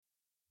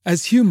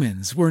As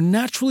humans, we're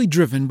naturally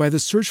driven by the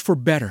search for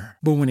better.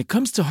 But when it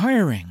comes to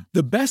hiring,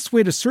 the best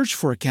way to search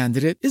for a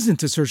candidate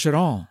isn't to search at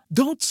all.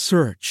 Don't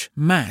search,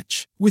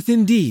 match with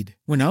Indeed.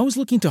 When I was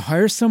looking to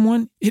hire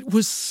someone, it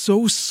was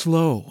so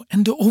slow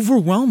and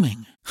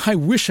overwhelming. I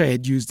wish I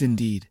had used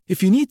Indeed.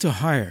 If you need to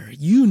hire,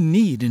 you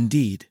need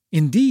Indeed.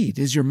 Indeed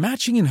is your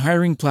matching and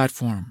hiring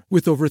platform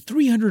with over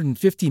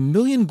 350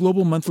 million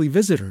global monthly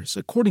visitors,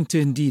 according to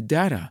Indeed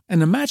data,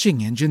 and a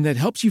matching engine that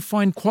helps you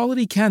find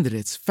quality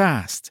candidates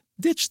fast.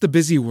 Ditch the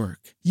busy work.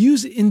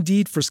 Use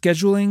Indeed for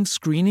scheduling,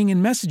 screening,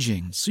 and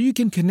messaging so you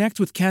can connect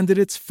with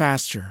candidates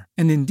faster.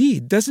 And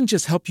Indeed doesn't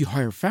just help you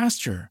hire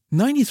faster.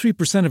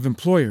 93% of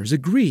employers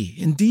agree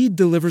Indeed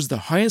delivers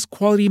the highest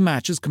quality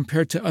matches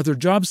compared to other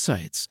job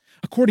sites,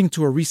 according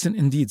to a recent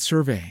Indeed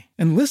survey.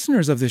 And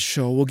listeners of this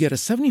show will get a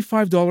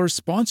 $75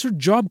 sponsored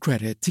job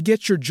credit to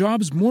get your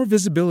jobs more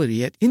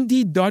visibility at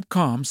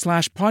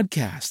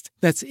Indeed.com/podcast.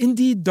 That's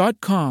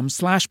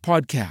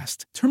Indeed.com/podcast.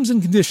 Terms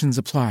and conditions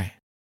apply.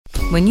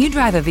 When you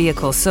drive a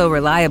vehicle so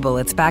reliable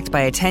it's backed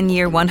by a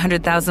 10-year,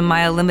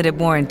 100,000-mile limited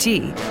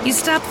warranty, you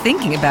stop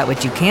thinking about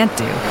what you can't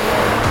do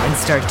and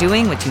start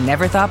doing what you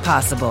never thought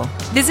possible.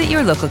 Visit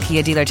your local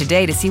Kia dealer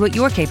today to see what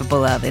you're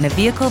capable of in a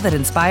vehicle that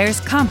inspires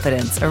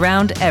confidence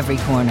around every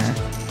corner.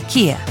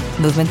 Kia,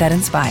 movement that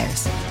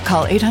inspires.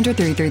 Call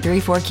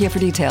 800-333-4KIA for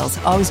details.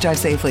 Always drive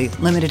safely.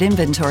 Limited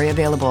inventory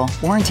available.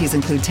 Warranties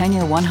include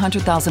 10-year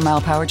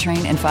 100,000-mile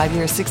powertrain and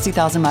 5-year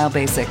 60,000-mile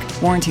basic.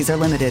 Warranties are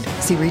limited.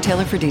 See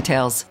retailer for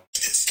details.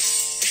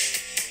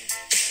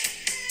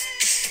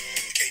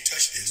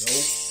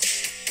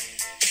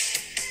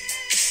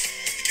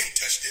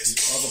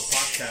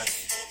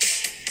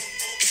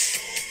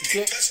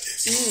 The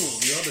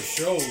other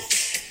shows.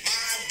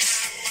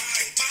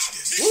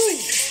 Woo!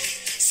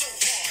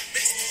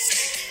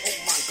 Oh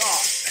my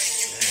god.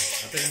 Man,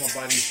 I think I'm gonna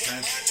buy these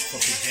pants for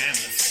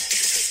pajamas.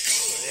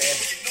 Yeah.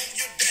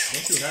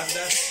 Don't you have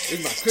that?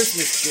 It's my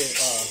Christmas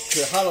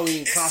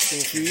Halloween costume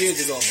a few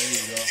years ago. There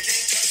you go.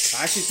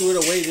 I actually threw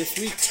it away this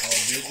week. Oh,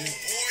 did you?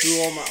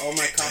 Threw all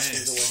my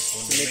costumes away.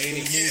 When the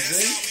lady moves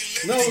in?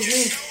 No, it was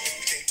me.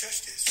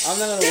 I'm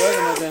not gonna wear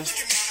them again.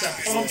 Get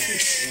out of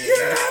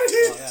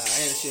here! Oh, yeah,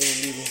 I ain't shit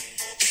ain't leaving.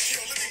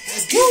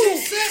 Woo!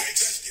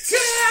 Get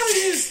out of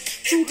here!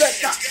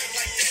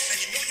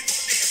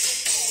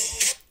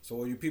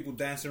 So are you people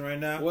dancing right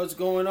now? What's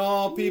going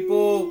on,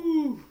 people?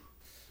 Woo.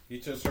 You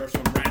just heard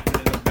some ranting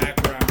in the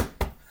background.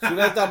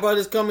 Chuleta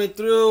Brothers coming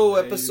through,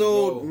 There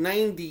episode you go.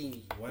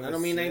 90. I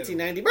don't mean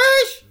 1990,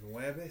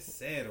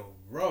 9-0,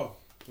 bro.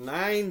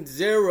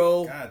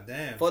 9-0 God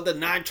damn. for the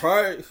 9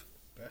 tray.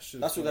 That's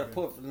what you gotta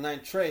put for the 9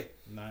 tray.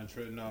 9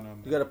 tray. No.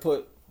 You gotta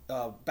put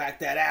back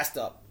that ass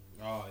up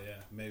Oh yeah,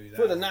 maybe that.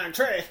 for the 9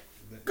 tray.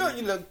 Girl,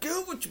 you look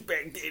good with your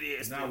back that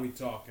ass. Now we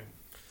talking.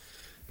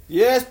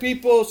 Yes,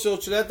 people. So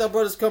Chuleta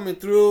Brothers coming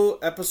through,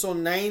 episode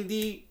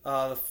 90.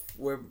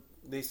 Where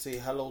they say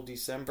hello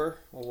December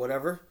or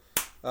whatever.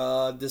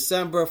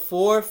 December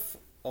 4th,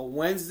 a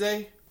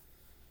Wednesday.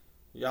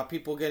 Y'all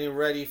people getting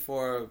ready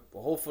for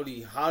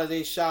hopefully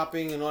holiday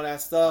shopping and all that I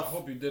stuff.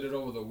 hope you did it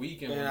over the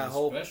weekend And when I the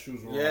hope,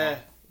 specials were yeah, on.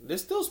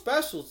 there's still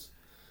specials.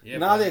 Yeah,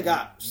 now but- they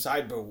got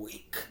Cyber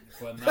Week.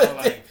 But not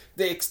like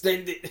they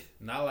extended.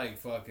 not like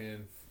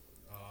fucking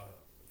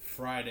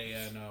Friday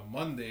and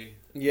Monday.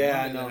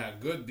 Yeah, Monday I know. They had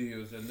good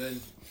deals, and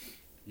then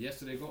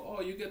yesterday go,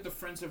 oh, you get the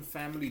friends and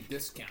family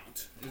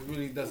discount. It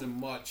really doesn't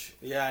much.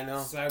 Yeah, I know.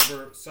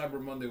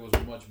 Cyber Monday was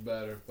much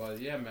better, but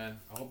yeah, man.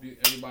 I hope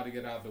everybody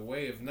get out of the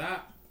way. If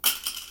not,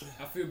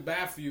 I feel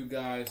bad for you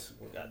guys.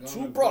 We got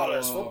Gonna 2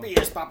 brawlers go, for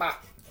BS, Papa.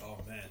 Oh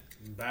man,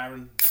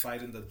 Baron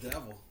fighting the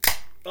devil.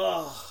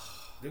 Oh,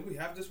 Did we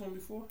have this one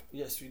before?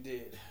 yes, we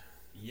did.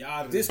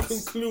 Yeah. This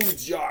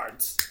concludes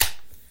Yards.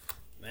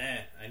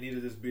 Man, I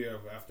needed this beer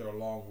after a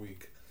long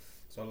week.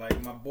 So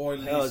like my boy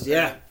Lee Hells said,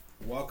 yeah.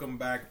 welcome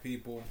back,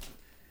 people.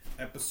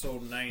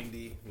 Episode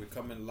 90. We're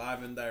coming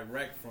live and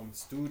direct from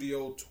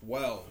Studio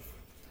 12.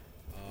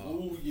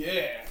 Oh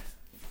yeah.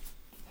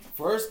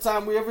 First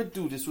time we ever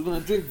do this, we're gonna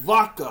drink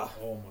vodka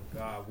Oh my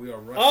God, we are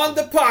rushing. on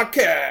the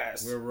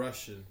podcast. We're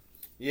rushing.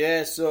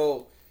 Yeah,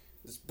 so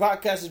this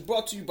podcast is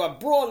brought to you by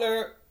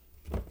Brawler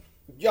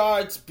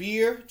Yards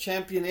Beer,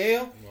 Champion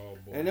Ale. Oh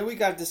boy. And then we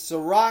got the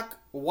Ciroc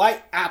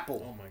White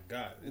Apple. Oh my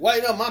God.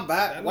 White up my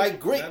back, That white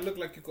look- grape. That look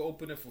like you could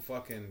open it for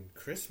fucking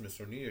Christmas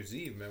or New Year's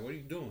Eve, man. What are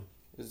you doing?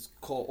 It's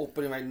called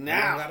opening right You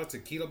now. got a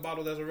tequila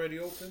bottle that's already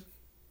open?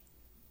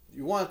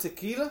 You want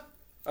tequila?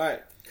 All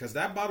right, Because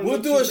that bottle we'll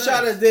looks do a too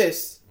shot nice. of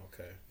this,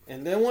 Okay.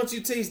 and then once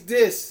you taste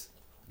this,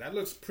 That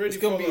looks pretty.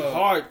 it's gonna for be the-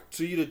 hard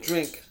for you to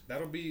drink.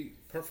 That'll be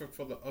perfect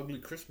for the ugly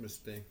Christmas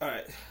thing. All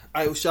right,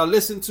 I shall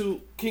listen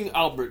to King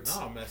Albert's.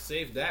 No, man,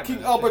 save that. King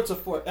man. Albert's a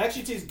four.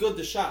 Actually, tastes good.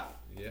 The shot.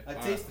 Yeah, I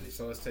all tasted right, it.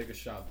 So let's take a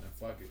shot, man.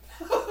 Fuck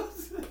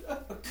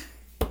it.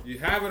 You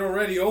have it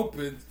already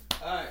opened.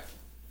 All right.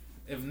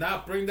 If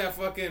not, bring that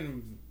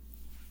fucking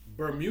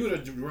Bermuda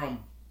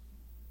drum.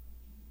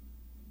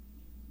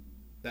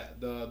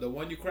 That the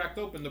one you cracked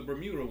open, the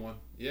Bermuda one.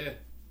 Yeah,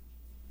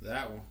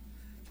 that one.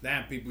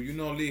 Damn, people, you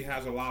know Lee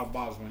has a lot of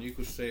bottles. When you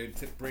could say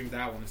bring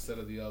that one instead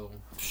of the other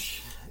one.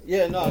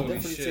 Yeah, no, I'll Holy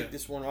definitely shit. take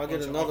this one. I'll get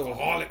Bunch of another one.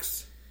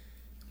 alcoholics.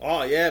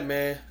 Oh yeah,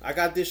 man. I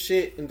got this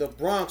shit in the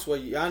Bronx where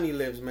Yanni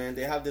lives, man.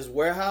 They have this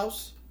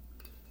warehouse.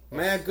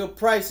 Man, good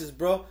prices,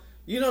 bro.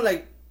 You know,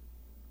 like,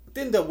 I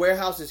think the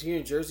warehouses here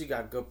in Jersey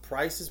got good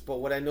prices, but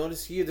what I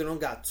noticed here, they don't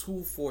got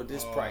two for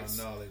this price.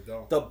 No, they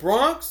don't. The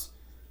Bronx,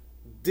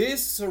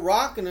 this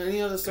Ciroc and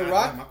any other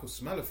Ciroc I could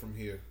smell it from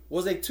here.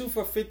 was like 2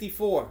 for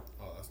 $54.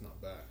 Oh, that's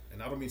not bad.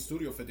 And I don't mean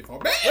Studio 54.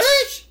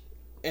 Bitch!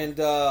 And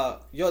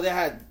yo, they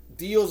had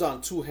deals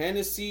on 2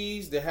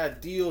 Hennessy's. They had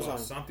deals on.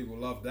 Some people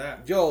love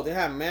that. Yo, they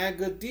had mad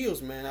good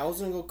deals, man. I was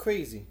gonna go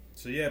crazy.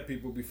 So yeah,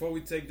 people, before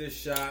we take this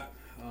shot,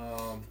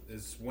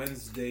 it's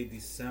Wednesday,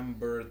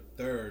 December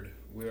 3rd.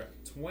 We're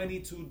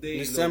 22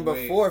 days December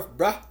away. 4th,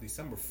 bruh.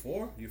 December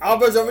 4th?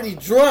 Albert's already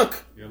drunk.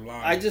 You're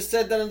lying. I just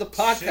said that in the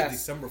podcast. Shit,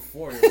 December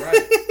 4th, you're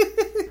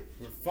right.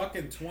 We're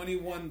fucking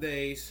 21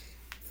 days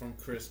from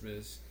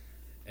Christmas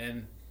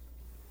and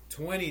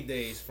 20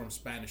 days from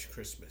Spanish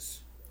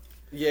Christmas.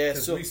 Yeah,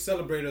 Because so we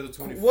celebrated the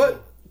 24th.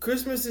 what?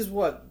 Christmas is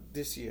what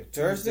this year?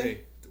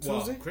 Thursday? Well,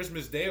 Tuesday?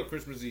 Christmas Day or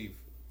Christmas Eve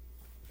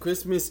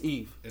Christmas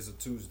Eve. is a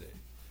Tuesday.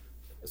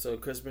 So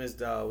Christmas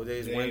what day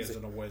is Day Wednesday? is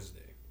on a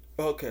Wednesday.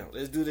 Okay,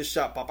 let's do this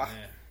shot, Papa.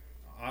 Man,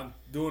 I'm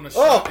doing a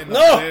Oh shot in the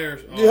no!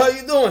 Bears. How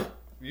you doing?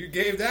 You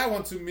gave that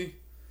one to me.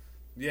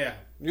 Yeah.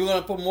 You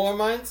gonna put more of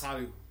mine? How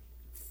do you...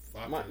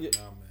 Fuck My- it. yeah.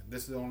 Nah, man.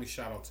 This is the only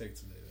shot I'll take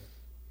today.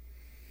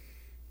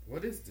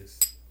 What is this?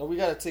 Oh, we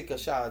gotta take a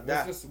shot of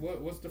that. What's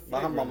the flavor?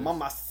 Bahama of this?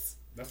 Mamas.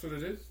 That's what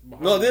it is?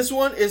 No, this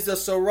one is the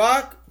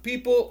Ciroc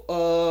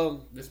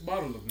people. This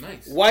bottle looks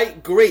nice.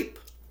 White grape.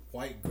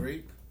 White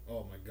grape.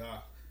 Oh my god.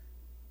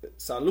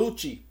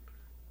 Salucci.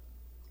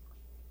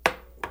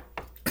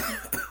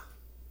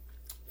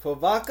 For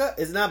vodka,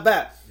 it's not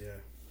bad. Yeah.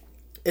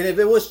 And if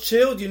it was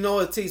chilled, you know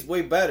it tastes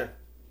way better.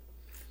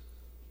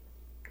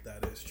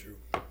 That is true.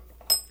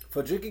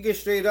 For drinking it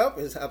straight up,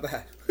 it's not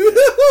bad.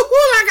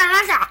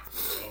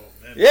 Oh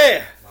man.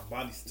 Yeah. My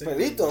body's ticking.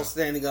 Pelito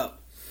standing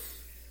up.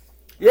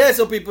 Yeah,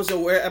 so people,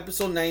 so we're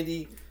episode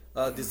 90,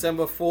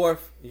 December 4th.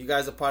 You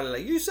guys are probably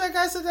like, you said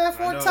I said that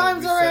 4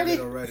 times already? Said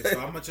it already. So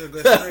I'm gonna go straight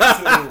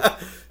to...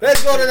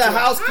 Let's go to the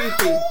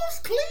housekeeping. House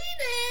cleaning.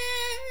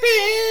 We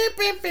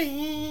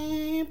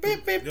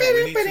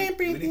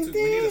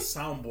need a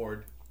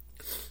soundboard.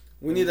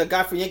 We need a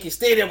guy from Yankee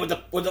Stadium with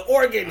the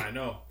organ. I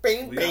know.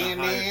 Bing, We gotta bing,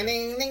 hire him.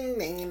 ding, ding,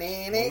 ding,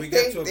 ding, When we ding,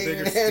 get to a ding,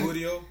 bigger ding.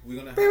 studio, we're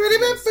gonna have to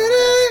get a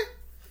soundboard.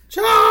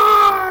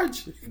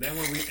 Charge! Then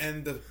when we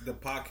end the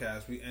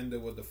podcast, we end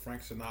it with the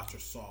Frank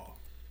Sinatra song.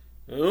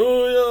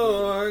 New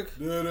York.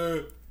 Did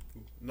it?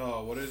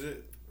 No, what is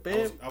it? I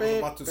was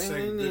about to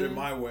sing "Did It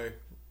My Way."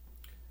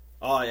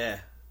 Oh, yeah.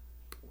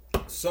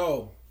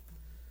 So,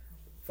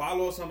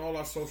 follow us on all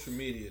our social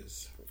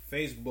medias: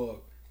 Facebook,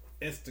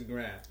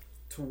 Instagram,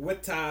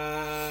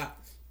 Twitter,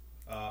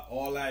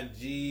 all at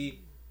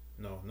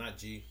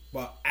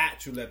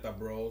Chuleta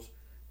Bros.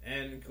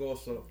 And you can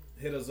also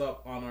hit us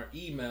up on our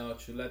email,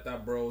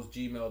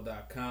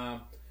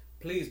 chuletabros@gmail.com.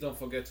 Please don't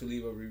forget to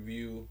leave a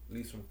review,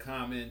 leave some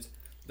comments,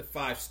 the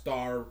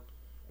 5-star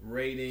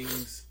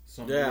ratings,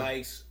 some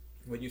likes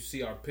when you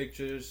see our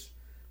pictures,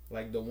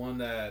 like the one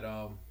that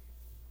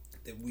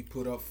we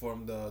put up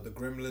from the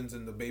Gremlins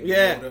and the Baby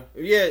Yoda.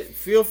 Yeah.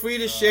 Feel free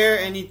to share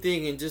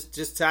anything and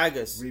just tag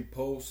us.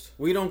 Repost.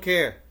 We don't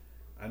care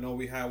I know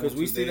we had one because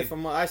we today. I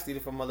steal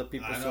it from other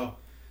people. I know.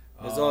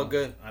 So it's all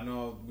good. I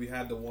know we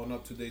had the one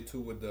up today too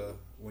with the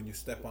when you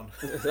step on.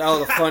 That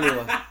was a funny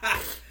one.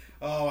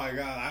 Oh my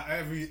god!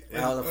 That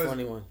was a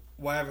funny one.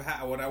 When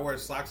I wear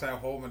socks at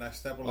home and I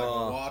step on the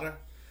water,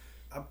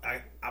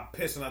 I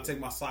piss and I take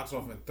my socks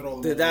off and throw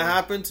them. Did that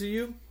happen to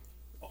you?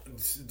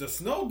 The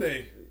snow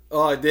day.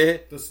 Oh, it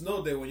did. The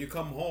snow day when you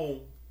come home,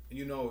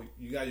 you know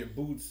you got your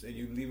boots and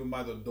you leave them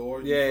by the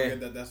door. You Yeah.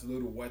 forget that's a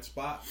little wet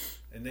spot,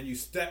 and then you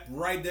step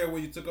right there where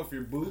you took off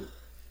your boot,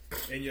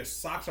 and your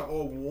socks are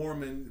all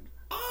warm and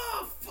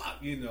fuck,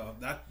 you know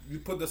that you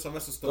put the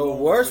Sylvester Stallone.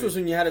 The worst was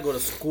when you had to go to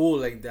school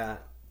like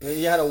that. And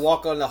you had to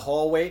walk on the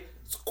hallway.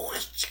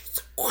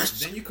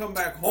 Then you come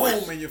back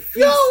home and your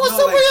feet what's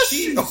smell up like with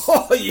cheese. your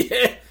Oh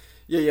yeah,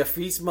 yeah. Your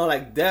feet smell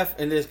like death,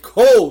 and it's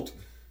cold.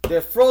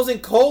 They're frozen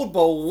cold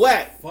but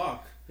wet.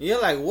 Fuck.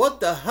 You're like, what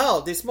the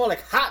hell? They smell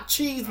like hot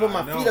cheese, but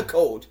my feet are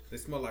cold. They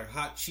smell like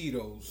hot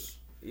Cheetos.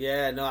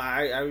 Yeah, no,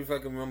 I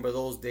fucking remember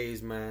those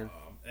days, man.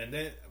 And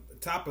then on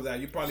top of that,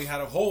 you probably had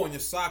a hole in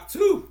your sock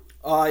too.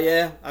 Oh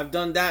yeah, I've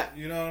done that.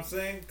 You know what I'm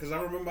saying? Because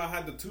I remember I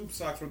had the tube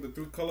socks with the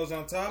 3 colors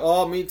on top.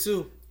 Oh, me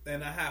too.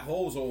 And I had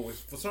holes always.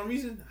 For some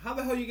reason, how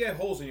the hell you get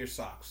holes in your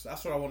socks?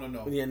 That's what I want to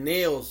know. With your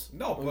nails.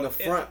 No, on but the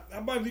front. how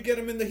about if you get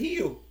them in the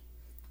heel?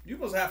 You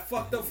must have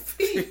fucked up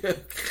feet.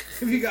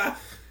 If you got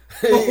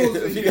holes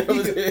in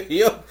your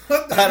heel.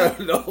 I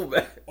don't know,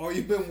 man. Or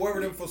you've been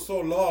wearing them for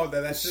so long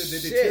that shit they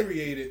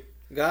deteriorated.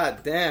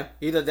 God damn.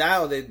 Either that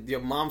or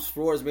your mom's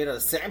floor is made out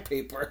of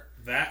sandpaper.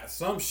 That,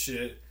 some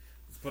shit.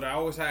 But I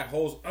always had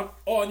holes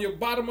on your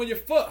bottom of your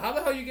foot. How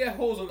the hell you get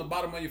holes on the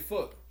bottom of your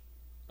foot?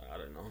 I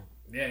don't know.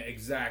 Yeah,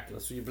 exactly.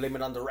 So you blame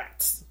it on the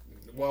rats.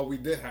 Well, we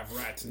did have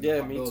rats in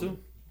the me building. Too.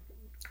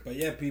 But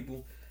yeah,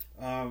 people,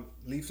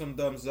 leave some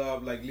thumbs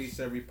up. Like Lee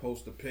said,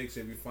 repost the pics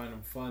if you find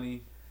them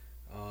funny.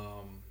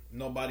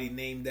 Nobody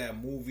named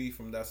that movie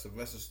from that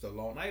Sylvester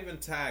Stallone. I even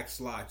tagged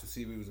Sly to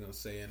see if he was gonna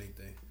say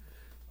anything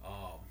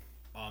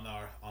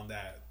on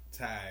that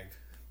tag,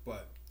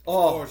 but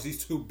of course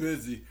he's too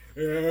busy.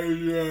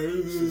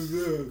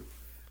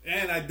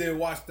 And I did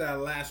watch that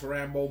last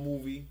Rambo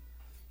movie.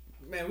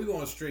 Man, we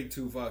going straight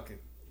to fucking.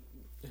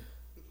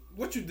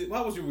 What you did?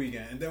 What was your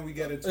weekend? And then we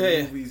get into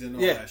movies and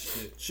all that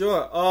shit.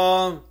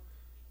 Sure.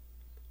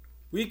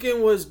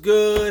 Weekend was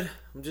good.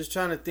 I'm just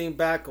trying to think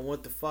back on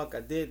what the fuck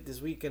I did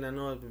this weekend. I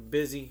know I've been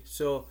busy,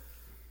 so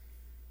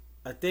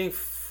I think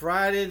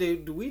Friday.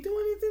 Did we do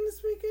anything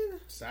this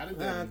weekend?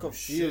 Saturday. I'm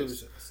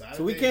confused.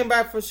 So we came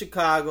back from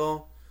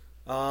Chicago.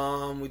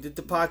 We did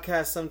the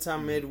podcast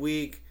sometime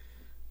midweek.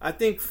 I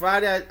think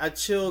Friday I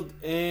chilled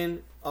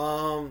in.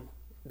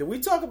 Did we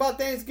talk about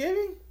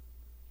Thanksgiving?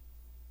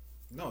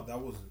 No,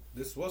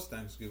 this was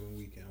Thanksgiving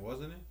weekend,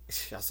 wasn't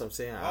it? That's what I'm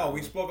saying.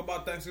 We spoke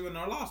about Thanksgiving in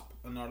our last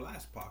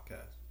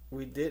podcast.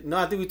 We did. No,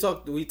 I think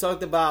we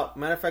talked about,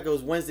 matter of fact, it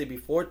was Wednesday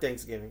before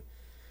Thanksgiving.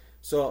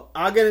 So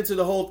I'll get into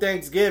the whole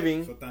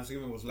Thanksgiving. So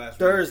Thanksgiving was last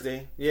Thursday.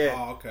 Week. Yeah.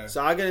 Oh, okay.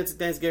 So I'll get into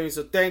Thanksgiving.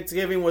 So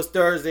Thanksgiving was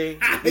Thursday.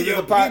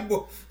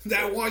 People,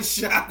 that one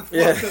shot.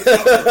 Yeah.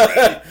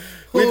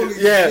 Holy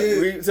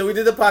shit. So we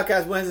did the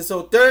podcast Wednesday.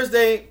 So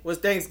Thursday was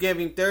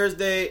Thanksgiving.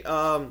 Thursday,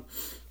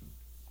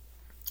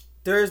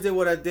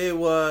 what I did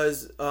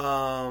was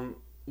home.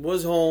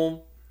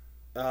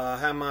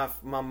 Had my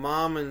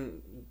mom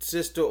and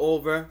sister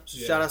over. So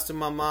shout outs to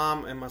my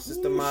mom and my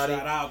sister Mari.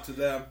 Shout out to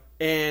them.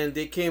 And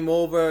they came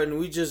over and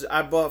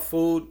I bought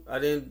food. I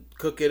didn't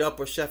cook it up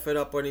or chef it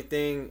up or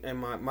anything. And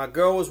my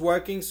girl was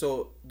working,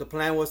 so the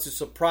plan was to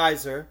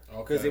surprise her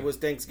because it was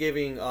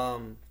Thanksgiving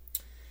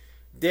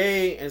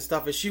day and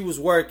stuff, and she was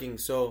working.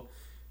 So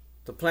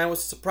the plan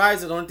was to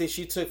surprise her. The only thing,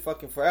 she took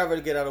fucking forever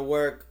to get out of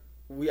work.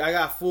 I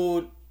got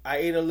food. I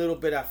ate a little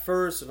bit at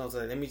first, and I was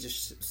like, let me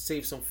just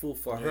save some food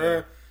for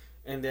her.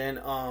 And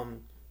then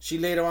she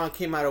later on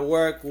came out of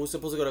work. We were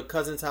supposed to go to a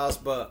cousin's house,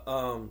 but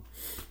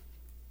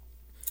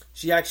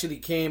she actually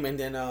came, and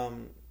then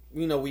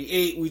we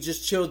ate. We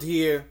just chilled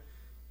here.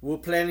 We were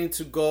planning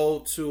to go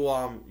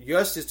to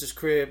your sister's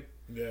crib.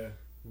 Yeah.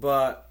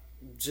 But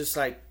just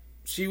like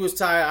she was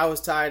tired, I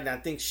was tired, and I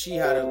think she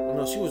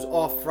was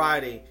off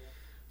Friday.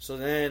 So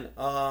then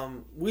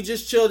we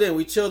just chilled in.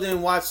 We chilled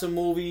in, watched some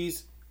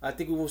movies. I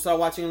think we will start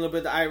watching a little bit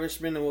of The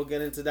Irishman, and we'll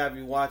get into that if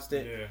you watched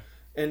it. Yeah.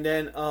 And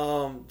then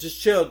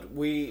just chilled.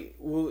 We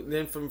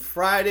then from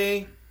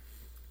Friday.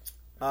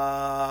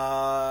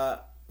 Friday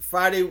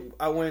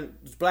I went.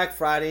 It was Black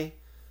Friday.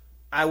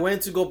 I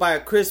went to go buy a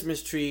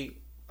Christmas tree.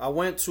 I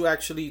went to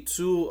actually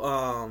to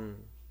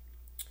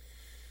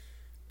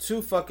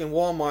fucking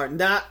Walmart.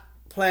 Not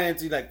planning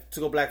to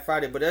go Black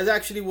Friday, but there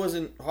actually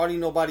wasn't hardly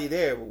nobody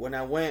there. When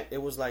I went,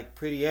 it was like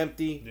pretty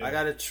empty. Yeah. I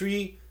got a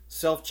tree,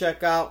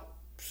 self-checkout,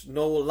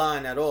 no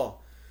line at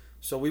all.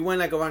 So we went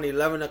like around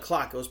 11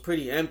 o'clock. It was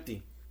pretty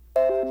empty.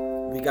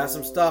 We got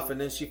some stuff,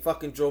 and then she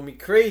fucking drove me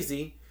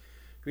crazy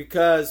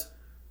because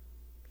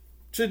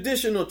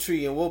traditional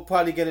tree, and we'll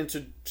probably get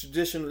into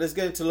traditional. Let's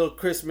get into a little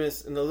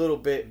Christmas in a little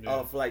bit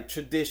of like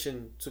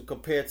tradition to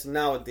compare to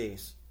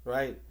nowadays,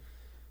 right?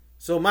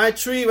 So my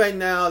tree right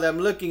now that I'm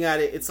looking at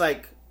it's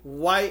like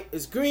white.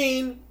 It's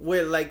green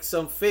with like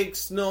some fake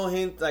snow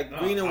hint, like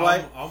green and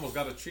white. I almost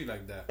got a tree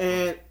like that.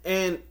 And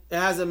it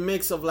has a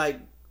mix of like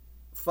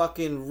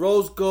fucking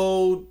rose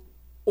gold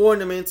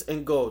ornaments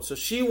and gold. So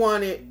she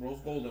wanted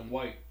rose gold and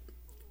white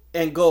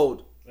and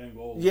gold. And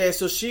gold. Yeah.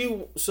 So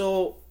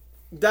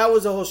that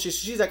was the whole shit.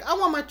 She's like, I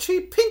want my tree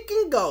pink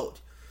and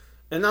gold.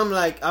 And I'm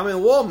like, I'm in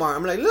Walmart.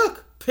 I'm like,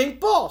 look, pink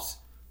balls.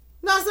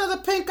 That's not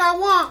the pink I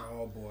want.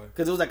 Oh boy.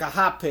 Because it was like a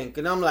hot pink.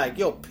 And I'm like,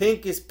 yo,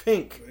 pink is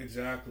pink.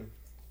 Exactly.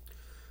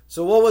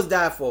 So what was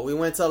that for? We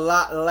went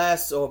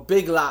to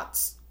Big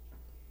Lots.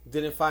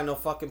 Didn't find no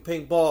fucking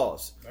pink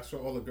balls. That's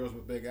where all the girls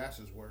with big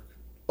asses work.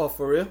 Oh,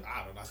 for real?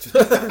 I don't know.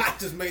 I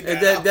just made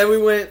that and then we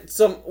went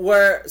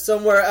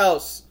somewhere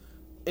else.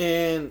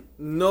 And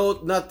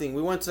nothing.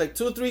 We went to like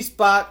 2 or 3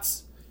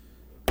 spots.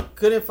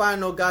 Couldn't find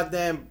no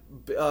goddamn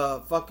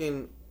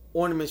fucking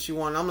ornaments she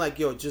wanted. I'm like,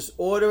 yo, just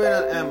order it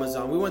on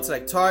Amazon. We went to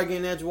like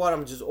Target and Edgewater.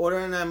 I'm just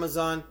ordering on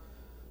Amazon.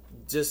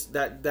 Just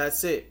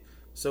that's it.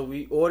 So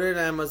we ordered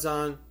on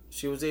Amazon.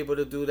 She was able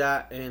to do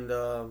that,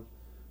 and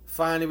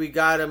finally we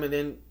got them. And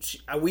then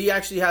we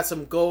actually had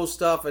some gold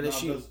stuff. And then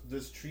does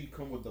this tree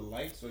come with the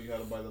lights, or you had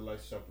to buy the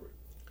lights separate?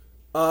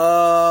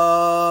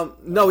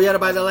 No, we had to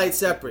buy the lights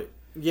separate.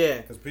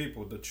 Yeah, because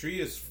the tree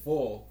is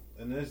full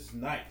and it's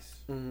nice,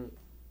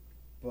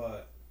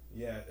 but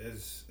yeah,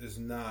 it's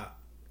not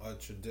a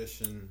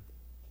tradition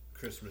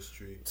Christmas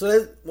tree.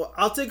 So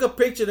I'll take a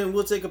picture, then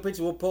we'll take a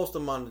picture. We'll post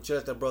them on the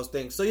Church That Bros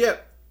thing. So yeah,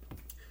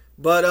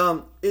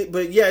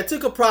 it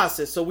took a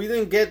process. So we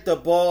didn't get the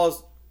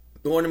balls,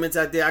 the ornaments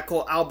out there. I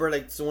called Albert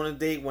on a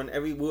date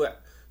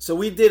so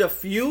we did a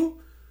few,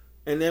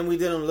 And then we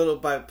did them little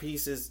by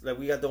pieces. Like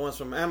we got the ones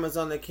from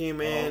Amazon that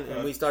came in,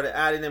 and we started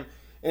adding them.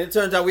 And it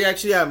turns out we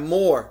actually have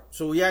more.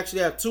 So we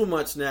actually have too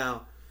much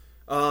now.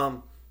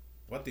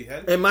 What the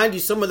hell? And mind you,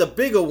 some of the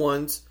bigger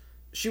ones,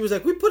 she was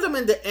like, we put them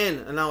in the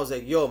end. And I was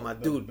like, yo, my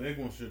dude, big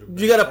ones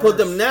you got to put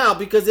them now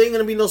because there ain't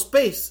going to be no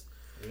space.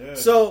 Yeah.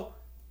 So,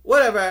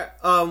 whatever.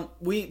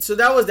 So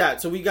that was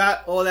that. So we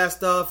got all that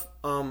stuff.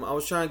 I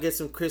was trying to get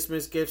some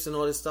Christmas gifts and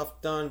all this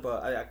stuff done,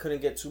 but I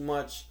couldn't get too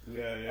much.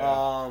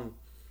 Yeah.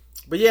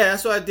 But yeah,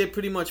 that's what I did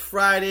pretty much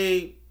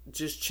Friday.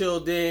 Just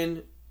chilled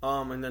in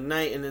the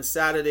night. And then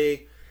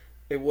Saturday,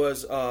 we went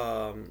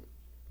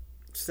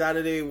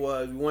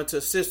to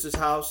a sister's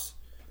house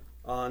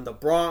in the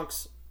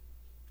Bronx.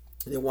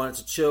 They wanted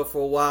to chill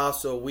for a while,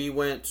 so we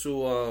went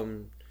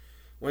to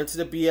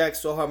the BX,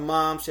 saw her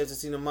mom. She hasn't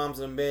seen her moms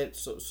in a bit,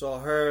 so saw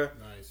her.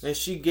 Nice. And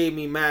she gave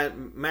me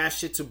mad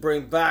shit to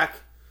bring back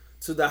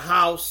to the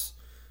house.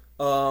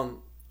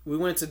 We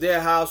went to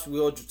their house. We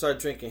all started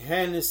drinking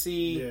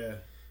Hennessy. Yeah.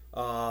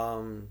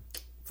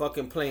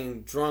 Fucking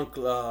playing drunk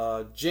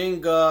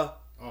Jenga.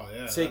 Oh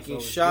yeah. Taking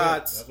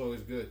shots. That's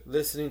always good.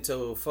 Listening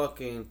to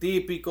fucking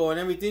Típico and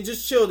everything.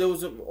 Just chill. There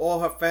was all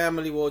her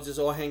family. We were just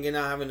all hanging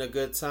out, having a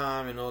good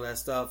time and all that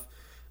stuff.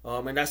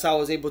 And that's how I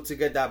was able to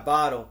get that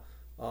bottle.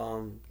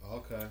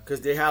 Okay. Because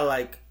they had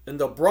like in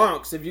the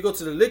Bronx, if you go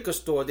to the liquor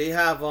store, they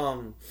have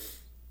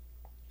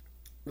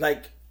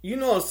like you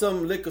know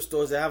some liquor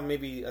stores that have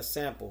maybe a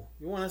sample.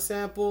 You want a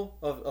sample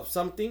of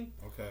something?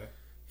 Okay.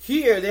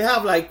 Here they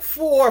have like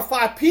 4 or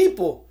 5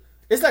 people.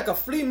 It's like a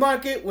flea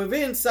market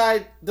within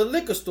inside the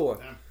liquor store.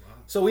 Damn, wow.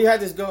 So we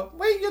had this girl.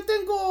 Wait, you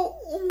tengo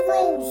un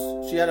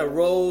rose? She had a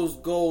rose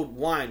gold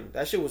wine.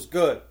 That shit was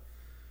good.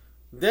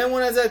 Then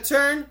when as I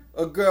turned,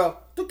 a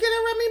girl, "Tu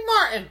quieres Remy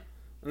Martin?"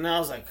 And I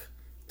was like,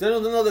 then there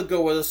was another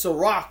girl with a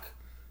Ciroc.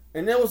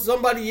 And there was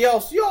somebody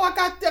else. Yo, I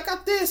got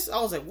this. I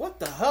was like, what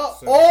the hell?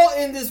 So, all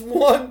in this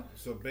one.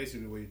 So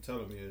basically what you're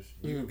telling me is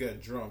you can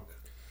get drunk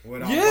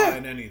without Yeah.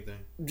 buying anything.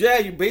 Yeah,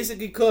 you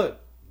basically could.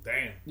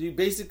 Damn. You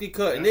basically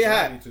could. And That's they where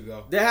I had need to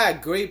go. they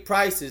had great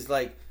prices.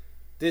 Like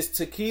this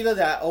tequila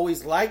that I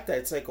always liked. That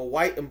it's like a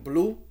white and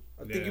blue.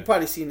 I think you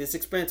probably seen this.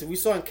 Expensive. We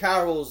saw in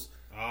Carol's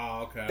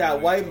Oh, okay.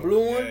 that white and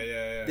blue one.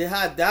 Yeah. They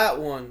had that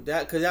one.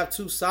 Because they have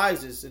 2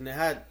 sizes, and they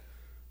had.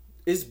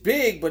 It's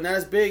big, but not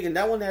as big. And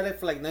that one they had it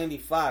for like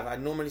 $95. I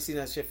normally see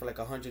that shit for like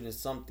 $100 and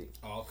something.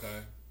 Oh,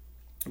 okay.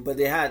 But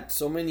they had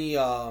so many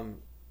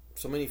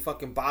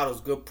fucking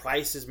bottles, good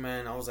prices,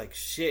 man. I was like,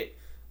 shit,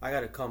 I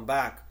gotta come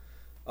back.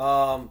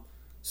 So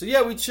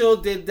yeah, we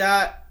chilled, did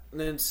that. And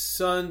then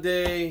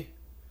Sunday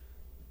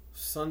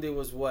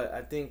was what?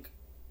 I think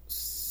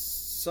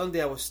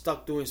Sunday I was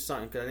stuck doing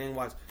something because I didn't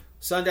watch.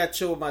 Sunday I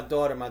chilled with my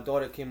daughter. My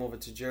daughter came over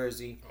to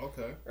Jersey.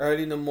 Okay.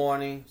 Early in the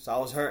morning. So I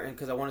was hurting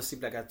because I want to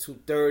sleep like at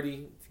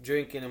 2:30,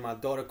 drinking. And my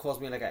daughter calls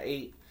me like at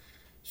 8.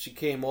 She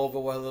came over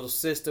with her little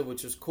sister,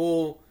 which was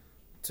cool.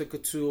 Took her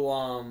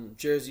to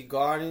Jersey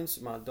Gardens.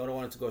 My daughter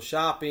wanted to go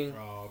shopping.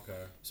 Oh,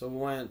 okay. So we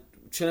went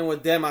chilling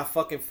with them. I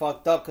fucking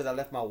fucked up because I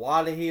left my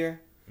wallet here.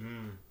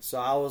 So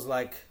I was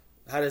like,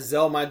 I had to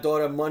Zelle my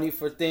daughter money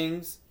for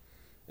things.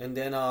 And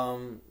then,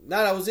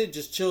 that was it.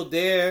 Just chilled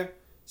there.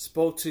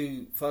 Spoke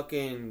to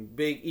fucking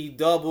Big E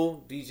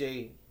Double,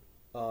 DJ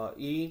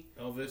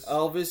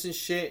Elvis and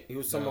shit. He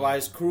was some of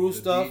his crew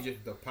stuff.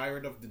 DJ, the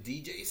pirate of the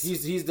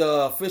DJs. He's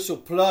the official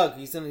plug.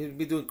 He'll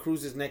be doing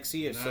cruises next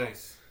year.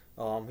 Nice.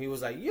 So he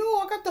was like, yo,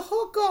 I got the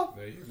hookup.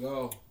 There you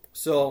go.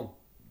 So,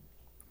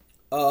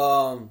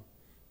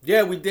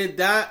 yeah, we did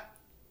that.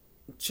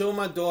 Chill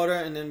my daughter,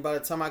 and then by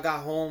the time I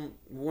got home,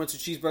 we went to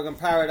Cheeseburger in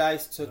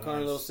Paradise. Took her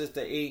and little sister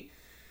ate.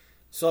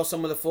 Saw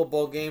some of the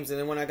football games, and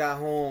then when I got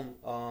home,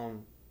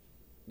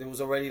 it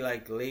was already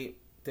like late.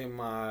 I think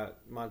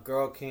my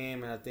girl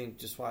came, and I think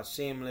just watched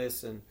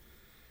Shameless and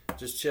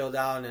just chilled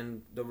out.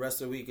 And the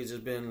rest of the week has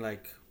just been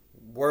like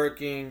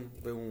working.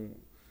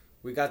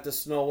 We got the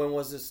snow. When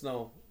was the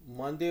snow?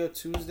 Monday or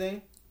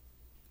Tuesday?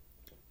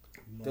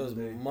 It was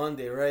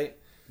Monday, right?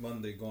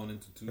 Monday going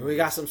into Tuesday. And we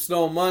got some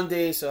snow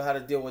Monday, so I had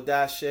to deal with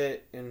that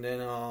shit. And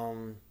then,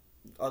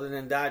 other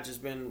than that,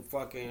 just been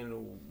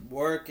fucking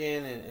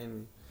working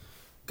and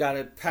got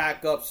to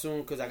pack up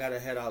soon because I got to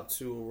head out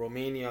to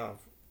Romania.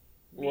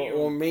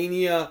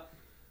 Romania,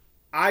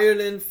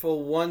 Ireland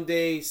for one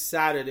day,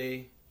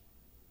 Saturday.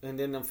 And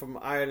then I'm from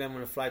Ireland, I'm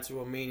going to fly to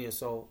Romania.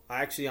 So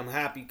I'm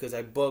happy because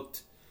I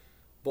booked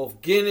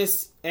both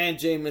Guinness and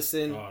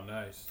Jameson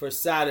for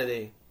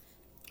Saturday.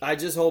 I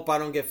just hope I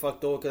don't get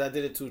fucked over because I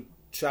did it to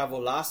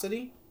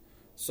Travelocity.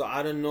 So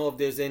I don't know if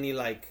there's any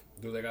like...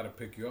 Do they got to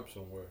pick you up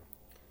somewhere?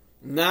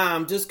 Nah,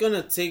 I'm just going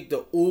to take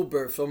the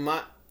Uber.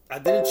 I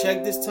didn't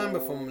check this time,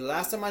 but from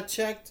last time I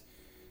checked,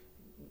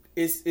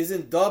 it's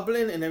in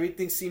Dublin and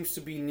everything seems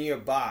to be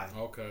nearby.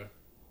 Okay.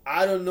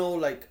 I don't know,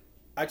 like,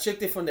 I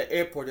checked it from the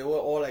airport. They were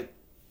all like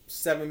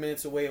 7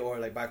 minutes away or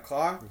like by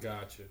car.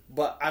 Gotcha.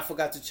 But I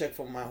forgot to check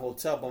from my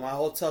hotel. But my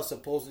hotel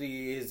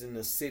supposedly is in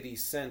the city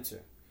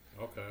center.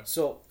 Okay.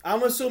 So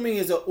I'm assuming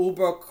it's an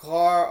Uber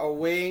car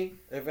away,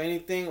 if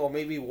anything, or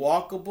maybe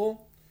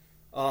walkable.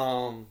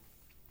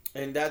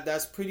 And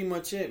that's pretty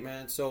much it,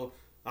 man. So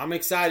I'm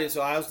excited.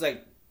 So I was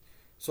like,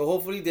 so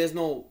hopefully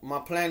my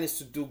plan is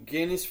to do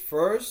Guinness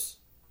first.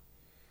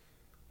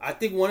 I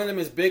think one of them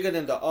is bigger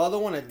than the other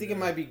one. I think it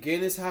might be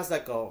Guinness has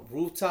like a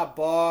rooftop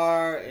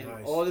bar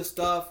and all this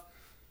stuff.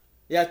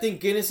 Yeah, I think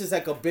Guinness is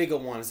like a bigger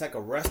one. It's like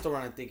a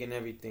restaurant, I think, and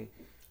everything.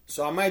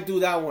 So I might do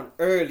that one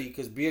early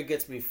because beer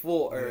gets me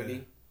full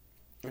early.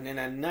 Yeah. And then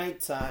at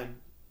nighttime,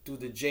 do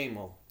the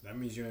JMO. That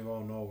means you ain't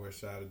going nowhere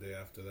Saturday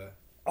after that.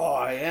 Oh,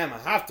 I am. I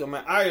have to. I'm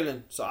in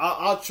Ireland. So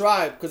I'll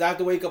try because I have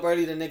to wake up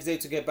early the next day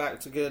to get back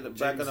on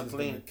the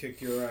plane.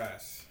 Kick your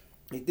ass.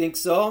 You think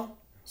so?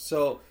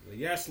 So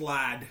yes,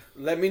 lad.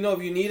 Let me know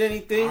if you need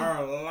anything.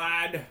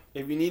 Lad.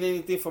 If you need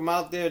anything from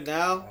out there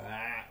now,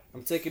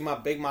 I'm taking my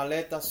big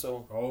maleta.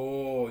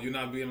 So you're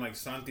not being like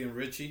Santi and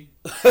Richie.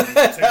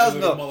 Hell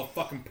no.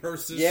 Motherfucking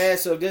purses. Yeah.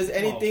 So if there's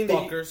anything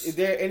is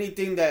there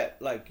anything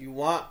that like you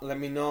want, let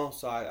me know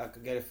so I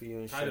could get it for you.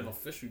 And I had an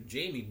official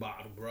Jamie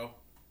bottle, bro.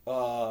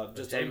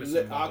 Just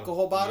an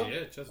alcohol bottle.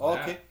 Yeah, just that.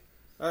 Okay.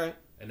 All right.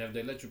 And if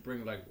they let you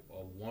bring like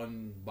a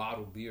 1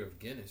 bottle beer of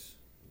Guinness,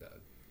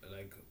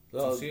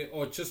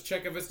 or just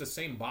check if it's the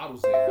same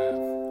bottles they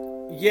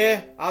have.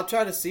 Yeah, I'll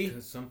try to see.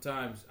 Because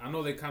sometimes I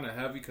know they're kind of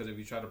heavy. Because if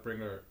you try to bring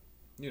her,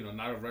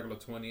 not a regular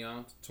 12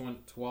 ounce,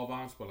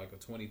 but like a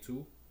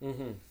 22.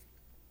 Mm-hmm.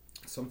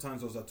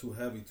 Sometimes those are too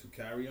heavy to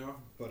carry on.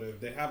 But if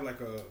they have like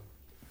a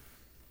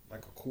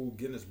cool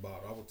Guinness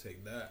bottle, I would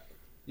take that.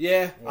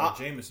 Yeah, or a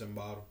Jameson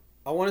bottle.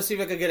 I want to see if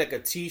I could get like a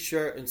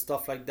T-shirt and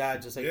stuff like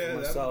that, just like for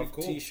myself. That'd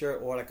be cool.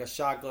 T-shirt or like a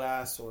shot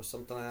glass or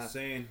something like that.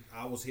 Saying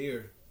I was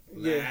here.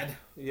 Lad.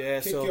 Yeah.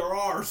 Kick your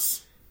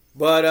arse.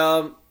 But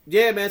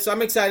yeah, man. So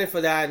I'm excited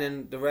for that, and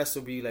then the rest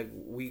will be like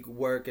week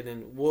work, and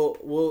then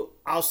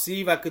I'll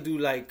see if I could do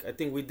like I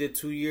think we did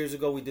 2 years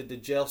ago. We did the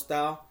gel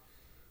style.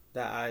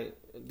 It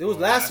was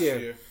last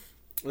year.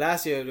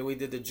 Last year we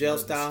did the gel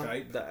style. I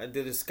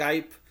did the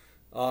Skype.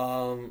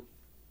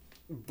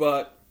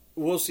 But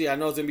we'll see. I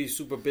know it's gonna be a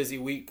super busy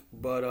week,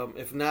 but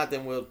if not,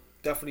 then we'll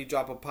definitely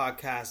drop a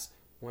podcast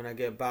when I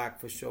get back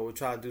for sure. We'll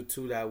try to do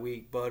 2 that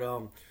week, but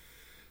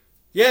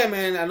yeah,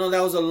 man, I know that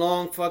was a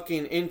long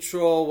fucking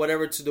intro,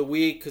 whatever, to the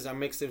week because I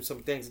mixed in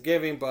some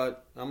Thanksgiving,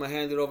 but I'm going to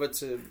hand it over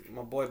to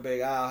my boy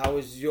Big Al. How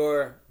was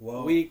your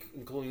week,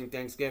 including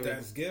Thanksgiving?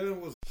 Thanksgiving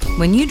was...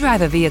 When you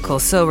drive a vehicle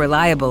so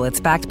reliable it's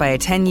backed by a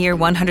 10-year,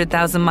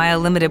 100,000-mile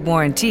limited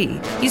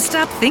warranty, you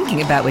stop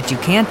thinking about what you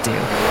can't do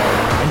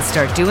and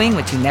start doing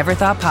what you never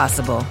thought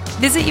possible.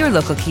 Visit your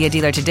local Kia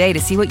dealer today to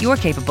see what you're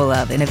capable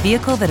of in a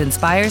vehicle that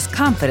inspires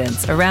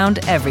confidence around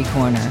every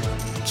corner.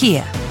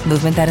 Kia,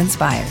 movement that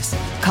inspires.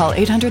 Call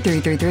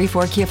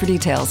 800-333-4KIA for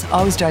details.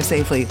 Always drive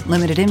safely.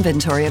 Limited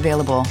inventory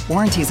available.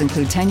 Warranties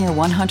include 10-year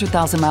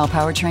 100,000-mile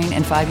powertrain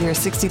and 5-year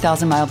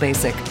 60,000-mile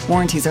basic.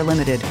 Warranties are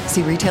limited.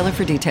 See retailer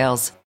for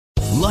details.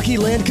 Lucky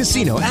Land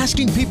Casino,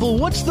 asking people,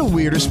 what's the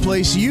weirdest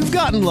place you've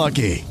gotten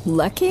lucky?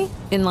 Lucky?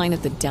 In line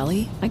at the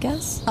deli, I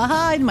guess?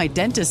 Aha, in my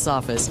dentist's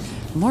office.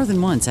 More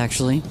than once,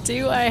 actually.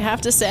 Do I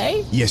have to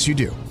say? Yes, you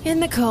do. In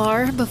the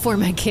car before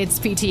my kids'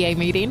 PTA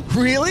meeting.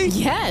 Really?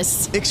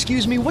 Yes.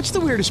 Excuse me, what's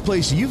the weirdest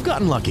place you've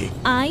gotten lucky?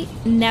 I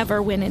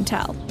never win and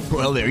tell.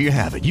 Well, there you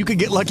have it. You can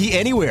get lucky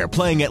anywhere,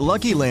 playing at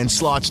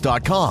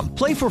LuckyLandSlots.com.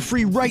 Play for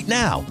free right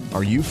now.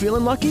 Are you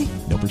feeling lucky?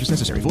 No purchase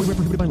necessary. Void where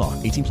prohibited by law.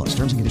 18+.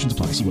 Terms and conditions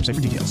apply. See website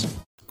for details.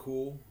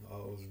 Cool. It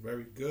was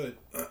very good.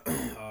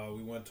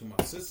 We went to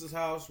my sister's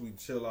house. We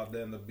chilled out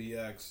there in the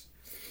BX.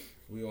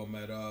 We all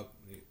met up.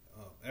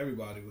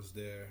 Everybody was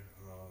there.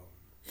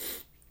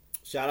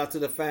 Shout out to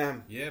the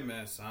fam. Yeah,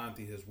 man.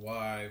 Santi, his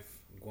wife,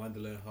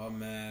 Gwendolyn, her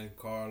man,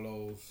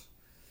 Carlos.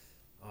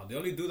 The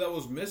only dude that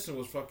was missing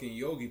was fucking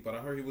Yogi, but I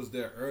heard he was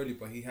there early,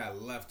 but he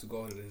had left to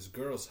go to his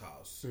girl's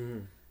house.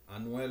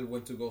 Anuel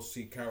went to go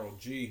see Karol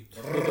G.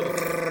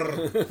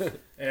 Real.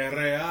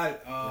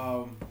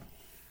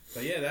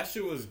 But yeah, that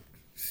shit was,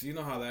 you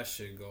know how that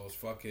shit goes.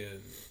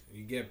 Fucking,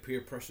 you get peer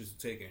pressure to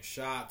taking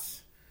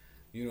shots.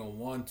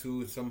 1,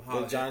 2,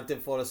 somehow. Did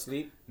Jonathan fall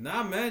asleep?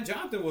 Nah, man,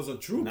 Jonathan was a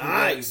trooper.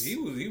 Nice. He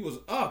was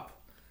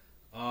up.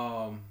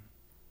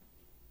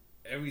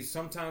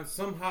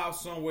 Somehow,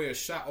 some way, a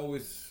shot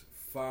always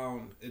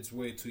found its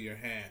way to your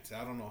hands.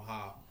 I don't know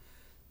how.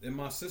 In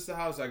my sister's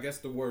house, I guess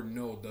the word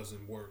no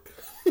doesn't work.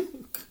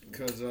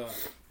 Because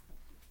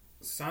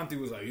Santi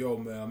was like, yo,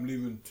 man, I'm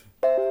leaving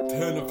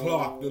 10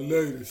 o'clock, the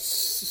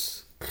latest.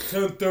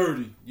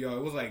 10:30. Yo,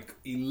 it was like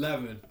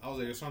 11. I was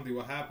like, Santi,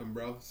 what happened,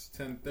 bro? It's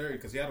 10:30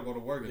 because he had to go to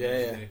work the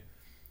next day.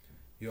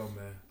 Yo,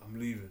 man, I'm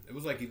leaving. It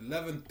was like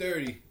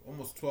 11:30,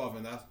 almost 12,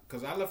 and that's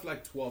because I left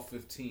like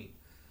 12:15.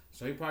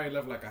 So he probably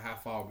left like a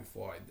half hour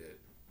before I did.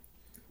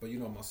 But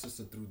my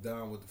sister threw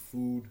down with the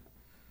food.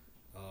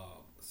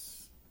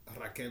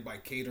 Raquel by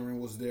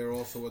Catering was there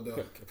also with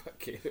the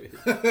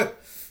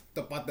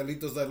the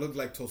patelitos that looked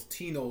like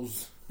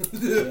Tostinos.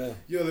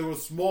 Yo, they were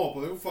small,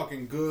 but they were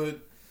fucking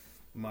good.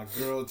 My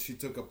girl, she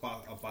took a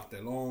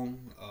patelón,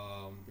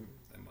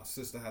 and my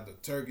sister had the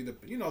turkey. The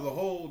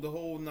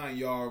whole 9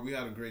 yard. We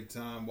had a great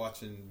time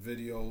watching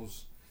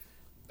videos.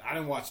 I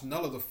didn't watch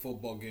none of the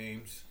football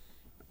games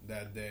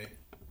that day.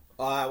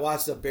 I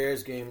watched the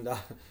Bears game.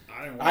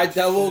 I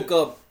woke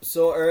up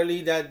so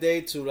early that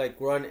day to like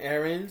run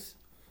errands.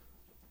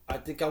 I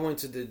think I went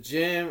to the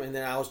gym and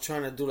then I was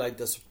trying to do like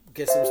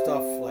get some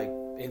stuff like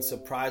in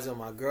surprise on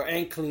my girl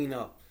and clean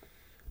up.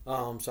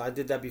 So I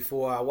did that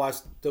before. I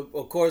watched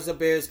of course the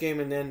Bears game,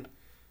 and then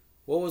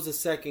what was the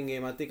second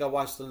game? I think I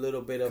watched a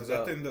little bit of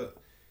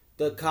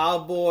the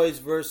Cowboys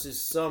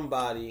versus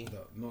somebody.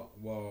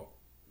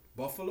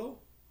 Buffalo.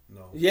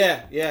 No.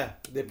 Yeah,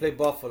 they played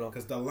Buffalo.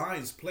 Because the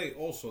Lions played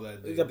also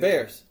that day. The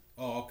Bears.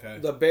 Oh, okay.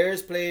 The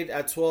Bears played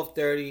at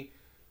 12:30.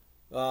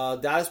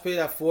 Dallas played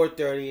at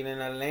 4:30, and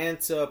then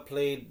Atlanta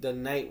played the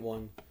night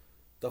one.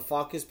 The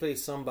Falcons played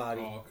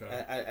somebody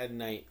at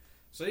night.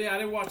 So yeah, I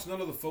didn't watch none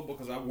of the football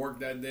because I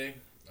worked that day.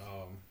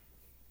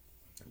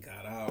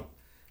 Got out.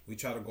 We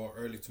tried to go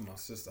early to my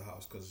sister's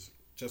house because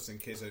just in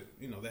case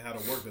they had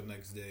to work the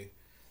next day,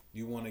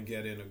 you want to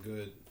get in a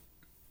good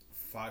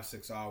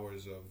 5-6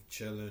 hours of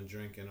chilling,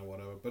 drinking, or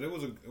whatever. But it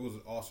was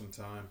an awesome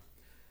time.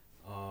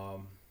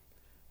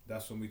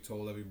 That's when we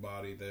told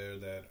everybody there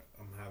that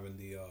I'm having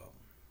the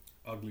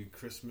ugly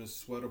Christmas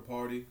sweater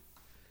party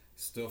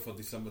still for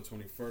December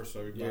 21st. So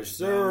everybody's yes,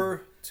 sir.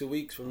 down. 2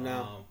 weeks from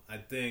now. I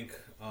think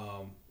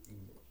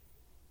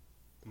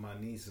my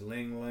niece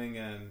Ling Ling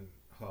and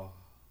her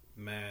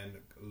man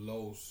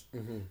Los,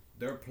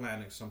 they're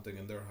planning something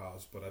in their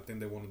house, but I think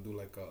they want to do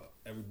like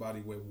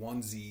everybody wear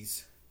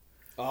onesies.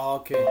 Oh,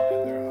 okay.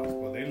 In their house,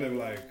 but they live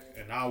like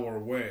an hour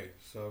away.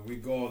 So if we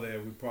go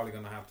there, we're probably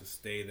gonna have to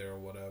stay there or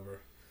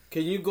whatever.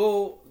 Can you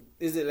go?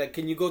 Is it like?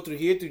 Can you go through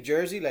here through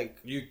Jersey? Like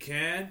you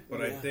can,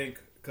 but I think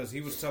because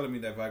he was telling me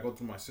that if I go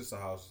through my sister's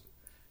house,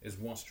 it's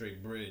one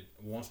straight bridge,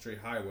 one straight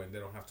highway, and they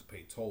don't have to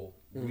pay toll.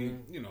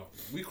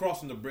 We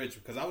crossing the bridge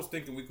because I was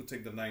thinking we could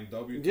take the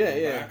 9W.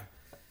 Back,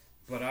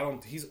 but I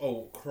don't. He's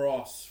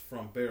cross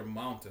from Bear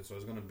Mountain, so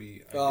it's gonna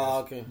be. I guess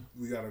okay.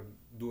 We gotta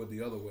do it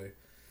the other way.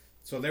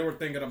 So they were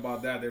thinking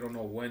about that. They don't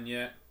know when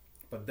yet,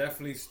 but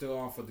definitely still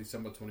on for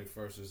December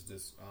 21st is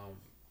this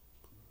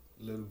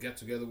little get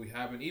together we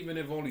having. Even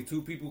if only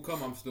 2 people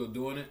come, I'm still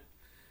doing it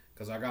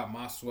because I got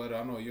my sweater.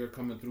 I know you're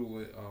coming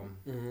through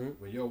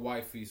with your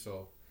wifey,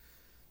 so.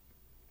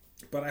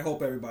 But I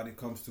hope everybody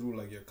comes through,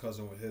 like your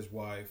cousin with his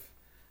wife.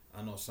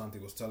 I know Santi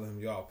was telling him,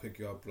 yo, I'll pick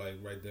you up like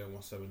right there in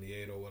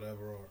 178 or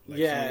whatever, or like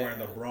somewhere in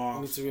the Bronx.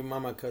 I need to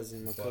remind my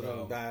cousin. My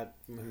cousin bad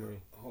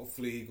memory.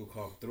 Hopefully he could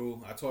come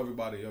through. I told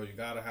everybody, yo, you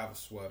gotta have a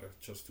sweater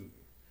just to.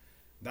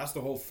 That's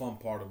the whole fun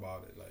part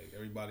about it. Like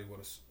everybody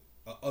with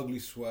a ugly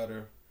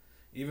sweater,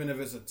 even if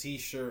it's a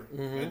T-shirt,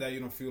 like that you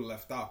don't feel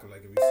left out. 'Cause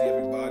like if you see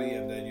everybody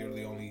and then you're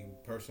the only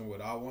person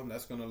without one,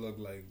 that's gonna look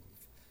like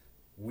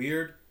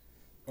weird.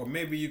 Or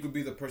maybe you could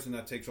be the person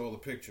that takes all the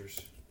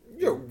pictures.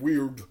 You're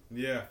weird.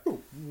 Yeah. You're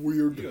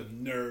weird. You're a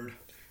nerd.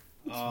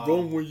 What's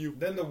wrong with you?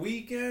 Then the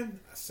weekend,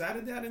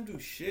 Saturday, I didn't do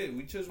shit.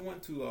 We just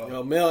went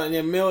to... Mel,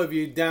 if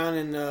you're down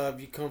and if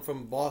you come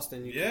from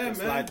Boston, you can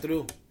slide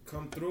through.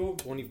 Come through.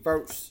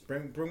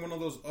 21st. Bring one of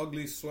those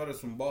ugly sweaters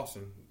from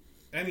Boston.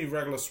 Any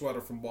regular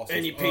sweater from Boston.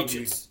 Any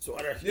Patriots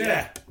sweater.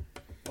 Yeah.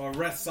 Or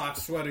Red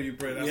Sox sweater you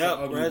pray. That's an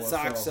ugly Red one,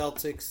 Sox, so.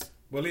 Celtics.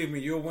 Believe me,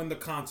 you'll win the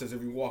contest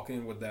if you walk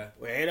in with that.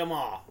 We hate them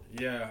all.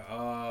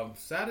 Yeah.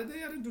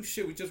 Saturday, I didn't do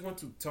shit. We just went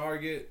to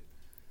Target.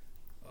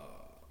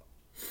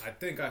 I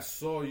think I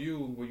saw you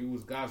when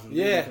you guys was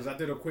leaving because I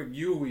did a quick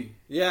Yui.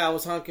 Yeah, I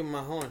was honking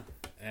my horn.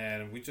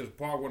 And we just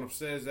parked, went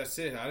upstairs. That's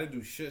it. I didn't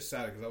do shit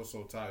Saturday because I was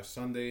so tired.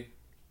 Sunday,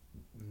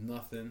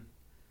 nothing.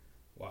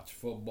 Watch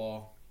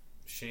football,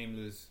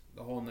 Shameless,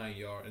 the whole 9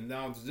 yards. And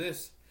now it's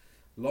this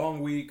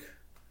long week.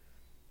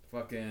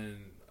 Fucking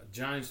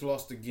Giants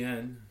lost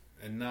again.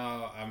 And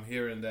now I'm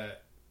hearing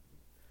that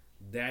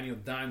Daniel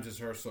Dimes is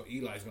hurt, so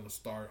Eli's going to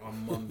start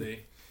on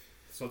Monday.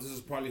 So this is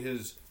probably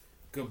his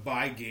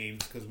goodbye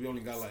games because we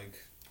only got like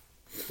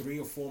 3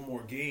 or 4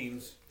 more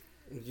games.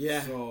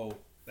 Yeah. So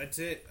that's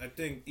it. I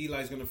think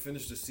Eli's going to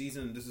finish the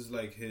season. This is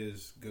like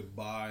his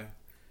goodbye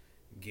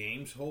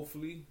games,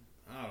 hopefully.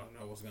 I don't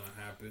know what's going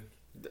to happen.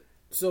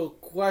 So,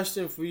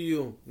 question for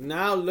you.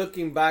 Now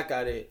looking back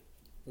at it,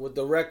 with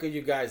the record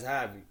you guys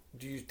have,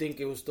 do you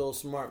think it was still a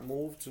smart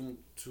move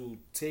to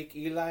take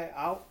Eli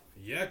out?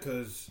 Yeah,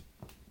 because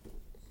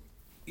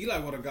Eli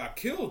would have got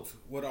killed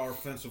with our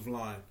offensive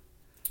line.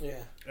 Yeah.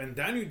 And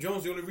Daniel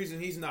Jones, the only reason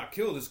he's not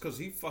killed is because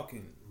he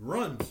fucking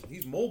runs.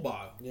 He's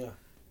mobile. Yeah.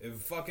 If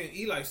fucking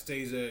Eli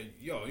stays there,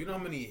 yo, you know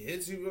how many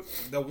hits he...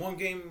 The one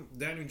game,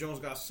 Daniel Jones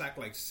got sacked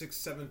like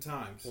 6-7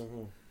 times.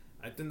 Mm-hmm.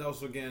 I think that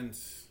was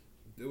against...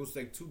 It was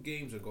like 2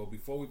 games ago,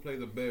 before we played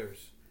the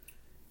Bears.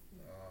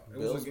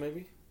 Bills,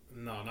 maybe?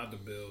 No, not the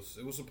Bills.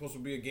 It was supposed to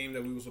be a game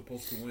that we were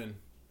supposed to win.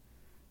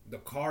 The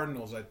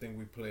Cardinals, I think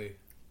we played.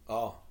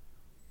 Oh.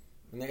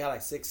 And they got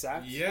like 6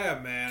 sacks? Yeah,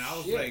 man. I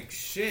was like,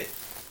 shit.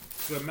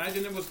 So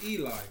imagine it was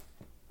Eli.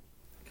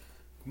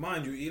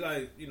 Mind you,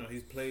 Eli, you know,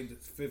 he's played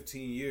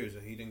 15 years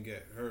and he didn't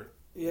get hurt.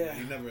 Yeah.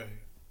 You never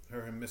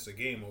heard him miss a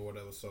game or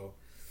whatever, so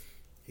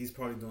he's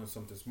probably doing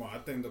something smart. I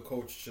think the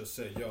coach just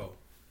said, yo,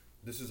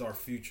 this is our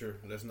future.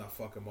 Let's not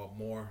fuck him up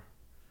more.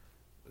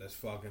 Let's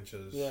fucking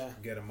just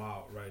get him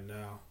out right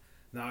now.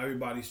 Now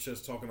everybody's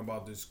just talking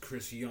about this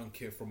Chris Young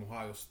kid from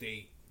Ohio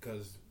State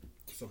because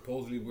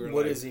supposedly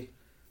What is he?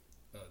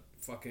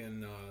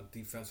 Fucking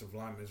defensive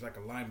lineman. It's like a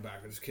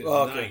linebacker. This kid's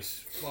okay.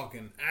 nice.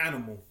 Fucking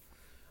animal.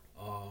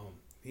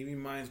 He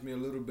reminds me a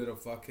little bit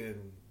of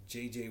fucking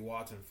J.J.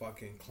 Watt and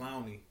fucking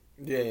Clowney.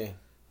 Yeah.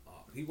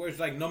 He wears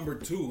like number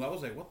 2. I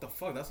was like, what the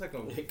fuck? That's like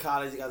a... In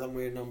college, he got some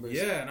weird numbers.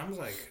 Yeah, and I was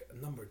like,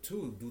 number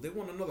 2? Do they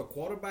want another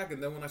quarterback?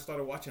 And then when I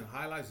started watching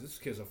highlights, this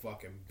kid's a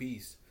fucking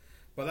beast.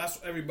 But that's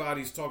what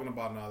everybody's talking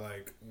about now.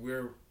 Like,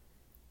 we're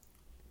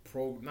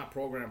not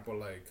programmed, but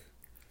like,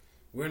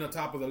 we're in the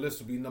top of the list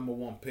to be number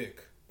 1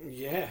 pick.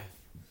 Yeah.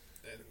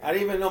 I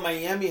didn't even know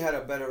Miami had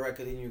a better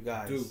record than you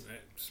guys. Dude,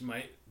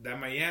 that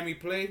Miami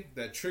play,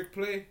 that trick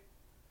play,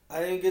 I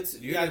didn't get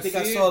to... I think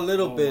I saw a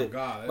little bit. My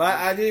God, but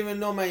I didn't even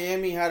know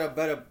Miami had a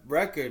better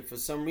record. For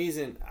some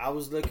reason, I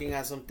was looking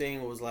at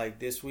something. It was like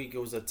this week it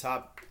was the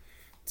top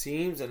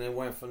teams, and it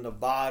went from the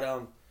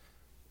bottom.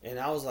 And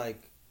I was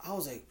like,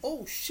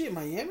 oh shit,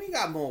 Miami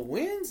got more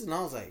wins? And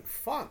I was like,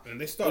 fuck. And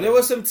they started. And there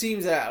were some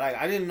teams that, like,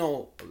 I didn't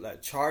know,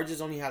 like,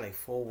 Chargers only had like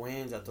 4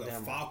 wins. I thought the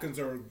Falcons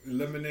are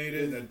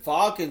eliminated. And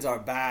Falcons are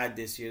bad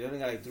this year. They only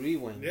got like 3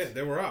 wins. Yeah,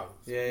 they were out.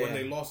 Yeah, when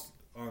they lost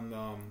on,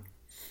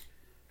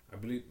 I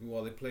believe,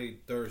 well, they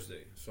played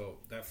Thursday. So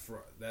that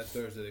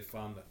Thursday they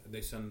found that they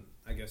sent,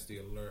 I guess, the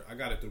alert. I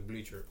got it through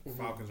Bleacher.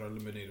 Falcons are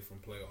eliminated from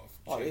playoff.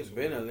 Oh, they've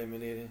been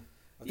eliminated.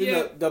 I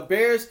think the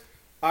Bears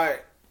are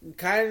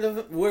kind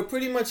of, we're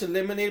pretty much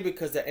eliminated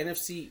because the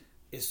NFC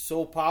is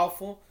so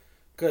powerful.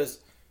 Because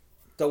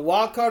the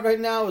wild card right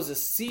now is the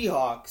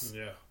Seahawks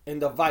and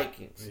the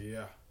Vikings.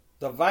 Yeah.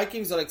 The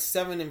Vikings are like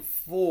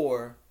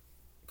 7-4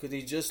 because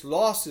they just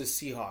lost to the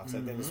Seahawks,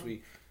 I think, this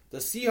week. The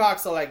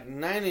Seahawks are like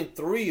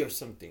 9-3 or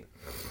something.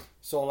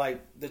 So,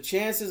 like, the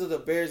chances of the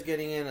Bears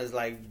getting in is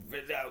like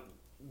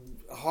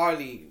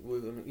hardly,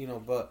 you know,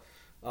 but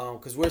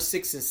because we're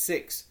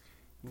 6-6.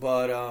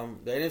 But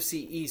the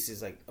NFC East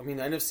is like, I mean,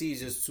 the NFC is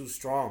just too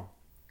strong.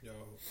 Yo,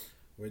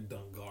 we're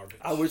done garbage.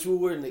 I wish we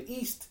were in the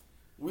East.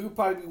 We would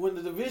probably win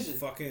the division.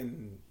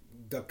 Fucking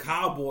the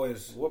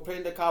Cowboys. We're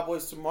playing the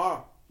Cowboys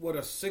tomorrow. With a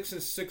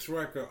 6-6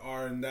 record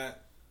are in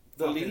that.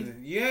 The league?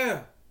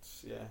 Yeah.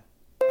 Yeah.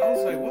 I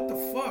was like, what the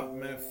fuck,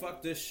 man?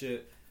 Fuck this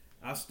shit.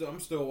 I'm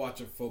still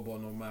watching football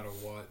no matter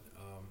what.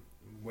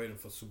 I'm waiting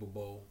for Super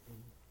Bowl.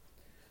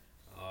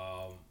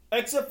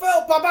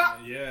 XFL,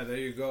 papa! Yeah, there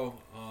you go.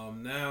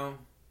 Now,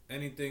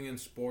 anything in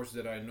sports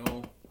that I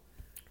know,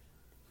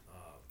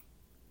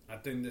 I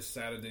think this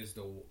Saturday is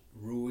the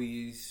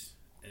Ruiz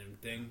and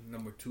thing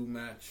number 2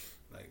 match.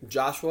 Like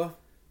Joshua?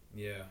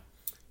 Yeah.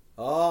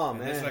 Oh, and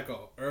man. it's like an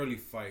early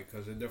fight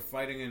because they're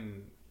fighting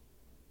in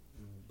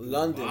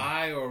London.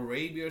 Dubai or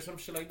Arabia or some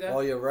shit like that.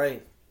 Oh, you're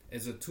right.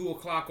 It's a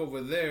 2:00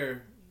 over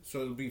there,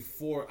 so it'll be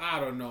 4. I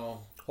don't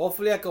know.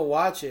 Hopefully I can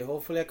watch it.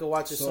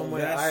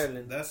 Somewhere in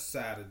Ireland. That's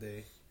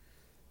Saturday.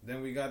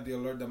 Then we got the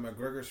alert that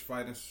McGregor's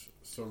fighting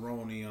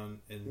Cerrone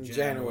in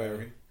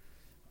January.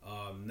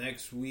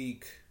 Next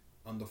week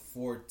on the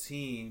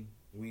 14th,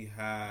 we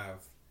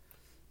have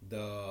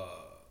the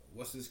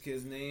what's this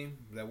kid's name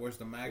that wears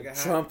the MAGA hat?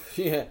 Trump.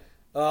 Yeah.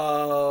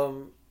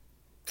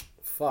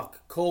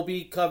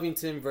 Colby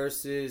Covington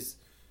versus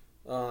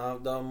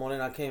the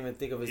morning I can't even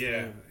think of his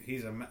name.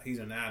 He's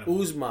an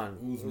animal.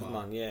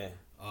 Usman. Yeah.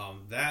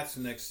 That's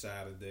next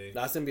Saturday.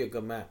 That's gonna be a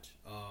good match.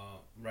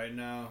 Right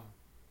now,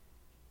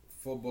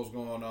 football's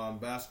going on.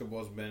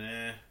 Basketball's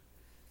been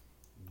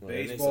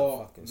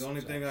Baseball. The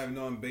only thing I've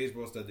known in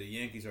baseball is that the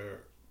Yankees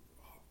are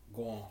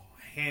going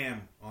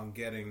ham on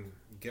getting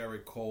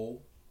Garrett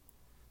Cole,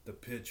 the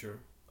pitcher.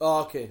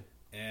 Oh, okay.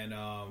 And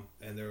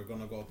they're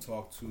gonna go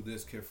talk to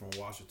this kid from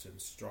Washington,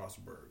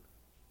 Strasburg.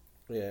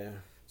 Yeah.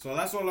 So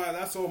that's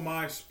all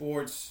my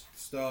sports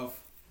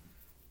stuff.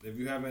 If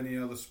you have any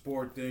other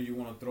sport there you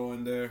want to throw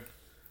in there.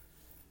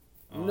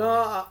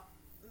 No,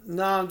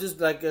 I'm just,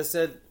 like I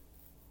said,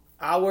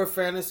 our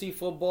fantasy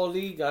football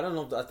league, I don't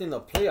know, I think the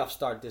playoffs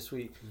start this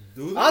week.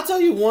 I'll tell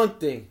you one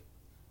thing.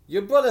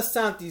 Your brother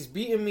Santi's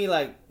beating me,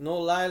 like, no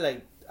lie.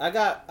 Like, I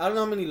don't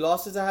know how many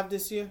losses I have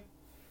this year,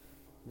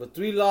 but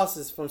 3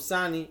 losses from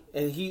Santi,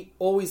 and he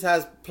always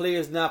has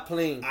players not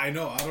playing. I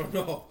know, I don't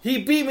know.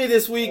 He beat me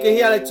this week, and he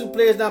had like 2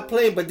 players not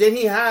playing, but then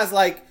he has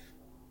like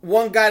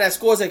one guy that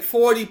scores like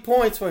 40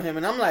 points for him,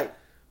 and I'm like,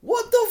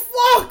 what the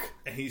fuck?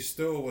 And he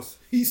still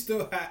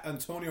had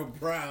Antonio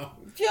Brown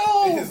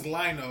in his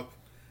lineup.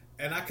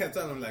 And I kept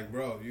telling him, like,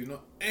 bro, you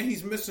know, and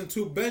he's missing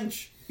 2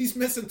 bench. He's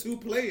missing 2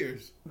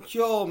 players.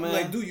 Yo, man.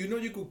 I'm like, dude, you know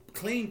you could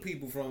claim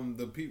people from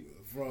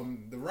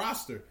the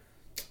roster.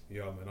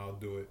 Yo, man, I'll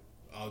do it.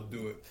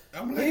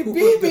 I'm like, he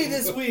beat me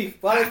this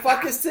week by like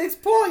fucking 6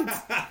 points.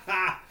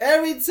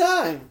 Every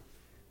time.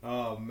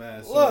 Oh,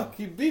 man. So, look,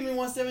 he beat me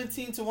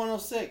 117 to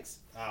 106.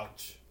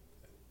 Ouch.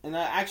 And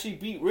I actually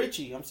beat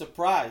Richie. I'm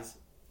surprised.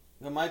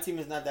 But my team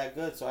is not that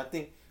good, so I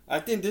think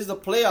this is the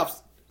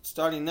playoffs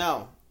starting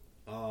now.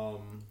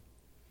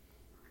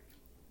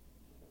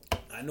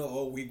 I know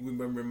all week we've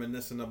been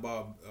reminiscing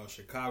about a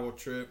Chicago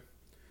trip.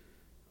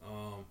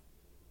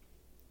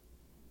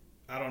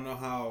 I don't know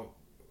how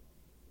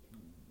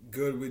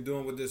good we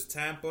doing with this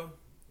Tampa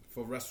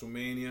for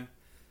WrestleMania.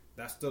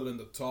 That's still in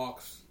the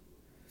talks.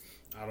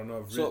 I don't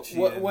know if Richie.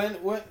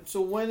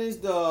 So when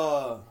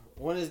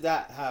is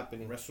that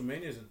happening?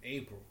 WrestleMania is in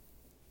April,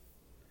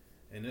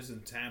 and it's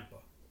in Tampa.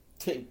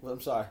 I'm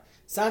sorry.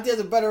 Santi has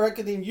a better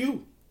record than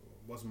you.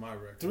 What's my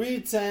record?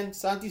 3-10.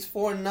 Santi's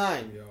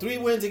 4-9. 3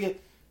 wins again.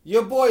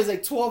 Your boy is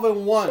like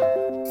 12-1. I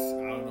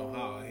don't know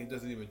how. He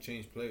doesn't even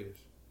change players.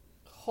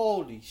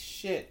 Holy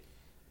shit.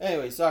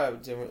 Anyway, sorry.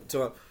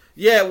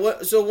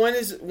 Yeah. So when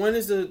is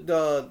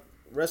the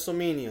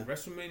WrestleMania?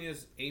 WrestleMania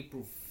is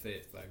April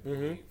 5th, I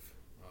believe,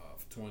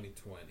 of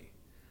 2020.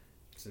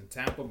 It's in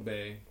Tampa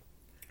Bay.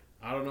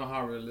 I don't know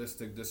how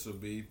realistic this will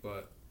be,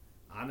 but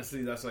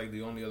honestly, that's like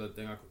the only other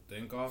thing I could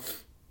think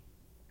of.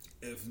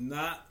 If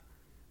not,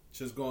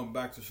 just going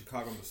back to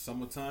Chicago in the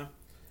summertime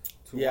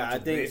to watch a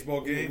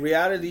baseball game.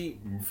 Reality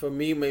for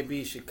me may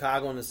be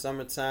Chicago in the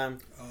summertime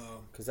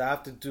because I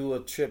have to do a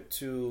trip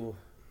to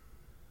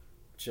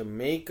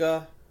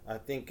Jamaica, I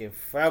think in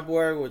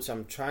February, which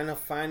I'm trying to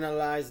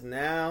finalize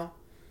now.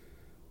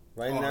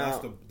 Now,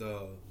 that's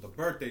the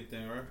birthday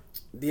thing, right?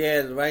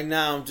 Yeah, right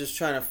now I'm just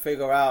trying to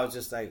figure out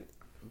just like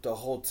the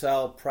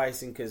hotel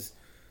pricing because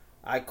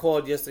I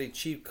called yesterday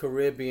Cheap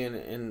Caribbean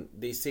and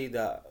they say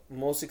the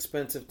most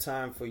expensive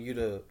time for you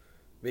to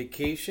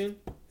vacation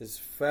is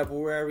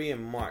February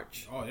and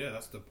March. Oh yeah,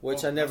 that's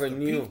which I never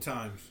knew. Peak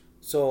times.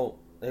 So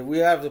if we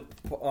have to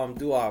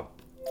do our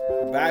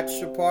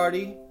bachelor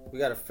party, we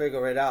got to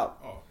figure it out.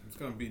 Oh, it's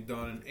gonna be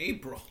done in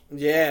April.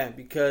 Yeah,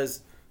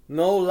 because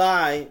no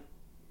lie,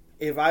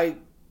 if I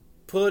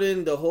put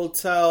in the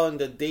hotel and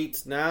the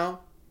dates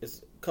now, it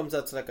comes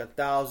out to like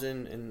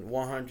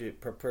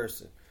 1,100 per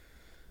person.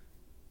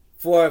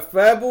 For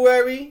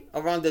February,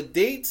 around the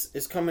dates,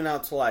 it's coming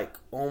out to like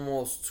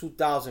almost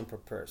 2,000 per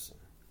person.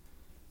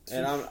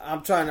 And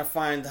I'm trying to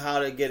find how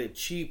to get it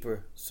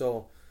cheaper.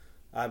 So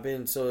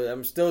I'm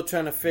still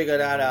trying to figure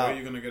that out. Where are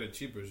you gonna get it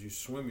cheaper? Is you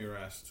swim your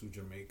ass to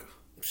Jamaica.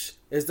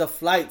 It's the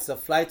flights. The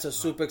flights are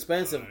super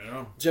expensive. I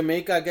know.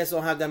 Jamaica, I guess,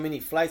 don't have that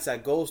many flights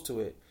that goes to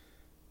it.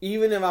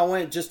 Even if I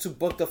went just to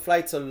book the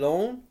flights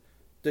alone,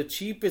 the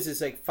cheapest is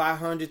like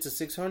 500 to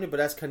 600, but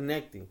that's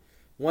connecting.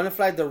 One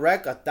flight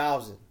direct,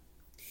 1,000.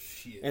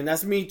 Shit. And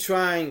that's me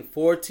trying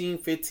 14,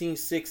 15,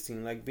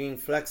 16, like being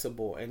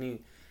flexible.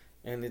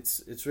 And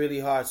it's really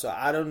hard. So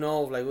I don't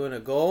know if like we're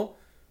gonna go.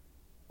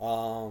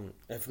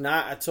 If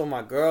not, I told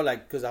my girl,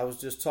 like, because I was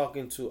just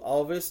talking to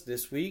Elvis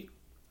this week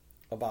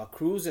about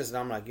cruises, and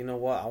I'm like, you know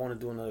what, I want to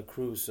do another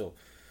cruise. So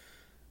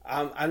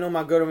I know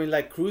my girl don't really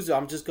like cruises.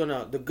 I'm just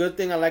gonna. The good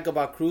thing I like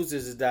about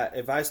cruises is that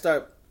if I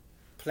start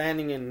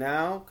planning it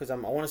now, because I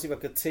want to see if I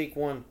could take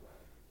one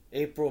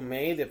April,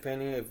 May,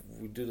 depending if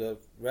we do the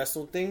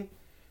wrestle thing,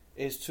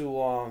 is to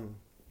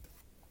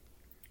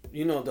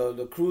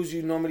the cruise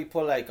you normally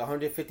put like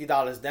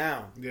 $150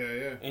 down.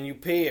 Yeah. And you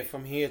pay it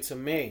from here to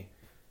May.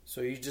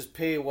 So you just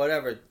pay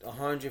whatever,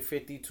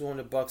 $150,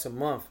 $200 a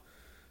month.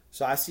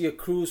 So I see a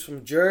cruise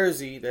from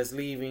Jersey that's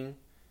leaving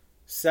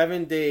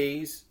 7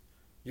 days.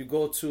 You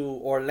go to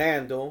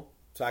Orlando,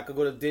 so I could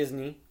go to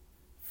Disney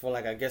for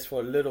like, I guess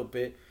for a little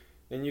bit.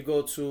 Then you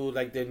go to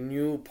like the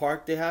new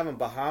park they have in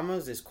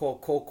Bahamas. It's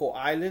called Coco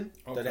Island.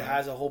 Okay. That it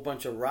has a whole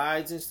bunch of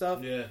rides and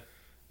stuff. Yeah.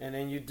 And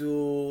then you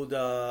do the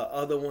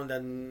other one, the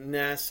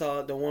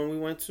Nassau, the one we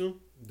went to.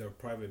 The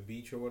private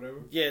beach or whatever?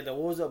 Yeah, there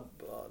was the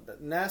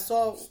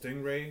Nassau.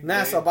 Stingray?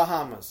 Nassau, Bay?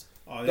 Bahamas.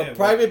 Oh, the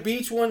private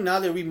beach one, now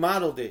they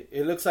remodeled it.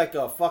 It looks like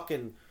a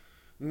fucking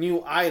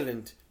new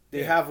island.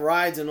 They have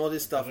rides and all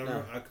this stuff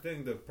now. I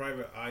think the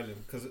private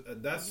island, because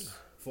that's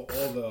for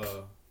all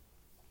the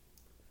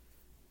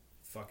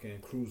fucking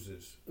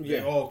cruises.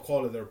 Yeah. They all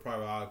call it their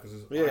private island because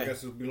I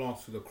guess it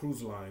belongs to the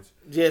cruise lines.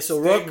 Yeah, so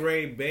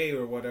Stingray Bay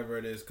or whatever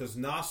it is, because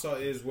Nassau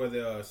is where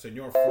the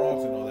Senor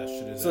Frogs and all that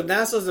shit is. So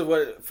Nassau's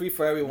free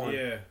for everyone.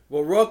 Yeah.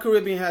 Well, Royal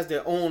Caribbean has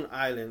their own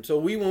island. So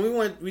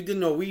when we did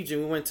Norwegian,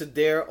 we went to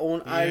their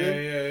own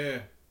island. Yeah.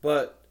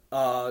 But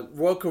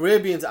Royal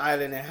Caribbean's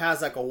island, it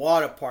has like a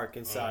water park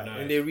inside,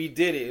 nice. and they redid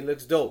it. It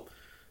looks dope.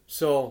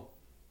 So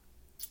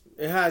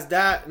it has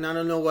that, and I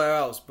don't know where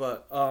else,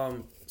 but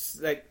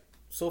like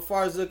so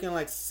far it's looking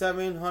like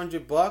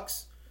 $700,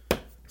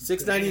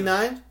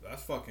 $699.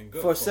 That's fucking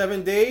good for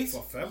 7 days.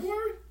 For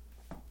February?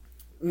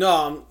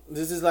 No,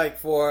 this is like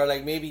for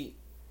like maybe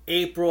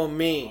April,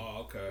 May,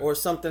 okay, or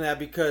something that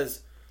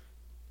because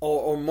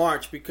or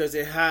March because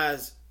it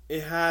has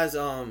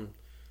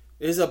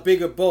it's a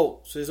bigger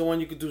boat, so it's the one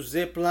you could do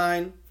zip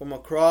line from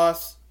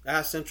across. It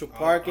has Central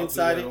Park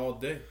inside it. All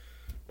day.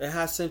 It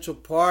has Central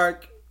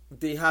Park.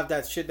 They have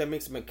that shit that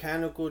makes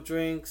mechanical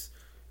drinks.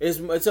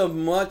 It's a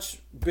much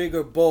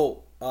bigger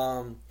boat.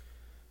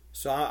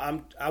 So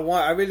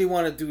I really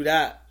want to do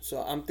that. So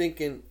I'm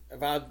thinking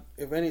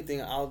if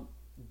anything I'll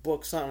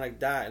book something like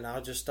that and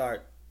I'll just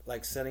start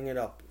like setting it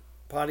up.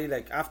 Probably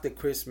like after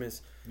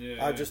Christmas.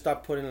 I'll just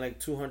start putting like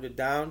 $200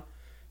 down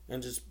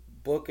and just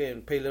book it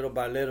and pay little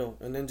by little,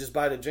 and then just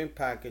buy the drink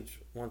package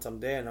once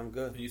I'm there, and I'm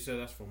good. You said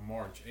that's for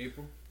March,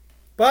 April?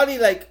 Probably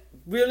like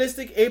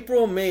realistic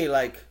April, May,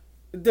 like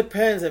It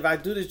depends. If I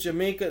do this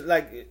Jamaica,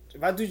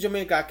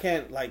 I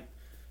can't like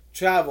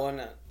travel,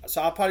 and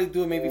so I'll probably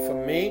do it maybe for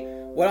May.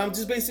 What I'm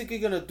just basically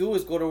gonna do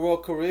is go to Royal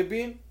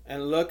Caribbean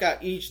and look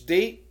at each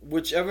date,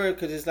 whichever,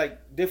 because it's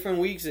like different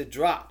weeks it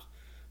drops.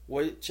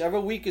 Whichever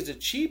week is the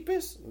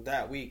cheapest,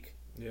 that week.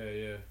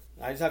 Yeah.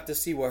 I just have to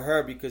see with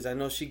her because I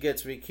know she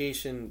gets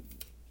vacation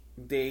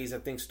days, I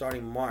think,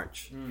 starting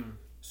March.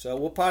 So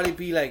we'll probably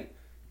be like,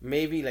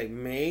 maybe like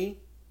May,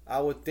 I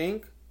would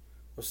think,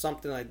 or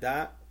something like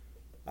that.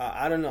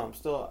 I don't know.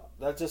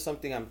 That's just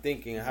something I'm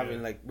thinking. I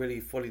haven't like really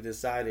fully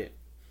decided.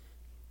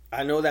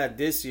 I know that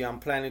this year I'm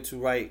planning to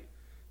write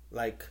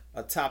like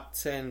a top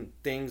 10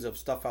 things of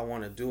stuff I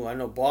want to do. I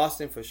know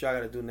Boston for sure I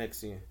got to do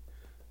next year.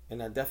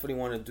 And I definitely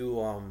want to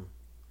do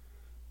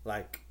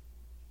like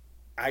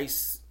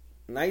ice,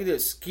 either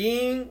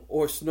skiing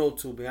or snow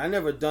tubing. I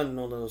never done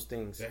none of those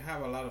things. They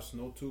have a lot of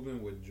snow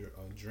tubing with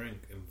a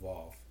drink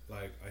involved.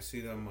 Like I see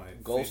them on my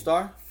Gold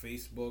Star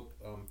Facebook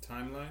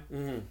timeline.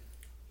 Mm-hmm.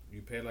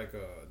 You pay like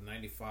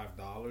 $95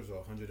 or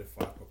 $105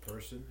 per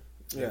person.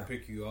 They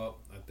pick you up,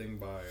 I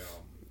think by.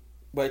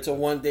 But it's a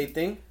 1 day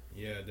thing.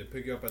 Yeah, they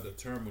pick you up at the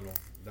terminal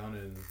down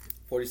in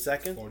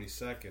 42nd.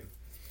 42nd,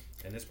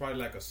 and it's probably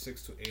like a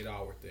 6 to 8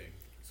 hour thing.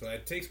 So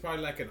it takes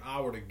probably like an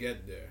hour to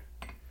get there.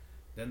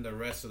 Then the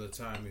rest of the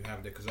time you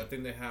have there, because I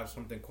think they have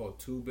something called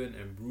tubing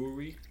and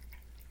brewery.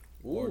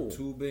 Ooh. Or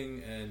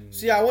tubing and.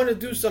 See, I want to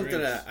do something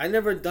drinks. like that. I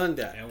never done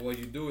that. And what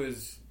you do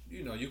is,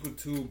 you could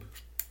tube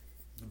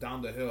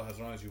down the hill as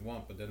long as you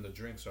want, but then the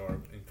drinks are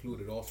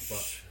included also.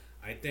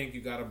 But I think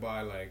you gotta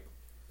buy like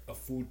a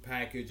food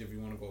package if you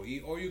want to go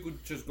eat, or you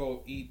could just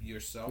go eat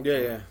yourself.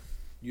 Yeah.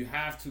 You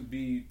have to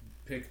be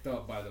picked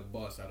up by the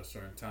bus at a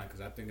certain time because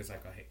I think it's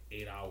like a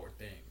 8 hour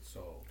thing.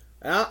 So.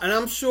 And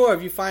I'm sure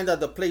if you find out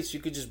the place, you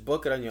could just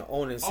book it on your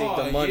own and save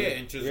the money. Yeah,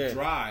 and just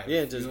drive.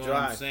 Yeah, just you know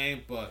drive. What I'm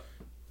saying, but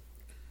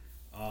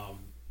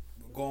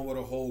going with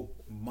a whole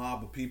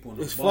mob of people in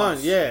the it's bus,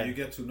 fun. Yeah, and you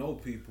get to know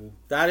people.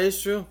 That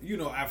is true.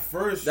 At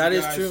first, that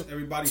is true.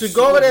 Everybody to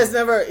go over there is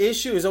never an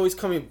issue. It's always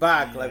coming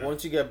back. Yeah. Like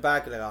once you get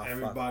back, like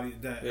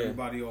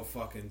everybody all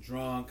fucking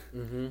drunk.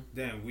 Mm-hmm.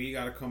 Then we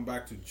gotta come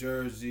back to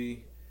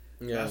Jersey.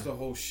 Yeah, that's the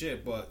whole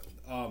shit. But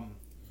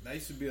that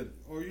used to be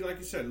like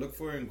you said, look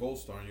for it in Gold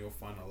Star, and you'll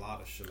find a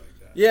lot of shit like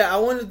that. Yeah, I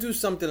want to do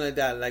something like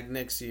that, like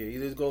next year.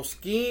 Either go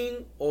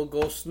skiing or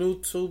go snow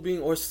tubing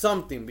or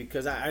something,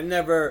 because I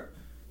never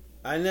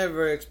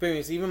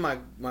experienced. Even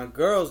my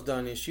girl's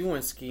done it. She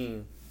went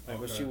skiing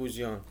when she was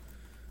young.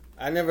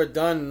 I never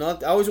done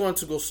nothing. I always wanted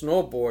to go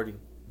snowboarding,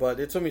 but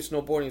they told me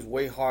snowboarding is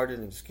way harder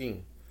than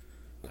skiing.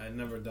 I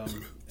never done any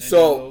of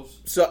those.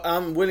 So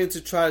I'm willing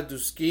to try to do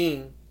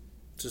skiing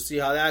to see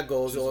how that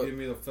goes. Just give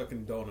me the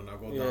fucking donut. I'll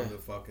go down the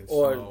fucking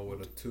snow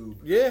with a tube.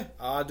 Yeah,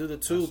 I'll do the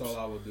tubes. That's all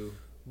I would do.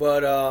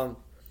 But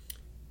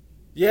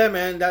yeah,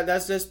 man,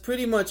 that's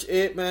pretty much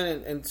it,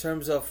 man. In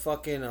terms of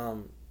fucking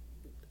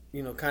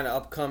kind of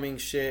upcoming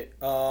shit.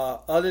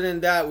 Other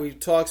than that, we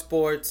talk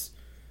sports,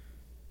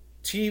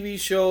 TV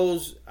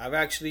shows. I've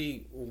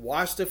actually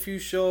watched a few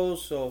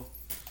shows, so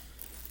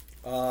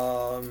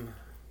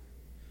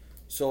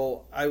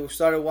I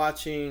started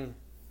watching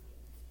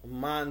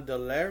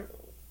Mandalorian.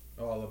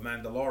 Oh, the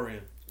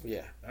Mandalorian.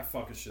 Yeah, that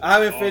fucking shit. I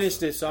haven't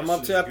finished it, so I'm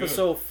up to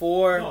episode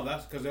 4. No,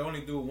 that's because they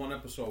only do one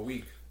episode a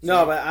week. So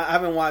no, but I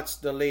haven't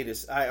watched the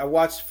latest. I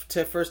watched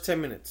first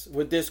 10 minutes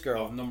with this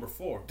girl. Number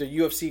 4. The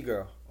UFC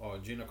girl. Oh,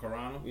 Gina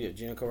Carano? Yeah,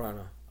 Gina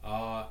Carano.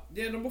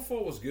 Yeah, number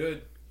 4 was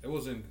good. It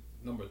wasn't...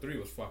 Number 3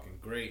 was fucking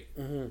great.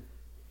 Mm-hmm.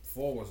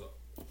 4 was...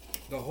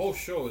 The whole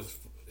show is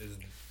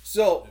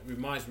so... It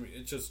reminds me...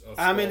 It's just...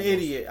 I'm an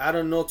idiot. I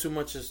don't know too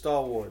much of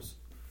Star Wars.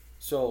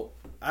 So,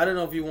 I don't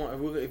know if you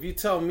want... If you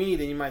tell me,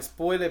 then you might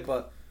spoil it,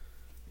 but...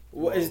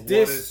 Is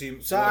this...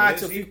 So I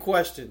asked a few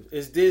questions.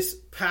 Is this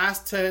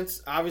past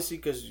tense? Obviously,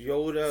 because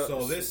Yoda...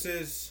 So this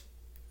is...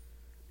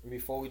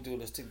 Before we do,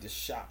 let's take this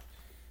shot.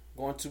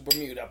 Going to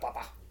Bermuda,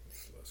 papa.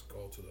 Let's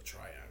go to the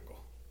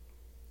triangle.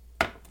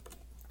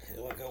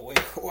 Like a way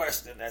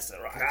worse than that's the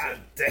right. God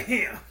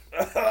damn.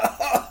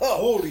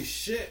 Holy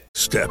shit.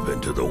 Step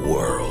into the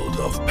world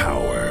of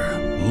power,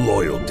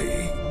 loyalty,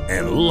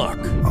 and luck.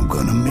 I'm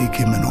gonna make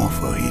him an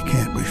offer he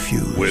can't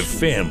refuse. With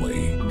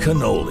family,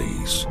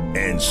 cannolis,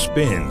 and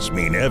spins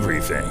mean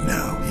everything.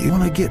 Now, you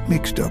wanna get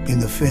mixed up in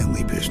the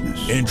family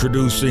business.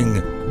 Introducing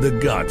The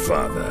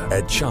Godfather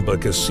at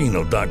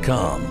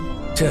ChumbaCasino.com.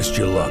 Test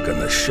your luck in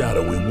the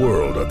shadowy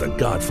world of The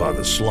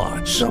Godfather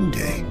slot.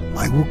 Someday,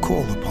 I will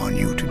call upon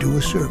you to do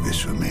a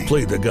service for me.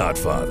 Play The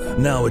Godfather,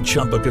 now at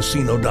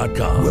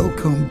ChumbaCasino.com.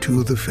 Welcome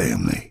to the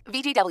family.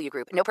 VGW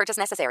Group. No purchase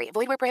necessary.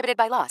 Void where prohibited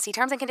by law. See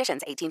terms and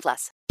conditions.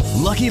 18+.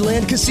 Lucky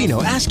Land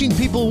Casino, asking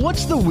people,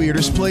 what's the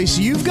weirdest place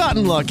you've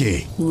gotten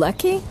lucky?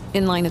 Lucky?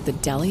 In line at the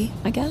deli,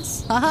 I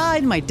guess? Aha,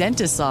 in my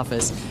dentist's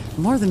office.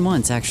 More than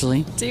once,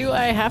 actually. Do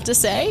I have to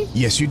say?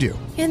 Yes, you do.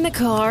 In the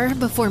car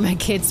before my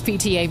kids'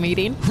 PTA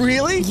meeting.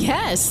 Really?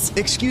 Yes.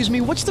 Excuse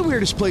me, what's the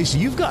weirdest place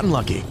you've gotten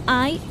lucky?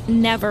 I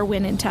never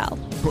win and tell.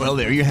 Well,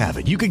 there you have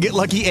it. You can get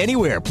lucky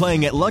anywhere,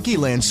 playing at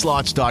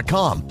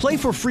LuckyLandSlots.com. Play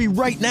for free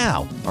right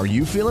now. Are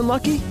you feeling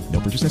lucky? No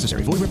purchase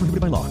necessary. Void where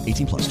prohibited by law.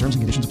 18 plus. Terms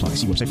and conditions apply.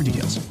 See website for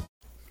details.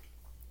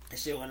 That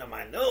shit went on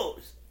my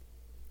nose.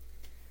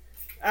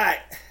 All right.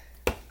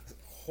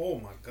 Oh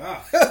my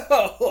god.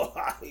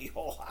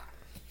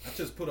 I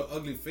just put an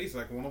ugly face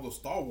like one of those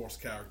Star Wars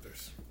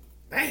characters.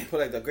 Damn.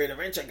 Put like the Great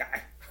Adventure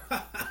guy.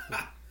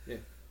 Yeah.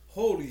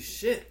 Holy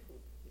shit.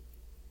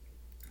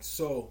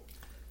 So,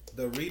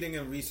 the reading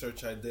and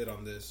research I did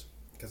on this,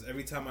 because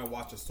every time I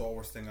watch a Star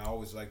Wars thing, I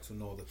always like to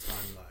know the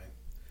timeline.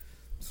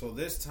 So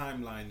this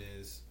timeline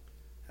is,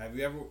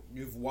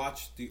 you've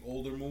watched the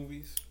older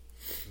movies?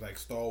 Like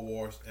Star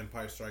Wars,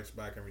 Empire Strikes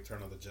Back, and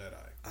Return of the Jedi.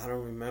 I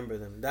don't remember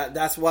them.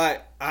 That's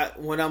why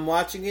when I'm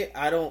watching it,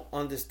 I don't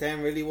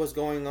understand really what's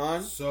going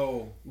on.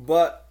 So,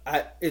 but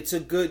it's a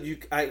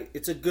good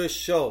it's a good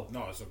show.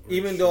 No, it's a great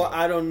even show. though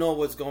I don't know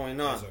what's going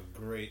on. It's a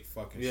great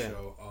fucking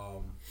show.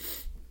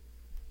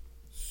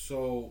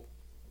 So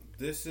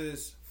this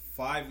is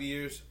 5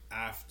 years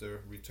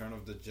after Return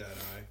of the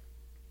Jedi,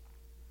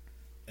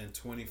 and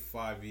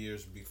 25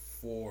 years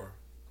before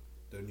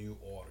the New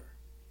Order.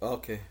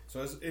 Okay.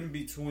 So it's in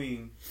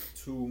between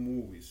two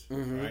movies,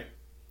 right?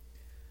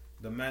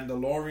 The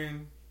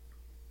Mandalorian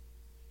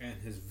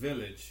and his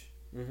village.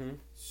 Mm-hmm.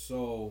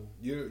 So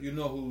you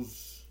know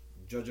who's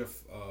Judge of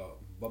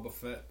Boba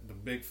Fett, the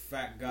big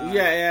fat guy.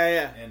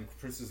 Yeah. And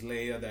Princess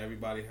Leia, that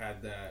everybody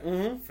had that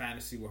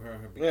fantasy with her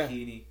in her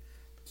bikini. Yeah.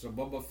 So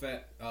Boba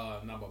Fett,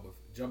 not Boba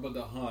Fett, Jabba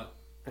the Hutt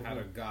had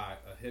a guy,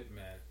 a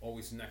hitman,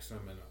 always next to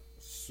him in a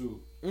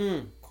suit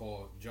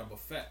called Jabba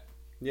Fett.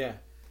 Yeah.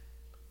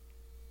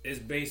 It's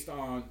based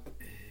on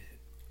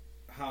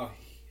how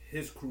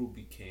his crew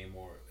became,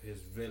 or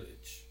his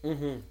village.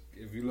 Mm-hmm.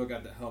 If you look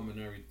at the helmet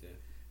and everything.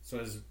 So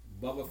it's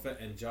Boba Fett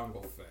and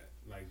Jango Fett.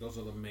 Like, those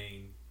are the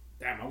main...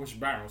 Damn, I wish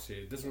Baron was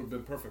here. This would have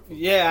been perfect for me.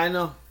 Yeah, I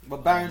know.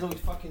 But Baron's always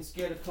fucking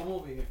scared to come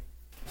over here.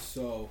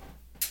 So,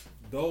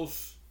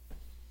 those...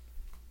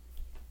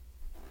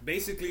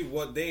 Basically,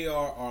 what they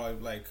are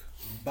like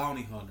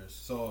bounty hunters.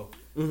 So,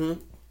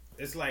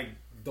 it's like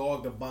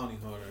Dog the Bounty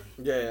Hunter.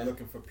 Yeah.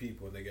 Looking for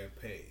people and they get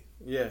paid.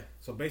 Yeah.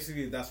 So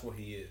basically, that's what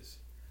he is.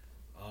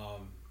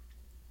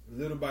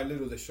 Little by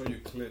little, they show you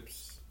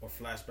clips or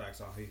flashbacks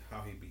on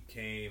how he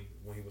became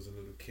when he was a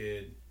little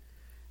kid,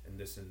 and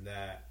this and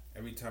that.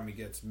 Every time he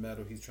gets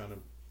metal, he's trying to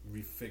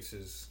refix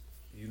his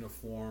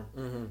uniform.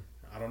 Mm-hmm.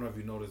 I don't know if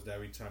you noticed that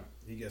every time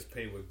he gets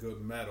paid with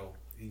good metal,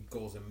 he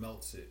goes and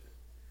melts it,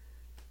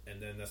 and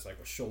then that's like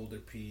a shoulder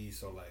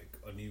piece or like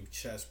a new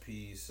chest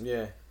piece.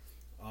 Yeah.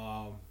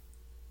 On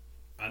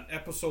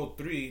episode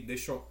 3, they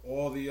show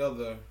all the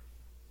other,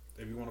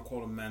 if you want to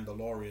call them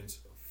Mandalorians,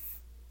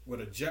 with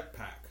a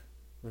jetpack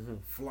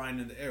flying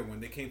in the air when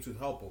they came to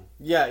help him.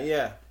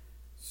 Yeah.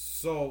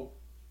 So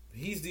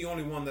he's the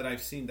only one that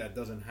I've seen that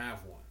doesn't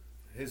have one.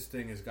 His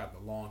thing has got the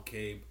long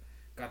cape,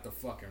 got the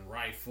fucking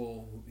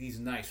rifle. He's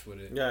nice with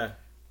it. Yeah.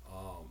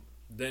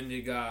 Then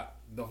you got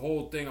the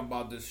whole thing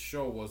about this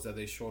show was that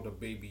they showed a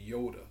baby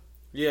Yoda.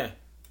 Yeah.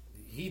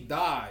 He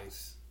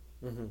dies.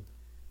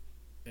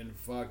 And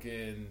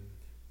fucking.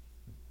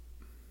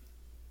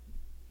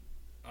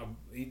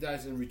 He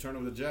dies in Return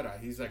of the Jedi.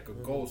 He's like a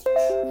ghost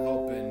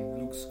helping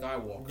Luke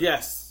Skywalker.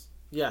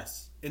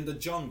 Yes. In the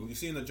jungle. You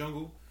see in the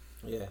jungle?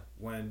 Yeah.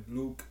 When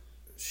Luke's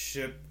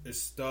ship is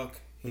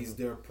stuck, he's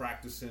there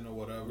practicing or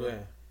whatever. Yeah.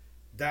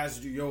 That's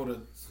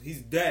Yoda.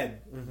 He's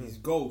dead. He's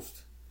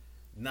ghost.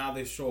 Now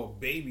they show a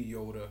baby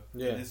Yoda.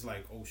 Yeah. And it's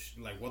like,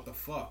 like what the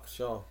fuck?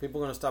 Sure.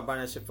 People are going to start buying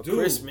that shit for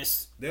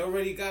Christmas. They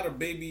already got a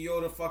baby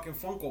Yoda fucking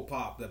Funko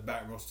Pop that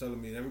Batman was telling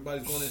me. And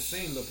everybody's going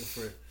insane looking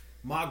for it.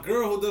 My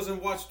girl who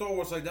doesn't watch Star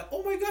Wars like that,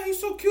 oh my god, he's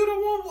so cute. I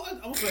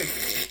was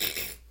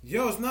like,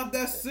 yo, it's not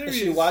that serious.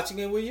 Is she watching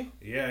it with you?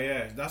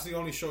 Yeah. That's the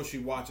only show she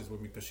watches with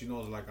me because she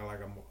knows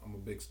I'm a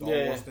big Star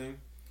Wars thing.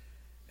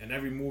 And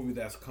every movie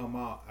that's come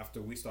out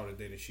after we started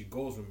dating, she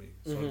goes with me.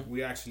 So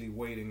we're actually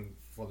waiting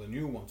for the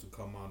new one to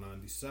come out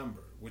in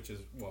December, which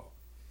is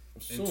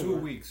in 2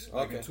 weeks.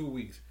 Like in 2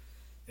 weeks,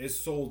 it's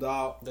sold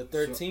out. The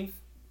 13th.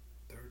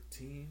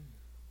 13,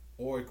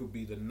 or it could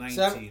be the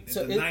 19th. It's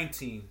the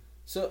 19th.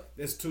 So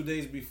it's 2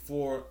 days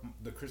before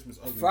the Christmas.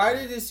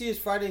 Friday this year is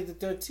Friday the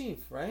 13th,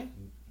 right?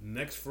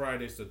 Next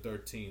Friday is the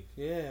 13th.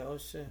 Yeah. Oh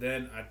shit.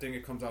 Then I think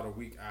it comes out a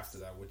week after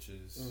that, which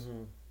is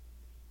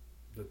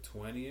the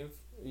 20th.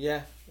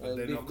 Yeah,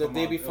 the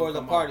day before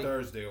the party,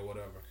 Thursday or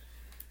whatever.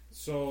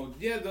 So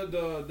yeah,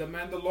 the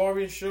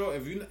Mandalorian show.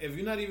 If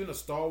you're not even a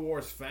Star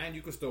Wars fan,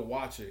 you can still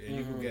watch it and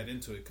you can get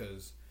into it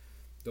because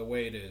the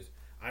way it is.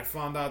 I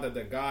found out that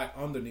the guy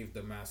underneath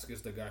the mask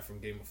is the guy from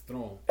Game of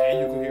Thrones,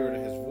 and you can hear it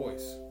in his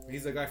voice.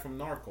 He's the guy from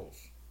Narcos,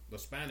 the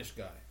Spanish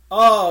guy.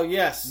 Oh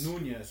yes,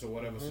 Nunez or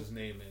whatever his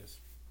name is.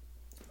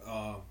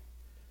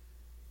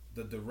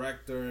 The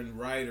director and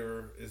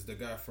writer is the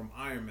guy from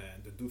Iron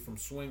Man, the dude from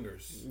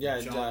Swingers. Yeah,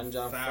 John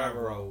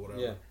Favreau,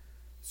 whatever. Yeah.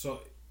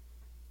 So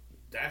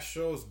that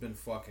show's been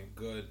fucking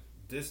good.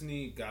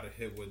 Disney got a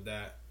hit with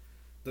that.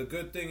 The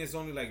good thing is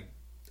only like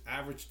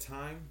average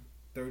time,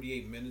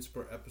 38 minutes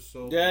per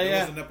episode.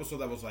 There was an episode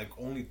that was like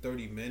only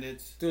 30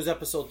 minutes. There was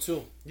episode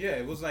 2. Yeah,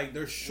 it was like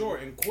they're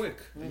short and quick.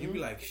 And you'd be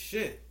like,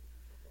 shit.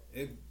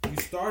 You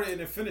start it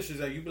and it finishes,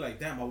 like you'd be like,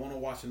 damn, I want to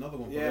watch another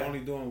one. But they're only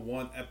doing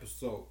one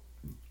episode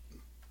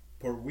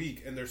per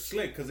week. And they're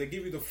slick because they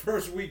give you the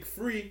first week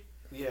free.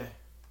 Yeah.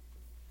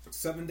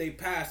 7-day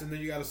pass, and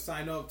then you got to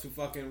sign up to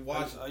fucking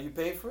watch. Are you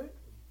paying for it?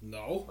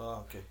 No.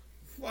 Oh, okay.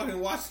 Fucking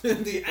watch it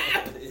in the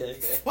app.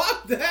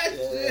 Fuck that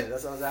shit. Yeah,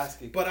 that's what I was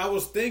asking. But I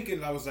was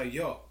thinking, I was like,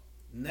 yo,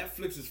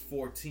 Netflix is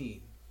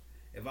 $14.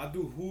 If I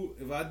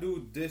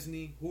do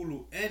Disney,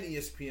 Hulu, and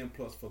ESPN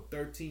Plus for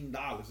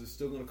 $13, it's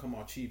still gonna come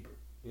out cheaper.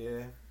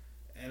 Yeah.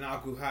 And I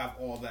could have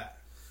all that.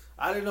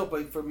 I don't know,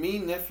 but for me,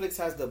 Netflix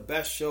has the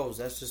best shows.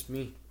 That's just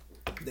me.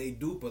 They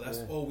do, but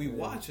that's all we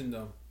watching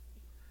them.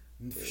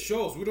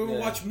 Shows. We don't even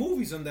watch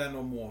movies on that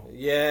no more.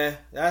 Yeah,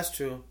 that's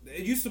true.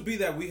 It used to be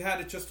that we had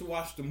it just to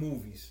watch the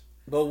movies.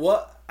 But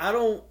what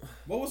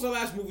was the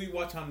last movie you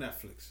watched on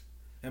Netflix?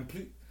 And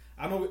please,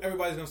 I know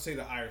everybody's gonna say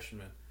The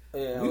Irishman.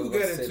 Yeah, we could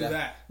get into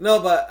that. No,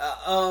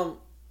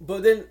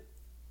 but then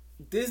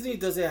Disney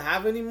doesn't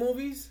have any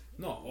movies.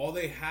 No, all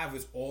they have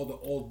is all the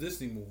old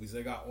Disney movies.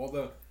 They got all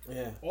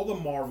the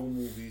Marvel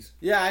movies.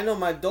 Yeah, I know.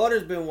 My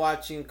daughter's been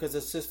watching because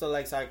her sister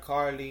likes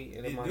iCarly.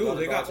 And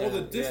They got all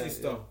the Disney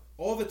stuff. Yeah.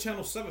 All the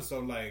Channel 7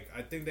 stuff. Like,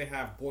 I think they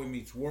have Boy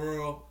Meets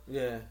World.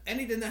 Yeah.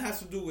 Anything that has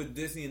to do with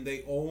Disney and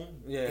they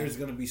own, there's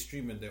going to be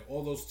streaming there.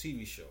 All those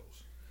TV shows.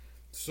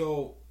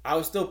 So I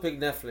would still pick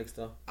Netflix,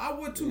 though. I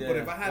would, too. Yeah. But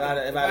if I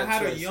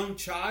had a young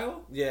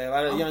child, if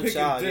I had a young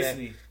child,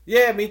 Disney.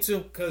 Yeah, me too.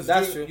 Because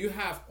true. You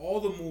have all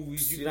the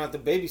movies. You don't have to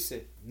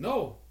babysit.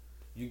 No.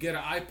 You get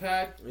an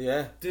iPad.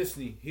 Yeah.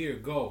 Disney, here,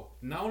 go.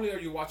 Not only are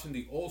you watching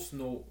the old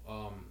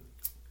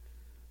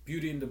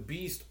Beauty and the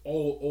Beast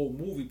old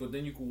movie, but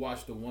then you can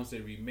watch the ones they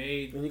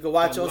remade. And you can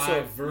watch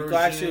also. You can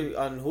actually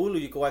on Hulu.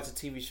 You can watch the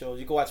TV shows.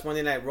 You can watch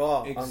Monday Night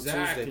Raw on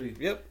Tuesday.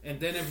 Yep. And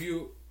then if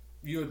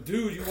you're a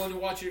dude, you want to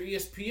watch your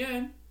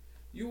ESPN,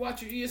 you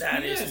watch your ESPN.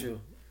 That is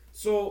true.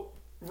 So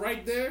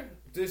right there,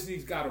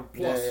 Disney's got a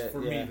plus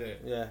for me there.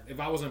 Yeah. If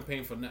I wasn't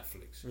paying for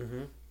Netflix,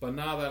 but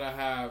now that I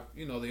have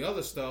the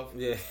other stuff,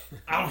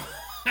 I don't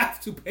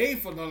have to pay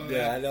for none of that.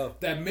 Yeah, I know.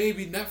 That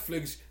maybe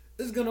Netflix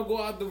is gonna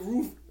go out the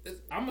roof.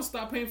 I'm gonna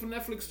stop paying for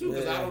Netflix too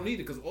because I don't need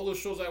it. Because all those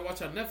shows I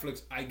watch on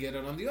Netflix, I get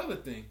it on the other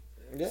thing.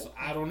 Yeah. So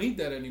I don't need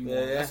that anymore.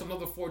 Yeah. That's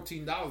another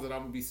 $14 that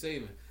I'm gonna be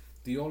saving.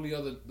 The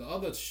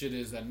other shit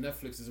is that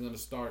Netflix is gonna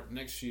start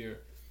next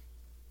year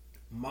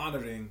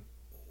monitoring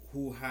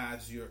who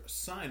has your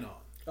sign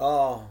on.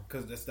 Oh,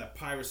 because that's that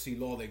piracy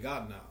law they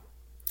got now.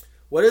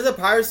 What is a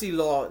piracy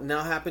law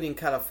now happening in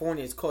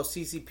California? It's called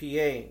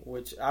CCPA,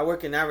 which I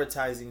work in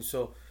advertising.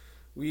 So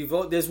we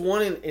vote. There's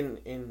one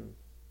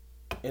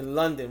in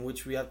London,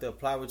 which we have to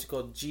apply, which is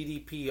called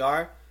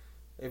GDPR.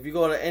 If you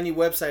go to any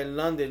website in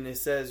London, it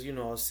says,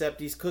 accept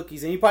these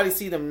cookies. And you probably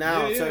see them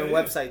now on certain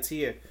websites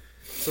here.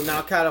 So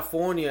now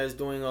California is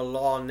doing a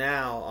law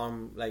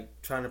now,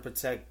 trying to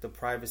protect the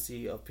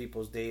privacy of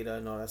people's data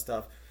and all that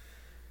stuff.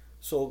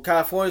 So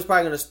California's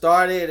probably going to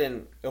start it,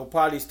 and it'll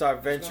probably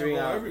start venturing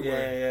out.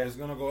 Everywhere. Yeah. It's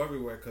going to go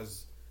everywhere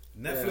because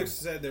Netflix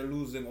said they're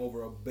losing over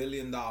 $1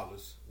 billion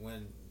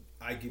when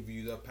I give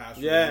you the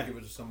password, you give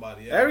it to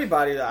somebody else.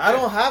 Everybody does. I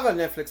don't have a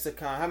Netflix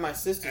account. I have my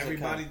sister's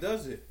Everybody account.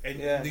 does it.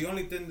 And the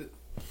only thing that,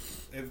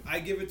 if I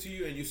give it to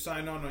you and you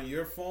sign on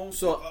your phone,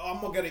 so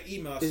I'm going to get an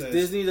email that says... Is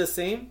Disney the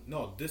same?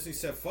 No, Disney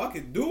said, fuck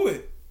it, do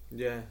it.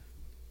 Yeah.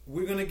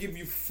 We're going to give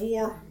you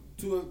four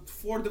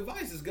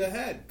devices. Go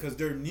ahead. Because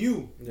they're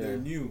new. Yeah. They're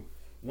new.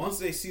 Once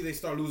they see they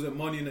start losing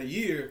money in a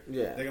year,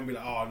 they're going to be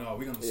like, oh, no,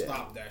 we're going to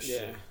stop that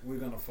shit. We're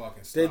going to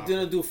fucking stop. They're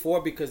going to do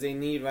 4 because they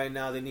need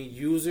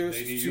users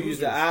to use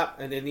the app,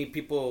 and they need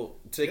people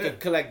to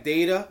collect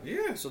data.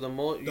 Yeah. So the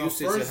more usage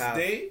the first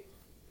day,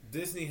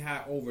 Disney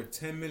had over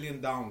 10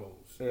 million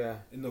downloads. Yeah.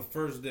 In the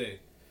first day.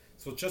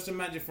 So just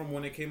imagine from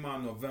when it came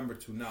out in November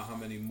to now, how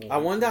many more. I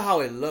wonder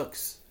how it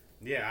looks.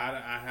 Yeah,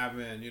 I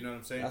haven't, you know what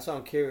I'm saying? That's why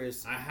I'm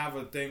curious. I have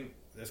a thing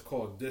that's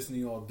called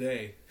Disney All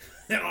Day.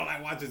 And all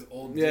I watch is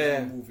old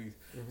Disney movies.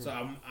 Mm-hmm. So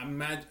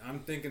I'm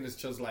thinking it's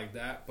just like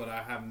that, but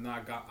I have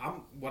not got.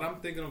 What I'm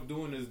thinking of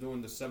doing is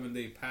doing the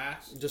 7-day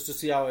pass, just to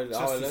see how it looks.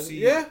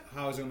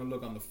 How it's gonna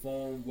look on the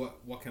phone.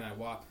 What can I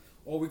watch?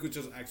 Or we could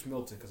just ask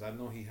Milton because I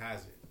know he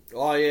has it.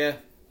 Oh yeah.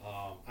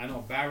 I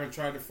know Baron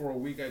tried it for a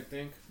week, I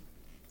think.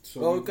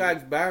 So we could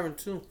ask Baron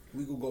too.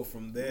 We could go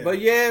from there. But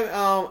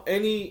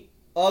any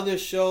other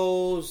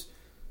shows?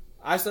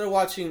 I started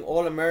watching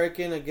All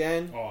American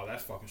again. Oh,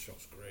 that fucking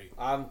show's great.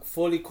 I'm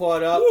fully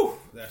caught up. Woo,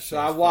 so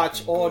I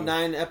watched all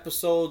 9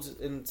 episodes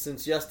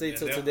since yesterday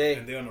till today.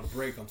 And they're on a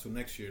break until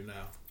next year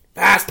now.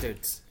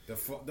 Bastards.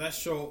 That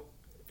show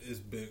is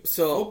big.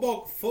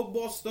 So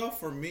football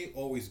stuff for me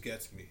always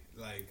gets me.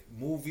 Like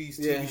movies,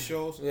 TV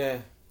shows. Yeah.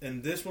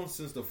 And this one,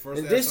 since the first...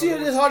 And this year,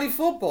 there's hardly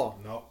football.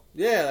 No.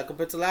 Yeah, like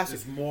compared to last year.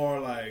 It's more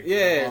like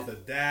about the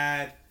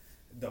dad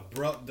the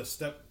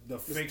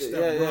fake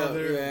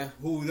stepbrother,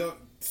 who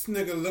this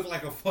nigga looked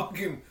like a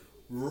fucking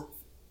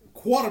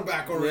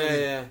quarterback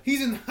already. Yeah.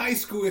 He's in high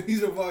school and he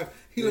looks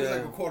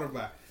like a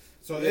quarterback.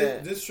 So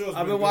this show's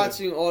I've been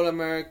watching All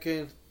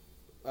American.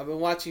 I've been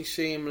watching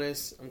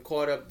Shameless. I'm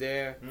caught up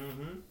there.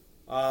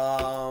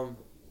 Let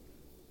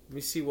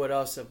me see what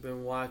else I've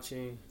been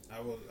watching.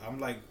 I'm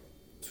like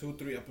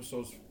 2-3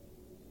 episodes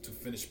to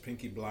finish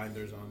Peaky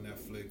Blinders on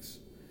Netflix.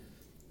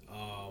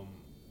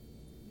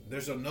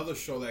 There's another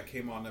show that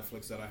came on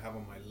Netflix that I have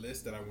on my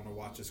list that I want to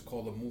watch. It's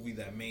called The Movie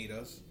That Made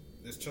Us.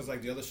 It's just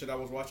like the other shit I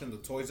was watching, The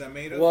Toys That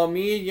Made Us. Well,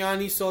 me and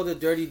Yanni saw the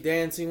Dirty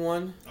Dancing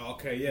one.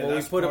 Okay, yeah, when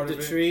we put up the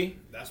tree.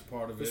 That's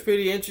part of it. It's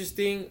pretty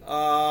interesting.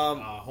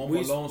 Home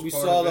Alone's we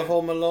part saw of the it.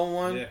 Home Alone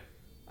one. Yeah.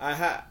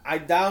 I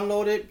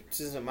downloaded,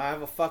 since I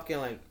have a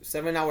fucking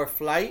 7-hour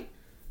flight,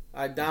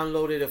 I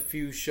downloaded a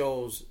few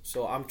shows.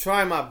 So I'm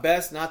trying my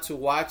best not to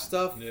watch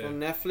stuff from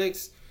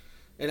Netflix.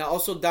 And I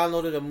also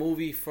downloaded a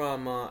movie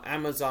from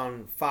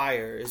Amazon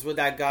Fire. It's with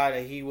that guy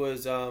that he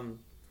was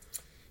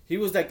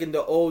like in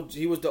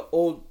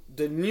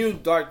the new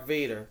Darth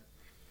Vader.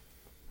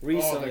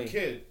 Recently. Oh, the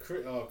kid,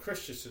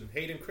 Christensen,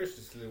 Hayden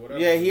Christensen, whatever.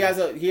 Yeah,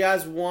 he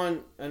has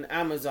one on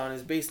Amazon.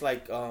 It's based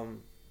like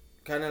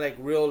kind of like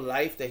real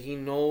life that he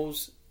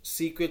knows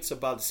secrets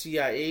about the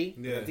CIA.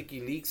 Yeah. I think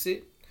he leaks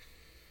it.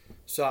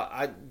 So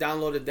I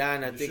downloaded that,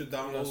 and I think should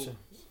download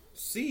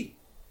C.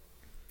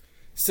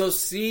 So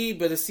C,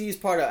 but the C is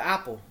part of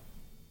Apple.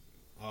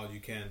 Oh, you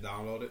can't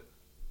download it?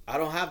 I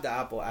don't have the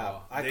Apple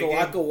app. I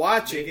could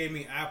watch it. They gave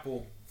me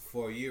Apple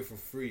for a year for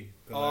free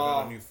because I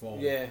got a new phone.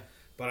 Yeah.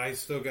 But I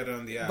still get it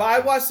on the app. But I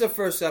watched the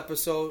first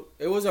episode.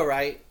 It was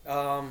alright.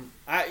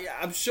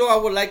 I'm sure I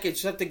would like it.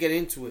 Just have to get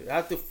into it. I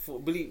have to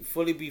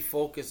fully be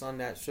focused on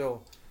that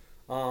show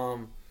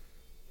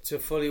to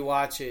fully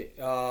watch it.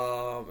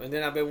 And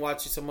then I've been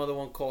watching some other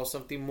one called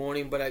Something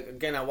Morning. But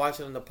I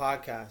watch it on the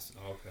podcast.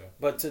 Okay.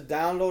 But to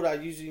download, I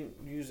usually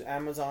use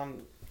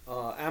Amazon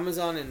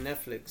and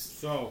Netflix.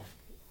 So.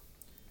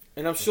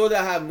 And I'm sure they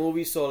have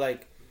movies. So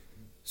like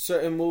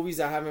certain movies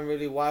I haven't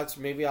really watched.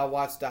 Maybe I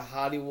watched the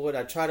Hollywood.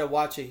 I tried to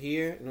watch it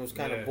here and it was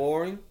kind of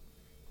boring.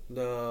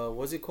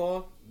 What's it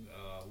called?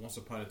 Once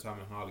Upon a Time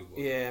in Hollywood.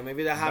 Yeah,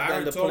 maybe they have that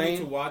on the told plane.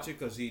 Me to watch it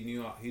because he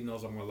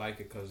knows I'm gonna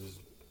like it because it's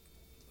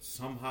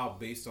somehow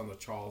based on the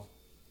Charles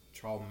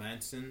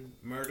Manson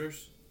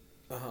murders.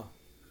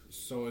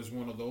 So it's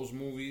one of those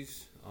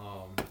movies,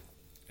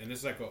 and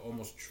it's like a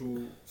almost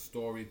true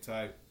story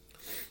type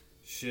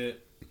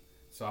shit.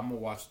 So I'm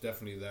gonna watch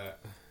definitely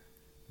that.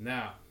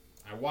 Now,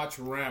 I watched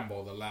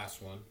Rambo, the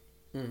last one.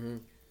 Mm-hmm.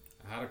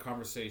 I had a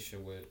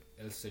conversation with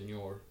El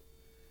Señor,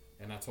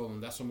 and I told him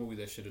that's a movie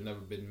that should have never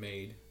been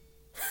made.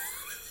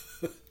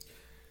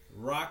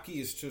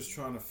 Rocky is just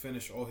trying to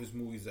finish all his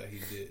movies that he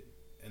did,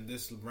 and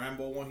this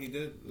Rambo one he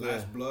did,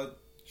 Last Blood,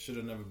 should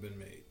have never been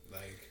made.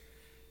 Like,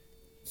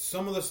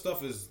 some of the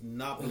stuff is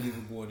not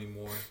believable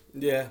anymore.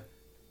 Yeah.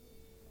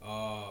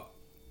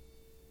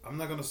 I'm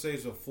not gonna say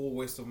it's a full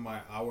waste of my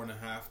hour and a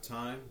half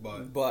time,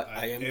 but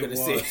I am gonna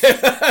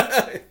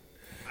say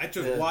I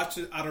just watched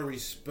it out of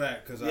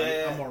respect because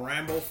I'm a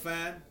Rambo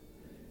fan.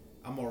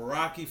 I'm a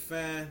Rocky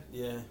fan.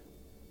 Yeah.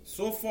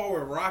 So far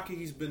with Rocky,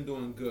 he's been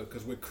doing good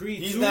because with Creed,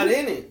 he's not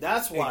in it.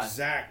 That's why.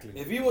 Exactly.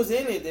 If he was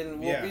in it, then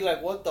we'll be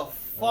like, "What the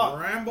fuck?"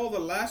 Rambo, the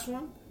last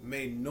one,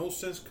 made no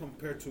sense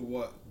compared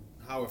to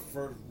how it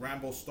first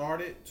Rambo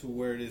started to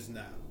where it is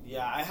now.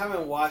 Yeah, I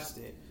haven't watched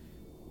it.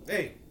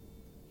 Hey.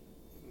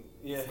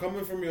 Yeah.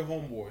 Coming from your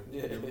homeboy,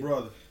 your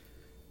brother.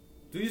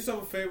 Do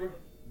yourself a favor.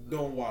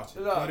 Don't watch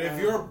it. But if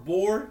you're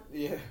bored,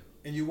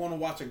 and you want to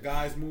watch a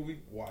guy's movie,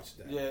 watch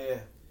that. Yeah.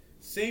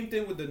 Same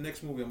thing with the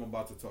next movie I'm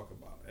about to talk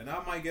about, and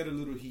I might get a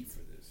little heat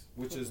for this,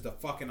 which is The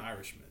fucking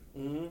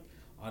Irishman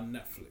on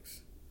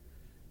Netflix.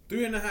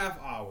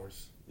 3.5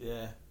 hours.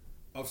 Yeah.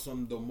 Of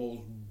some of the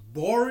most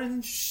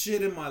boring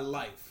shit in my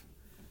life.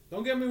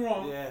 Don't get me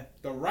wrong. Yeah.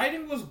 The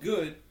writing was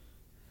good.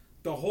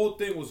 The whole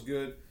thing was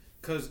good.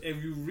 Because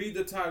if you read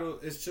the title,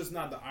 it's just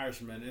not The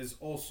Irishman. It's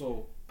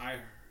also I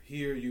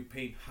Hear You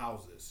Paint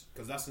Houses.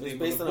 Because that's the name of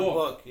the book. It's based on a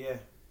book, yeah.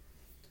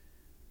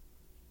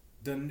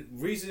 The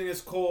reason it's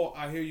called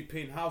I Hear You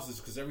Paint Houses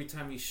because every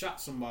time he shot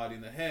somebody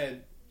in the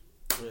head,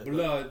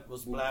 blood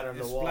was splattered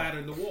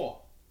the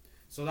wall.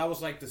 So that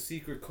was like the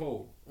secret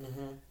code.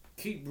 Mm-hmm.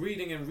 Keep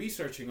reading and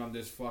researching on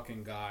this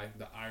fucking guy,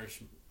 the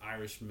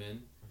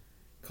Irishman.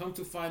 Come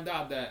to find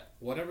out that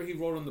whatever he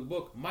wrote in the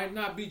book might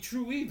not be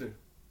true either.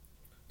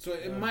 So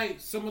it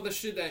might, some of the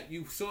shit that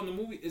you saw in the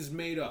movie is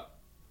made up.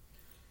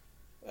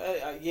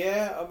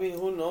 Yeah, I mean,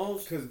 who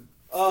knows? Because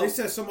they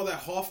said some of that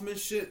Hoffman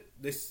shit,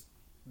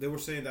 they were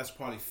saying that's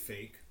probably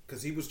fake.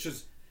 Because he was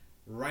just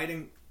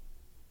writing,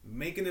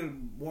 making it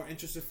more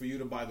interesting for you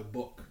to buy the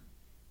book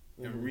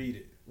and read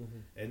it. Mm-hmm.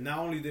 And not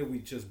only did we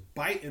just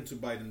bite into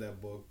biting that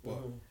book, but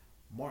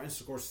Martin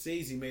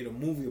Scorsese made a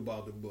movie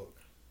about the book.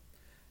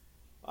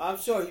 I'm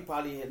sure he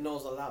probably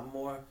knows a lot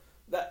more.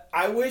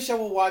 I wish I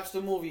would watch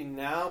the movie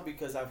now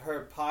because I've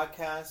heard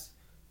podcasts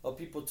of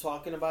people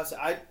talking about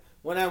it.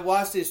 When I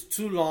watched it, it's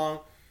too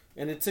long.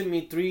 and it took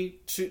me three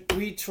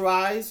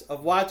tries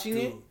of watching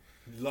it.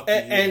 Lucky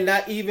and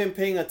not even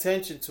paying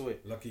attention to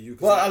it. Lucky you.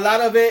 Well, a lot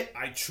of it,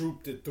 I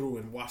trooped it through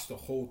and watched the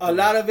whole thing. A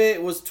lot of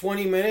it was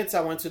 20 minutes.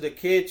 I went to the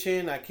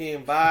kitchen. I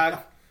came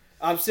back.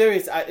 I'm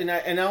serious. I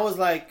was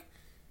like,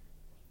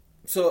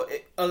 so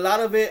a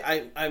lot of it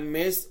I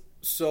missed.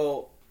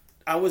 So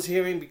I was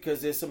hearing,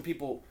 because there's some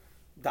people,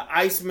 the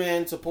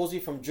Iceman,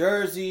 supposedly from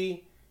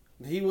Jersey,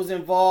 he was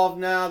involved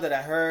now that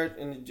I heard,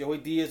 and Joey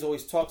Diaz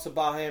always talks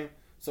about him.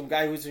 Some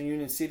guy who's in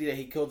Union City that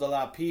he killed a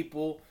lot of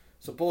people.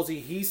 Supposedly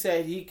he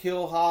said he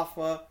killed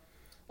Hoffa.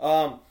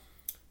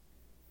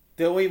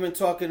 They were even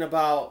talking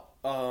about,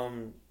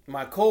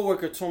 my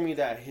coworker told me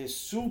that his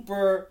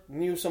super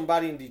knew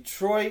somebody in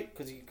Detroit,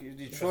 because he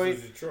Detroit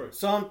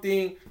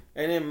something,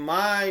 and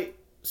then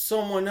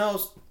someone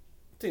else, I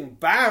think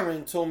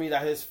Barron, told me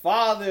that his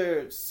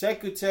father,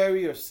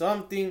 secretary or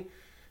something,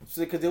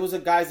 because there was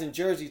guys in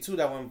Jersey too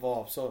that were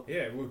involved. So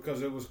yeah,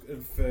 because it was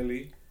in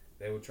Philly.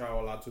 They would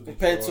travel out to Detroit,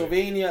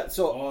 Pennsylvania.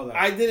 So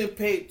I didn't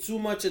pay too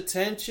much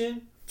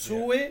attention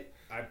to it.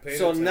 I paid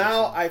so attention.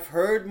 Now I've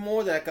heard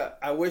more that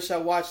I wish I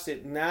watched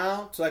it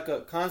now so I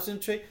could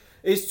concentrate.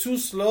 It's too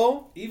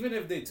slow. Even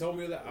if they told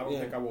me that, I don't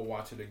think I will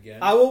watch it again.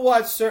 I will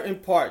watch certain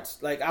parts.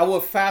 Like I will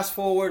fast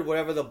forward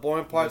whatever the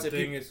boring parts.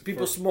 If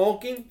people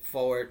smoking,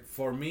 forward.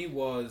 For me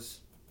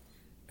was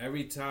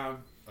every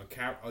time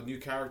a new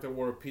character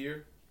will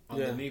appear,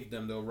 underneath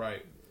them they'll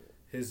write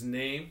his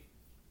name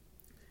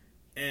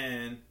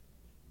and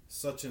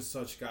such and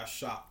such got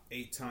shot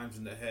 8 times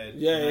in the head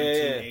in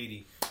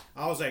 1980.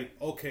 I was like,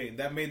 okay,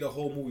 that made the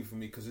whole movie for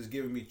me, because it's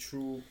giving me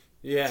true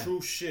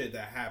shit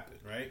that happened,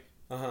 right?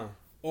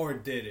 Or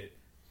did it?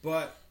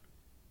 But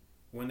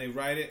when they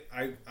write it,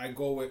 I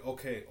go with,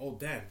 okay, oh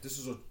damn, this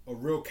is a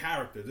real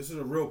character. This is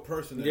a real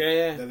person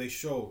that they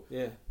showed.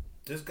 Yeah.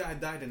 This guy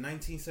died in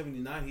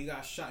 1979. He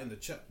got shot in the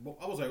chest.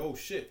 I was like, oh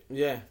shit.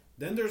 Yeah.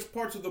 Then there's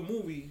parts of the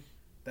movie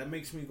that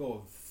makes me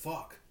go,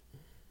 fuck.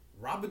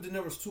 Robert De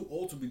Niro's too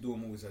old to be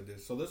doing movies like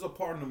this. So there's a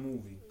part in the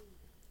movie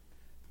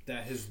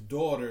that his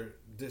daughter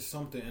did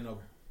something in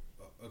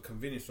a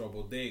convenience store,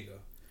 bodega.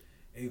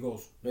 And he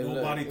goes,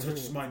 nobody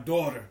touches my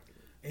daughter.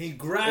 And he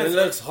grabs her. It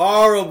looks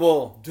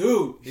horrible.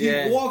 Dude,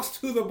 he walks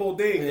to the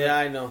bodega. Yeah,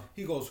 I know.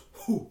 He goes,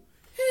 who?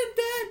 Hit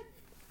that.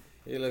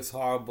 He looks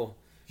horrible.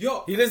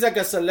 Yo, he looks like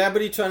a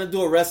celebrity trying to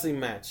do a wrestling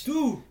match.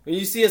 Dude. When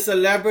you see a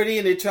celebrity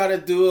and they try to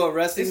do a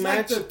wrestling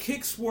match. It's like the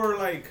kicks were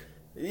like...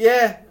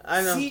 Yeah,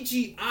 I know.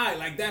 CGI,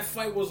 like that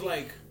fight was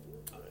like,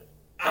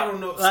 I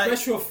don't know,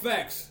 special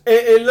effects.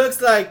 It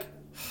looks like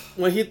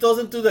when he throws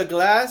him through the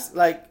glass,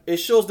 like it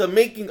shows the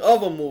making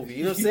of a movie.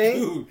 You know what I'm saying?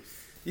 Dude.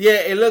 Yeah,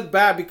 it looked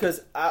bad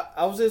because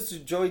I was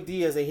listening to Joey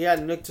Diaz and he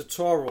had Nick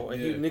Totoro,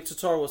 and Nick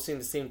Totoro was saying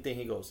the same thing.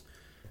 He goes,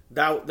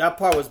 that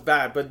part was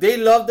bad, but they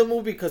loved the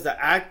movie because the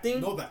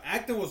acting. No, the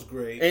acting was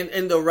great,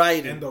 and the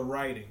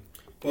writing.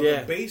 But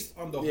the based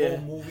on the whole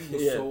movie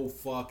was so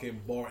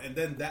fucking boring. And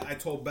then I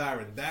told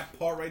Barron, that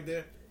part right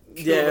there.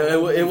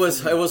 It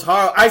was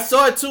hard. I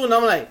saw it too, and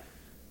I'm like,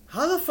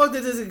 how the fuck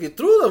did this get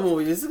through the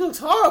movie? This looks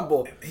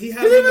horrible. He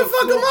didn't even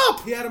fuck him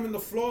up. He had him in the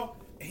floor,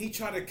 and he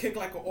tried to kick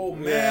like an old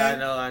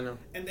man. Yeah, I know.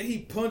 And then he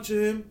punched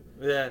him.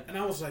 Yeah. And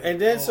I was like, and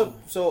then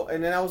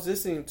and then I was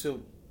listening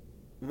to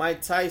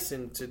Mike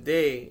Tyson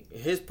today,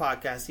 his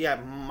podcast. He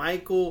had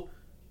Michael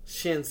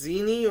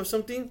Shanzini or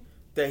something,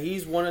 that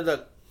he's one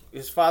of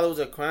his father was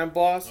a crime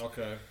boss.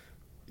 Okay.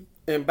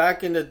 And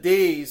back in the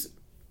days,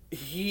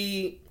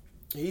 he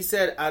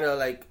said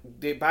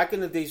back in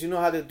the days, you know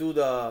how they do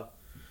the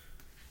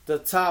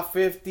top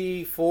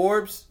 50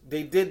 Forbes?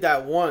 They did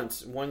that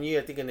one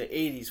year, I think in the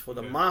 80s for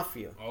the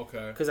mafia.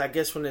 Okay. Because I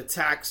guess from the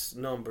tax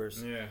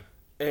numbers. Yeah.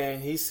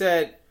 And he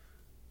said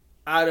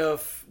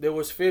there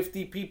was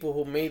 50 people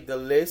who made the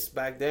list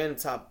back then,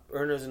 top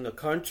earners in the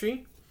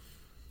country.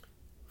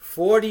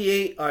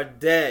 48 are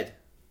dead.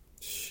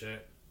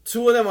 Shit.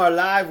 2 of them are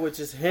alive, which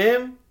is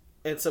him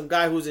and some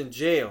guy who's in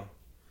jail.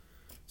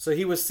 So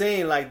he was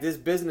saying like this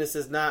business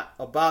is not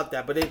about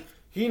that, but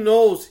he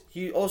knows.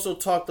 He also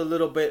talked a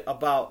little bit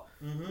about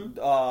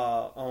a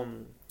lot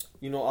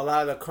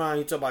of the crime.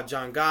 He talked about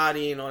John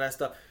Gotti and all that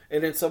stuff,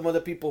 and then some other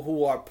people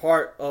who are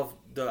part of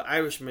the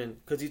Irishman,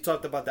 because he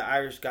talked about the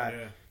Irish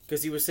guy,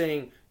 because he was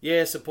saying,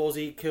 suppose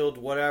he killed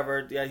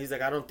whatever. Yeah, he's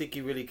like, I don't think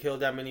he really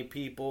killed that many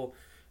people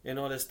and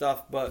all this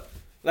stuff, but.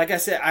 Like I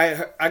said,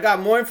 I got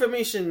more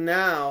information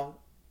now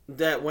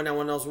that when I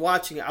was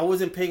watching it, I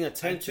wasn't paying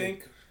attention.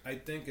 I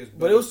think it's better,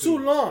 but it was too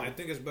long. I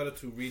think it's better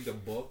to read the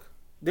book.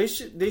 They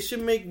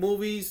should make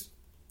movies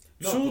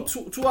 2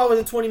 hours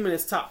and 20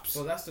 minutes tops.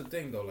 So that's the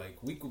thing though. Like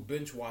we could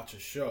binge watch a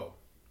show,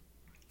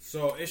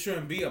 so it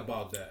shouldn't be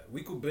about that.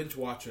 We could binge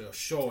watch a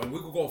show and we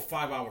could go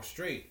 5 hours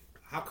straight.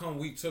 How come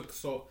we took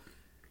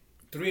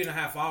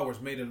 3.5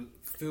 hours made it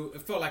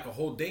felt like a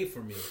whole day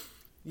for me?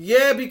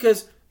 Yeah,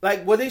 because.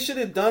 Like, what they should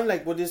have done,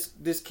 like what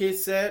this kid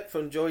said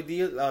from Joey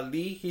Diaz,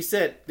 Lee, he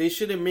said they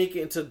shouldn't make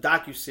it into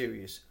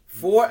docuseries.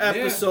 4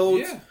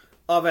 episodes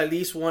of at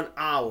least 1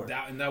 hour.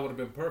 That would have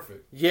been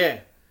perfect. Yeah.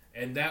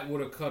 And that would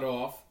have cut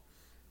off,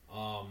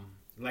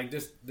 like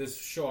this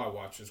show I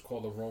watch is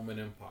called The Roman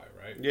Empire,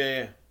 right?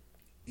 Yeah.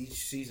 Each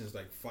season is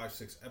like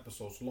 5-6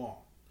 episodes long,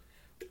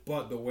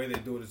 but the way they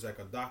do it is like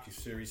a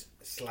docuseries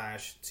 /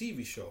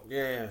 TV show.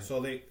 Yeah. So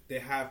they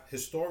have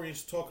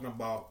historians talking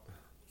about,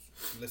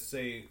 let's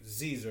say,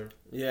 Caesar.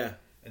 Yeah.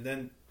 And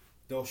then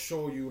they'll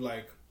show you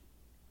like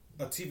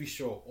a TV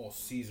show. Oh,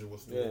 Caesar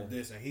was doing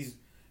this, and he's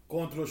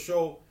going through a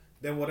show.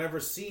 Then whatever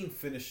scene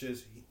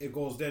finishes, it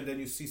goes there. Then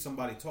you see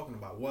somebody talking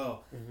about,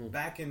 well,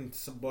 back in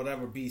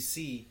whatever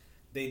BC,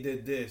 they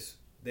did this.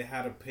 They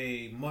had to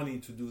pay money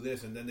to do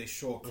this, and then they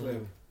show a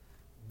clip.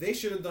 They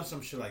should have done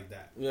some shit like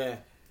that. Yeah.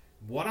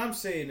 What I'm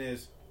saying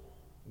is,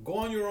 go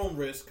on your own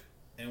risk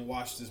and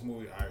watch this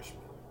movie,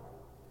 Irishman.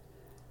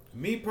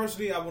 Me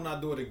personally, I will not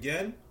do it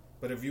again.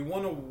 But if you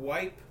want to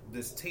wipe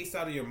this taste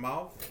out of your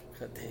mouth,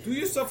 do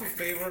yourself a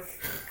favor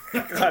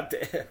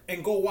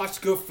and go watch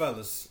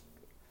Goodfellas.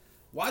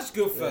 Watch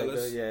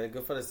Goodfellas. Yeah,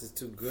 Goodfellas is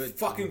too good.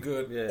 Fucking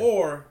good. Yeah.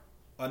 Or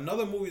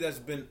another movie that's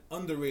been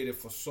underrated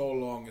for so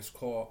long is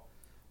called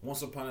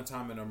Once Upon a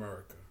Time in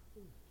America.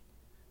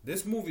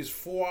 This movie is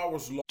 4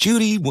 hours long.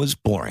 Judy was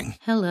boring.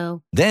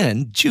 Hello.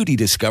 Then Judy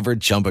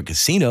discovered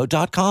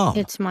ChumbaCasino.com.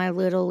 It's my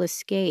little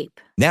escape.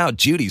 Now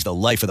Judy's the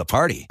life of the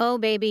party. Oh,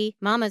 baby,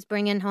 mama's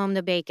bringing home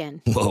the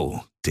bacon.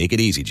 Whoa, take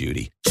it easy,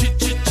 Judy.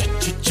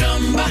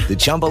 The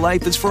Chumba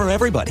life is for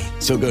everybody.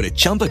 So go to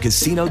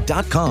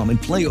ChumbaCasino.com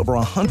and play over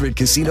 100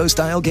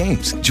 casino-style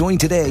games. Join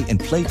today and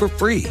play for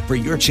free for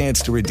your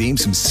chance to redeem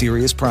some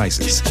serious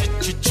prizes.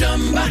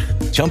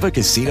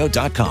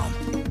 ChumbaCasino.com.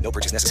 No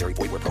purchase necessary.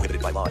 Void where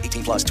prohibited by law.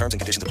 18 plus terms and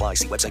conditions apply.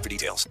 See website for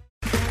details.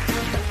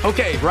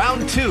 Okay,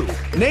 round two.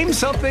 Name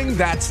something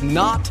that's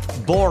not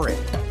boring.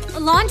 A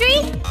laundry?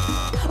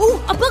 Ooh,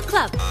 a book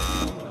club.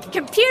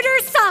 Computer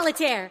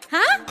solitaire,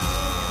 huh?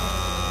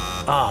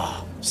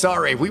 Ah,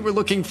 sorry. We were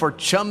looking for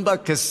Chumba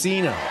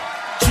Casino.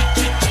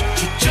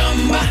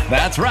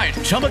 That's right.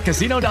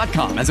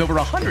 ChumbaCasino.com has over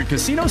 100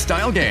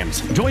 casino-style games.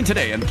 Join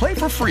today and play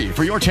for free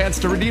for your chance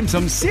to redeem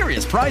some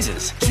serious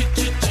prizes.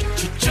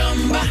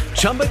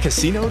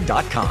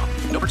 ChumbaCasino.com.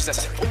 No purchase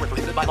necessary. Void where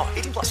prohibited by law.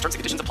 18 plus terms and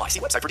conditions apply. See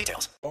website for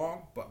details.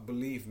 Long, but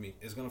believe me,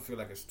 it's going to feel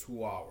like it's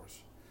 2 hours.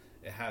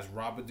 It has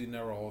Robert De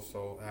Niro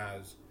also. It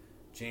has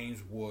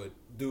James Wood.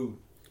 Dude.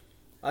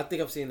 I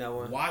think I've seen that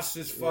one. Watch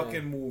this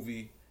fucking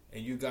movie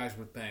and you guys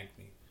would thank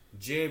me.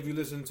 Jay, if you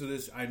listen to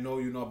this, I know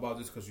you know about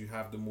this because you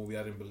have the movie.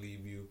 I didn't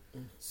believe you.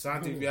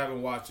 Santi, if you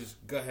haven't watched this,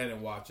 go ahead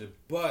and watch it.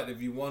 But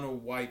if you want to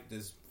wipe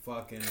this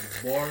fucking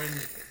boring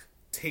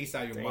taste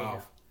out your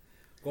mouth,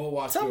 go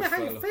watch Tell me how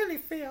Goodfellas. you really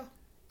feel.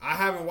 I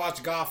haven't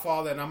watched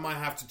Godfather, and I might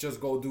have to just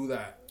go do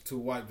that to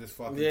wipe this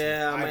fucking taste.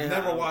 I've I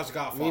never watched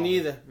Godfather.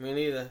 Me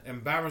neither.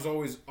 And Baron's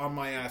always on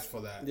my ass for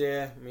that.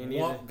 Yeah, me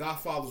neither.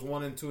 Godfather's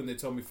 1 and 2, and they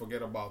tell me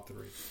forget about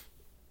 3.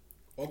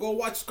 Or go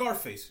watch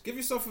Scarface.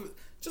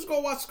 Just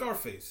go watch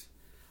Scarface.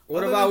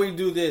 What about we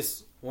do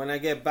this? When I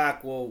get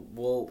back, we'll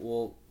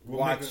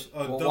watch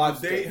a double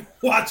date.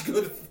 Watch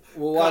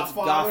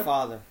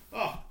Godfather.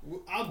 Oh,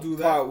 I'll do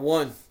that. Part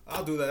 1.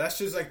 I'll do that. That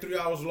shit's like 3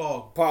 hours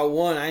long. Part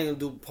 1. I ain't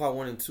gonna do part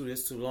 1 and 2.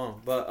 That's too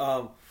long.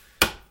 But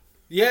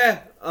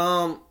yeah.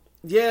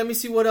 Let me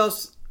see what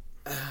else.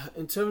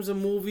 In terms of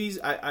movies,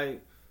 I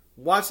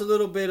watched a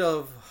little bit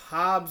of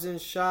Hobbs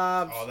and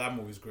Shaw. Oh, that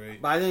movie's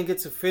great. But I didn't get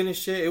to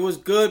finish it. It was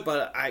good,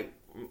 but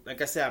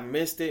like I said, I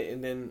missed it,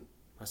 and then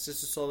my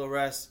sister saw the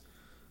rest.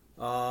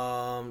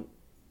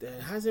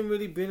 There hasn't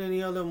really been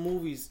any other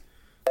movies.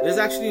 There's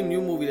actually a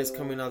new movie that's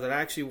coming out that I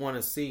actually want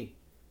to see.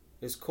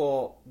 It's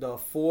called The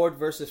Ford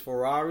versus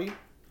Ferrari.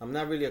 I'm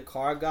not really a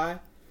car guy,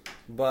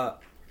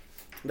 but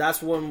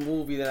that's one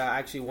movie that I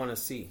actually want to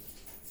see.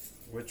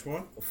 Which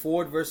one?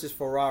 Ford versus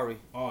Ferrari.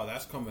 Oh,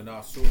 that's coming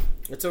out soon.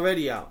 It's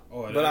already out.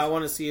 Oh, but I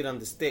want to see it on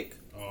the stick.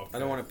 Oh, okay. I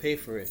don't want to pay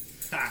for it.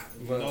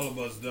 But all of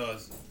us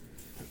does.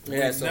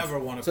 Yeah, never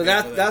want to. So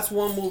that's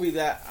one movie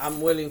that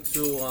I'm willing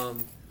to.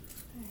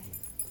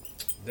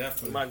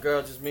 Definitely. My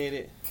girl just made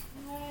it.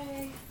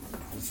 Hi.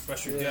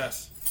 Special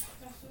guest.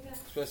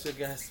 Special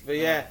guest. But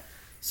yeah,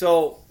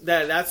 so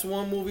that's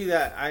one movie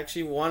that I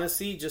actually want to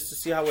see just to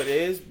see how it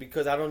is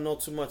because I don't know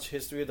too much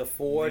history of the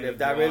Ford. If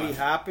that really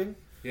happened.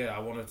 Yeah, I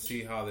want to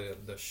see how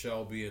the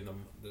Shelby and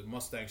the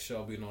Mustang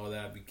Shelby and all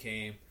that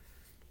became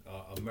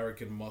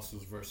American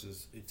muscles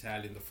versus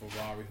Italian, the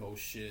Ferrari whole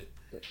shit.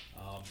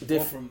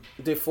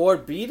 Did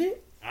Ford beat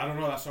it? I don't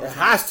know. That's what it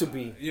has to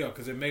be. Yeah,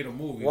 because it made a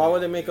movie. Why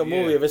would they make a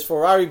movie if it's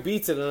Ferrari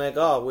beats it? And like,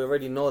 oh, we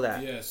already know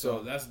that. Yeah,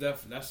 so that's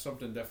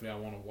something definitely I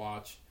want to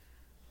watch.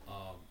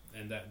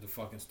 And that the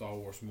fucking Star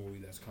Wars movie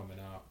that's coming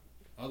out.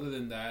 Other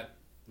than that,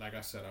 like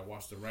I said, I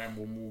watched the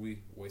Rambo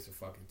movie. Waste of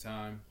fucking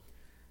time.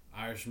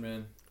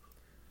 Irishman.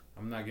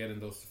 I'm not getting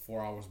those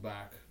 4 hours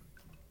back.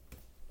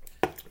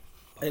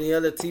 Any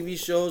other TV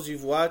shows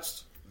you've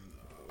watched?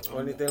 Or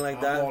anything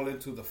like that? I'm all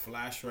into The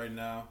Flash right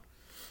now.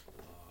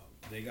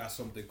 They got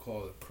something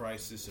called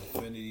Crisis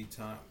Infinity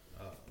Time.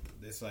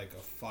 It's like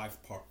a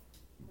 5-part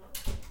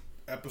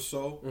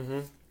episode.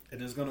 Mm-hmm.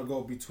 And it's going to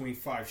go between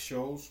 5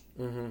 shows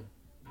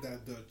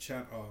that the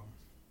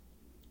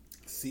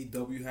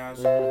CW has.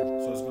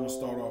 So it's going to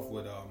start off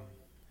with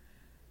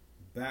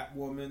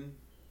Batwoman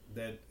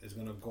that is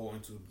gonna go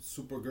into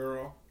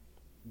Supergirl,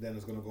 then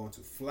it's gonna go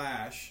into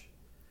Flash,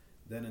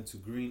 then into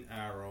Green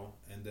Arrow,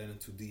 and then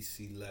into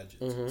DC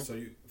Legends. Mhm. So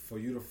for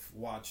you to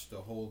watch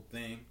the whole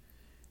thing,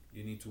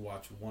 you need to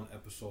watch one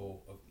episode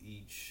of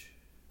each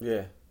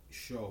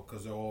show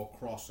because they're all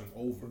crossing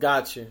over.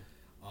 Gotcha.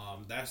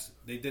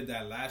 They did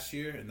that last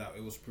year, and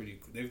it was pretty.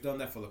 They've done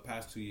that for the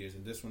past 2 years,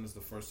 and this one is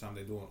the first time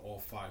they're doing all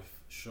 5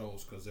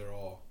 shows because they're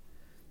all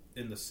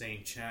in the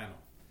same channel.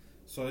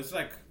 So it's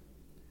like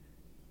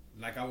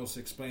I was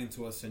explaining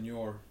to a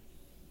senor.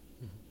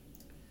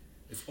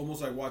 It's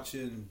almost like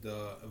watching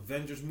the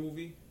Avengers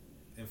movie,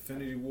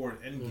 Infinity War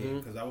and Endgame,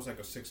 because that was like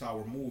a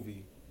 6-hour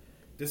movie.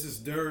 This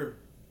is their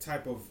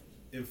type of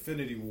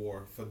Infinity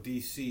War for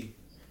DC.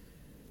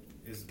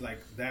 It's like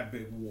that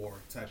big war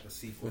type of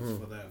sequence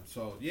for them.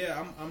 So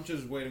yeah, I'm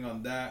just waiting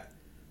on that.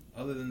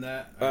 Other than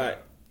that, all right,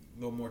 a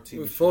little more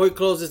TV. Before we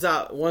close this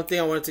out, one thing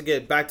I wanted to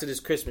get back to this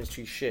Christmas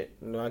tree shit.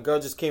 My girl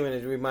just came in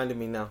and reminded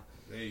me now.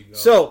 There you go.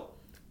 So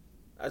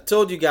I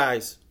told you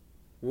guys,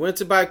 we went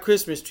to buy a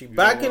Christmas tree.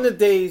 Back in the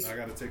days, I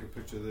gotta take a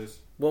picture of this.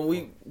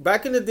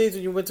 Back in the days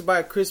when you went to buy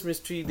a Christmas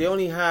tree, they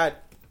only had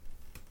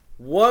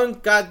one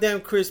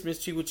goddamn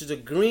Christmas tree, which is a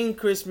green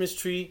Christmas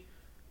tree,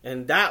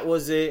 and that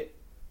was it.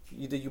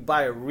 Either you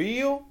buy a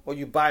real or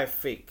you buy a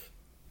fake.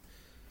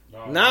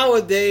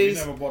 Nowadays,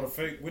 we never bought a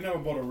fake. We never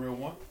bought a real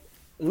one.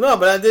 No,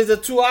 but there's the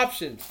 2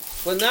 options.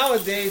 But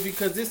nowadays,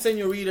 because this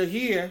señorita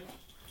here,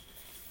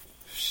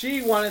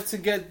 she wanted to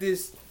get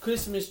this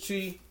Christmas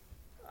tree.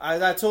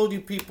 As I told you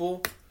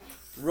people,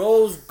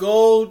 rose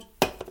gold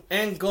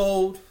and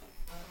gold.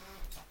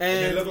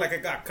 And it looked like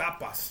it got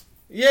capas.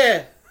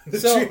 Yeah. The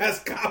tree has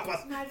capas.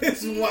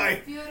 It's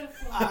white.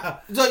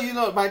 So, you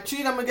know, my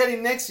tree I'm going to get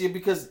it next year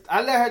because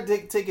I let her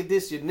take it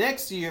this year.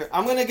 Next year,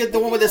 I'm going to get the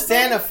one with the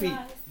Santa feet.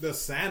 The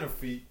Santa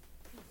feet.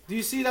 Do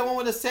you see that one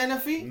with the Santa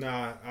feet?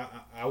 Nah,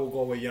 I will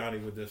go with Yanni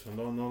with this one.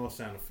 No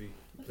Santa feet,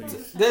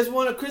 please. There's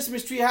one, a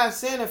Christmas tree has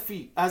Santa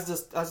feet as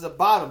the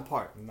bottom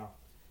part. No.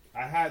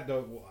 I had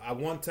at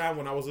one time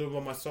when I was living by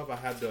myself, I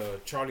had the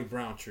Charlie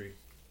Brown tree.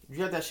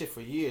 You had that shit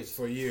for years.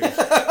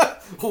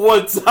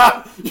 One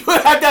time. You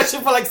had that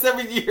shit for like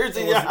 7 years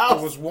in your house.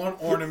 It was one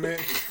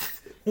ornament,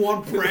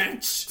 one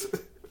branch.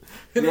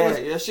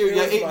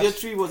 Your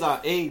tree was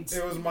on AIDS.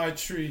 It was my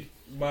tree.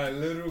 My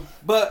little...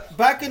 But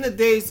back in the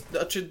days,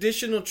 a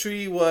traditional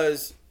tree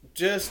was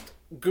just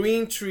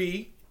green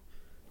tree.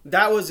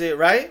 That was it,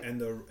 right? And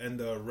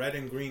the red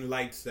and green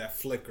lights that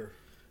flicker.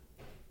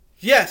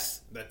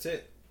 Yes. That's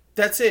it.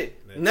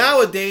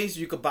 Nowadays,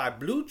 you could buy a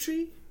blue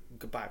tree. You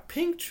could buy a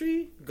pink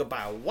tree. You could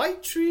buy a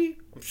white tree.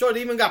 I'm sure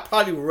they even got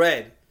probably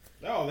red.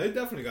 Oh, they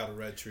definitely got a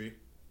red tree.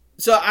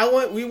 So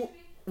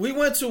we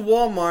went to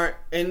Walmart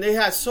and they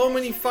had so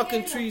many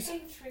fucking trees.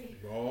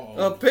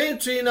 A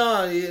pink tree,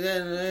 no, it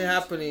ain't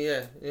happening.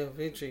 Yeah,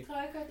 pink tree.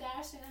 Khloe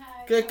Kardashian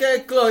had.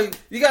 Okay, Khloe,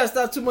 you gotta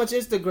stop too much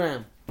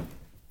Instagram.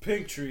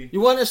 Pink tree.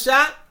 You want a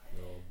shot?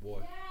 Oh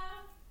boy.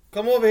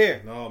 Come over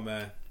here. No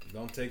man,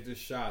 don't take this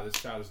shot. This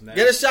shot is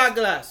nasty. Get a shot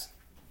glass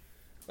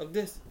of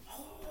this.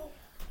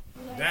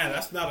 Damn,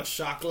 that's not a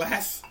shot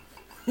glass.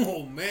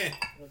 Oh man.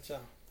 What's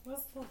up?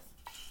 What's this?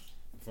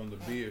 From the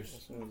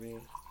beers.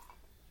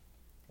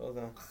 Hold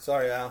on.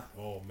 Sorry, Al.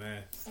 Oh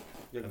man.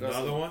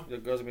 Another one? Your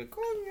girl's gonna be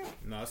coño.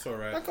 No, that's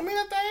alright. La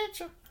comida está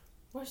hecha.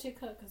 What's she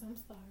cook? Because I'm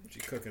starving. She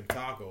cooking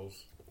tacos.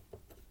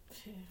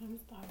 Shit, I'm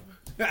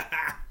starving.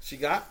 She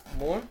got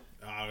more?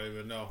 I don't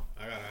even know.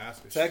 I gotta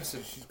ask her. Text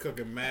her. She's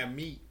cooking mad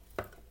meat.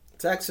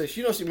 Text her.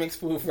 She knows she makes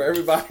food for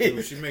everybody.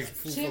 Dude, she makes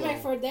food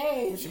for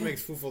days. She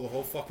makes food for the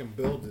whole fucking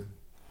building.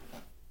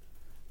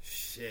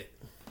 Shit.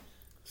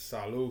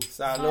 Salud.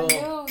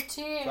 Salud.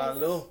 Cheers.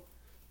 Salud.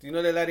 Do you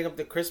know they're lighting up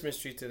the Christmas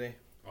tree today?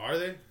 Are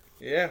they?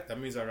 Yeah. That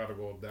means I gotta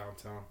go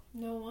downtown.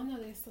 No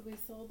wonder they still be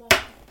sold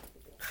out.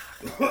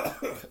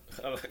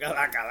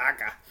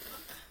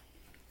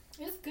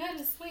 It's good.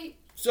 It's sweet.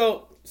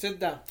 So, sit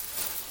down.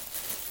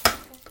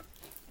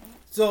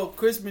 So,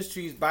 Christmas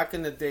trees back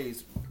in the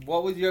days.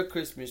 What were your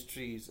Christmas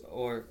trees,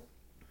 or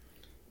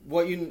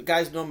what you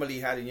guys normally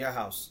had in your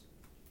house?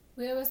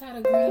 We always had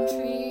a green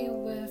tree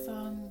with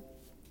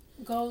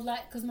gold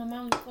light, because my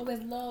mom always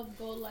loved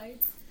gold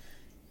lights,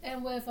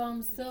 and with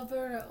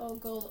silver or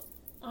gold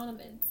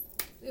ornaments.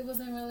 It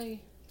wasn't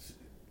really.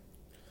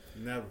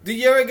 Never. Do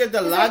you ever get the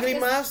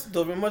lagrimas?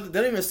 They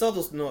don't even sell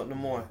those no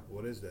more.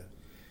 What is that?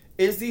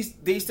 It's these.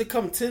 They used to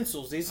come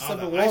tinsels. They used to sell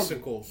the Walgreens.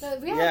 icicles. So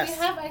we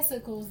have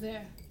icicles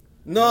there.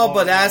 No,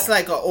 but that's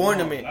like an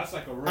ornament. No, that's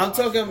like a real I'm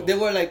talking. icicle. They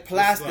were like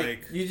plastic.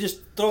 Like, you just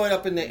throw it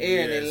up in the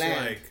air and they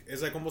land.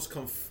 It's like almost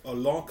a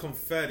long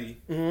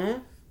confetti,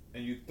 and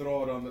you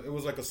throw it on. It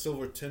was like a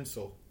silver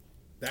tinsel.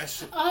 That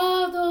shit.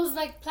 Oh, those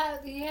like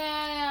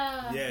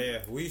yeah. Yeah.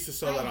 We used to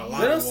sell that a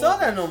lot. They don't sell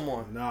that no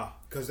more. Nah,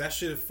 because that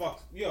shit is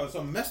fucked. Yo, it's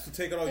a mess to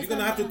take it off. You're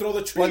gonna have to throw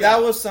the tree. Well,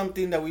 that was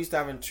something that we used to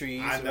have in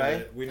trees,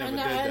 right? We never did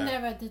that. I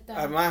never did that.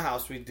 At my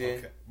house, we did.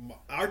 Okay.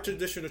 Our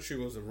traditional tree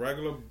was a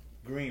regular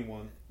green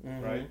one,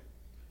 right?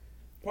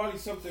 Probably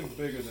something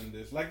bigger than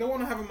this. Like the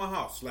one I have in my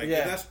house. Like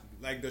that's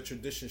like the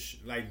tradition.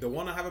 Like the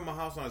one I have in my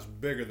house now is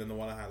bigger than the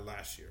one I had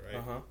last year,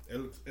 right?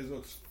 It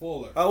looks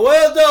fuller. Oh,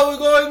 well, though, we're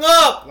going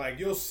up. Like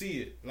you'll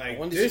see it. Like I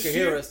wonder this if you can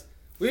year, hear us.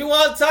 We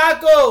want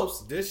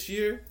tacos. This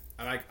year,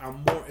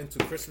 I'm more into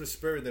Christmas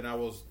spirit than I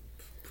was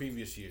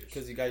previous years.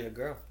 Because you got your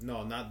girl.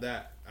 No, not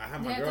that. I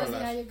have my girl last.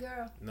 Yeah, you got your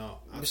girl. No,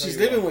 but she's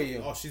living with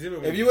you. Oh, she's living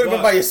with me. If you would have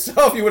been by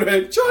yourself, you would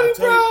have been Charlie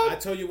Brown. I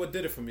tell you what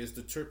did it for me. It's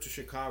the trip to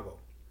Chicago.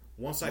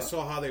 Once I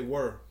saw how they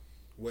were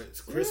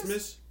with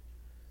Christmas,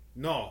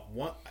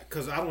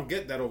 because I don't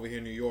get that over here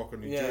in New York or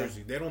New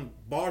Jersey.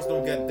 Bars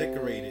don't get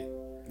decorated.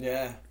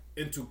 Yeah.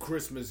 Into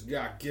Christmas,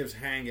 gifts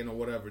hanging or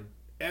whatever.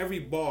 Every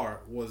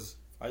bar was.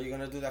 Are you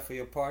gonna do that for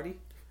your party?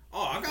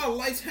 Oh, I got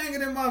lights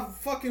hanging in my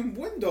fucking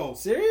window.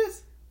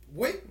 Serious?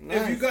 Wait,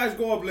 if you guys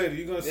go up later,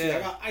 you're gonna see I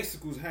got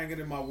icicles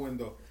hanging in my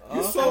window. I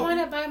want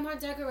to buy more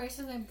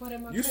decorations and put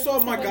in my. You saw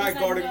my guy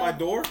guarding my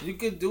door. You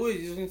could do it.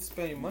 You just need to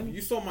spend your money.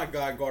 You saw my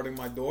guy guarding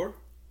my door.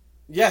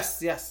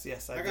 Yes.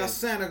 I got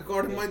Santa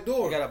guarding my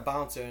door. You got a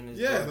bouncer in his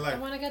door. I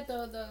want to get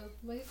the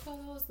what do you call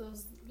those?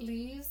 Those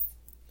leaves.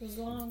 Goes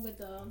along with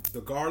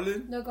the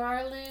garland. The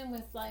garland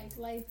with like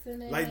lights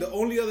in it. Like the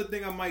only other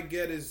thing I might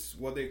get is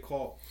what they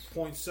call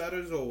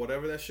poinsettias or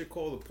whatever that shit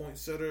called. The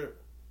poinsettia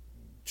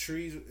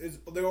trees.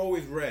 They're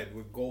always red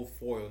with gold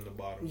foil in the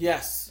bottom.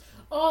 Yes.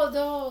 Oh,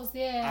 those,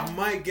 yeah. I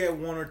might get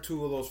one or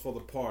two of those for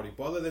the party.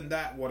 But other than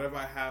that, whatever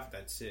I have,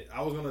 that's it.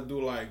 I was gonna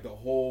do like the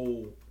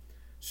whole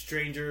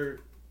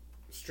Stranger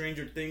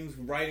Things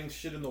writing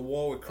shit in the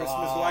wall with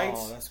Christmas lights.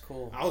 Oh, that's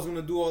cool. I was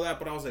gonna do all that,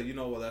 but I was like, you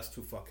know what? That's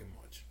too fucking much.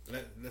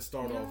 Let's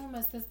start off.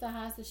 My sister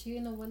has the sheet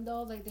in the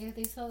window. Like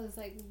they sell this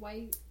like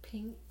white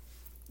pink.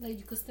 Like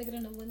you could stick it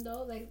in the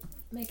window. Like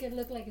make it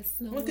look like it's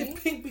snowing. When did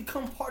pink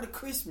become part of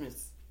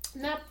Christmas?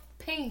 Not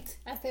paint.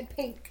 I said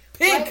pink.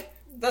 Pink. White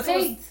That's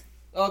paint.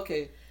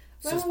 Okay.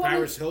 Since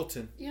Paris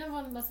Hilton. You know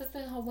when my sister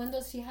in her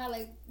window, she had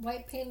like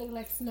white paint look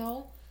like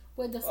snow.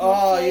 With the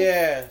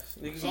snowflakes.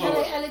 She had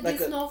like LED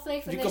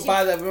snowflakes. You can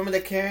buy that. Remember the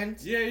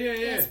cans? Yeah.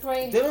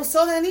 They don't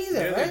sell that either,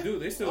 yeah, right? They do.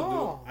 They still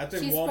do. I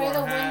think she Walmart sprayed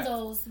the had,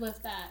 windows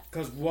with that.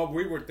 Because what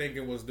we were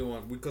thinking was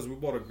doing, because we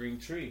bought a green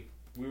tree,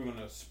 we were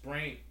gonna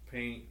spray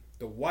paint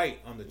the white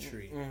on the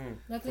tree.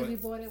 Luckily, we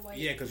bought it white.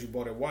 Yeah, because you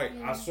bought it white.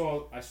 Yeah. I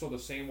saw the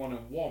same one in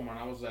Walmart. And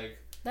I was like,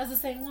 that's the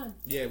same one.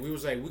 Yeah, we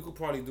was like, we could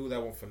probably do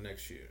that one for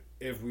next year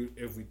if we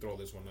throw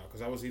this one out.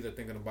 Because I was either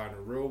thinking of buying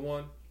a real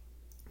one.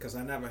 Because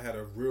I never had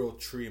a real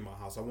tree in my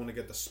house. I want to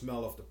get the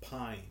smell of the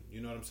pine. You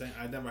know what I'm saying?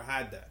 I never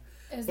had that.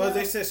 But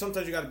they say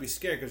sometimes you got to be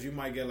scared because you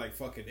might get like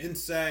fucking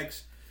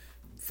insects,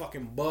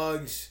 fucking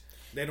bugs.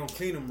 They don't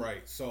clean them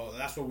right. So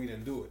that's why we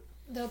didn't do it.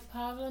 The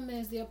problem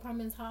is the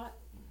apartment's hot.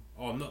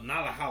 Oh, no,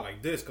 not a hot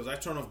like this because I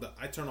turn off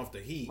the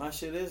heat. My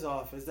shit is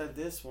off. Is that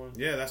this one?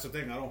 Yeah, that's the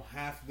thing. I don't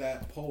have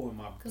that pole in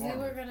my apartment. Because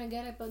we were gonna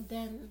get it, but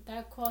then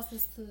that caused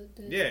us to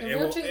the it real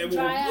will tree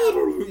dry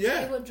out.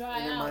 Yeah, it would dry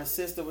and then out. My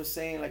sister was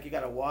saying like you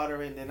gotta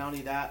water it. And then not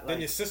only that, like,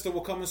 then your sister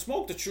will come and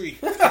smoke the tree.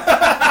 Marty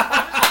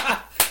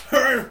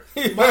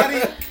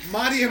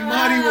and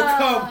Marty will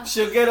come.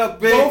 She'll get a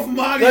big. Both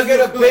Martys they'll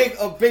get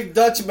will a big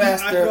Dutch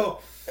master. I know.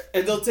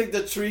 And they'll take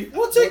the tree.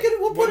 We'll take it.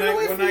 We'll put it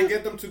away. When I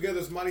get them together,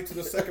 it's Marty to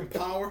the second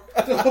power.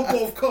 They'll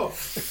both come.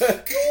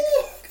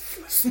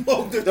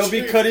 Smoke the They'll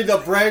tree. be cutting the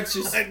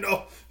branches. I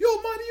know.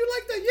 Yo, Marty, you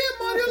like that?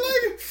 Yeah, Marty, I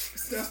like it.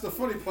 That's the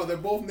funny part. They're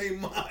both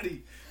named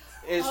Marty.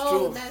 It's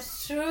true.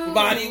 That's true.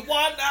 Marty,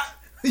 why not?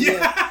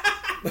 Yeah.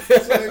 So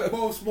they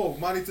both smoke.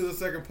 Marty to the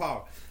second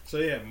power. So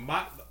yeah,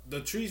 the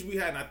trees we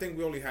had, and I think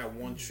we only had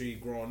one tree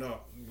growing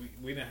up.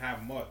 We didn't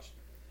have much.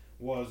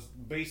 Was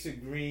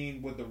basic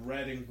green with the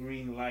red and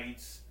green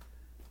lights.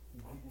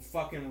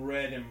 Fucking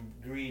red and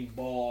green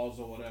balls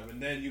or whatever,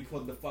 and then you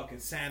put the fucking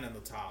sand on the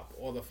top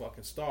or the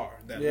fucking star.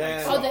 That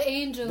lights up. The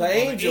angel. The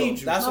angel.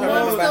 That's what I mom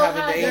remember still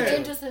having had the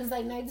angel since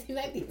like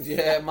 1990.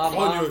 Yeah, my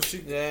mom.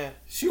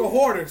 She a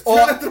hoarder.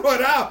 Trying to throw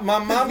it out. My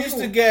mom used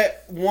to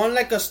get one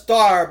like a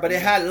star, but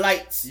it had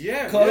lights.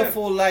 Yeah,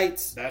 colorful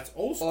lights. That's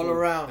old school. All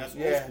around. That's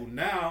old school.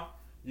 Now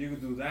you can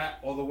do that.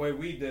 Or the way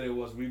we did it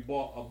was we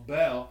bought a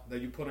bell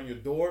that you put on your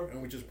door,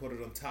 and we just put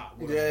it on top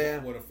with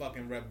a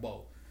fucking red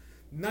bow.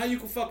 Now you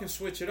can fucking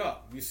switch it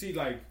up. You see,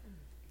 like,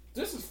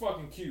 this is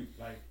fucking cute.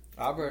 Like,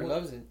 Albert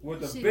loves it.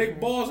 With the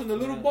big balls and the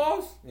little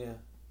balls? Yeah.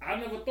 I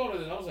never thought of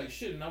this. I was like,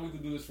 shit, now we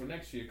could do this for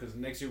next year because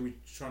next year we're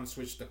trying to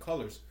switch the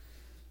colors.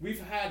 We've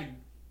had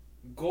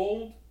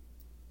gold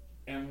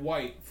and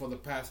white for the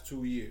past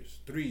 3 years.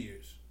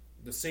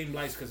 The same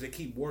lights because they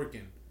keep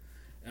working.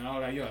 And I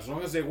was like, yo, as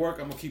long as they work,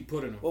 I'm going to keep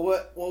putting them. Well,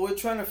 what we're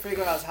trying to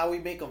figure out is how we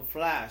make them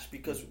flash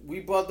because we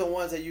bought the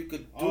ones that you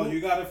could do. Oh,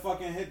 you got to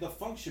fucking hit the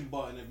function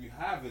button if you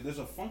have it. There's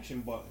a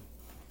function button.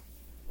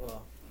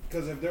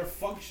 Because if they're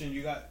function,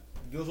 you got...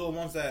 Those are the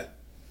ones that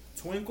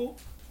twinkle.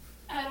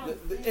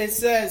 It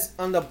says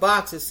on the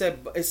box, it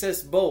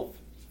says both.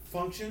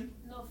 Function?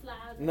 No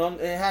flash. No,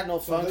 it had no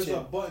function. So there's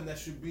a button that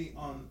should be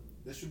on...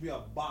 There should be a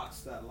box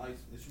that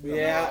lights...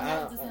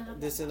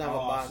 This is not a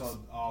box.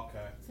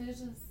 Okay. So it's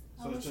just...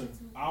 So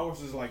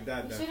ours is like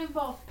that. We should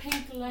involve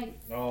pink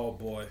lights. Oh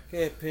boy.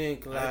 Okay,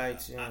 pink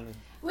lights, Yanni.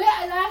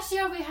 Last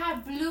year we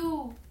had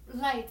blue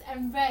lights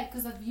and red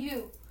because of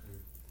you.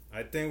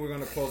 I think we're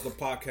gonna close the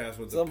podcast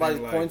with somebody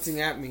the pink pointing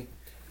lights. at me.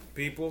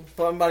 People.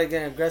 Somebody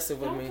getting aggressive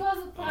with Don't me.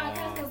 close the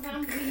podcast because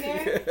I'm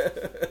here.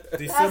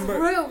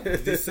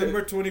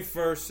 December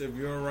 21st. If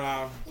you're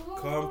around,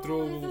 come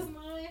through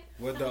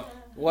with the.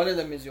 One of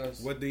them is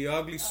yours. With the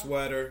ugly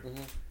sweater.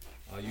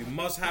 You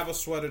must have a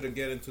sweater to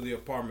get into the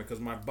apartment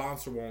because my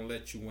bouncer won't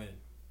let you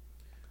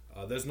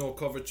in. There's no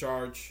cover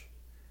charge.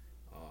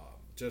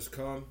 Just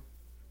come.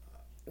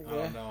 I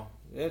don't know.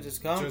 Yeah,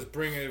 just come. Just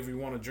bring it. If you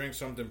want to drink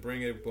something,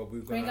 bring it. But we're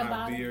going to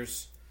have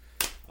beers.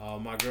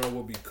 My girl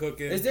will be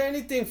cooking. Is there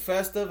anything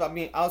festive? I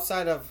mean,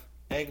 outside of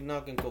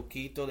eggnog and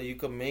coquito that you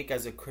could make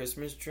as a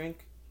Christmas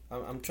drink?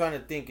 I'm trying to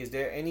think. Is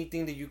there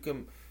anything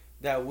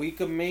that we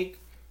could make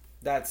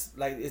that's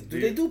like? Do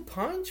they do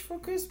punch for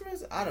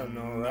Christmas? I don't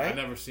know, right? I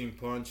never seen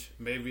punch.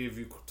 Maybe if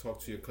you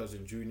talk to your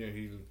cousin Junior,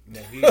 he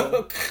mojito,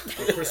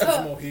 a Christmas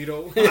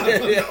mojito.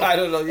 I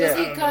don't know. Yeah. Is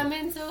he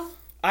coming too?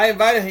 I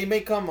invited him. He may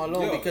come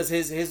alone because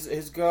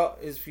his girl,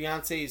 his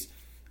fiance is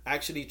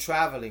actually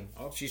traveling.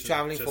 She's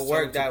traveling for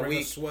work that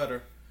week. A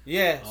sweater.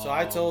 Yeah, so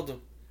I told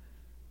him.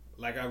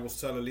 Like I was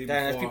telling Lee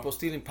that before, people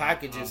stealing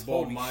packages. I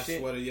bought my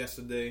sweater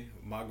yesterday.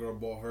 My girl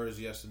bought hers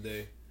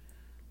yesterday.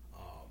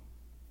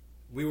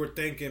 We were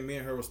thinking, me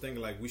and her was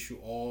thinking, like we should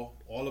all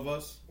of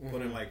us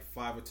put in like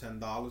 $5 or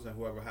 $10, and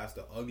whoever has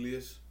the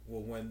ugliest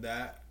will win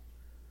that.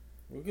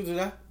 We could do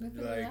that.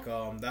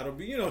 That'll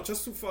be,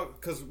 just to fuck.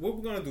 Because what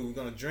we're gonna do? We're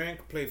gonna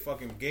drink, play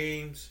fucking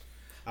games.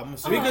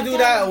 We could do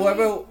that.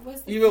 Whoever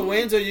either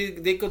wins or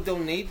they could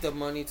donate the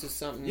money to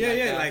something.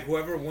 Yeah, like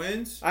whoever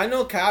wins. I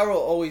know Carol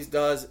always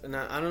does, and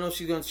I don't know if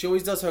she's gonna. She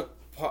always does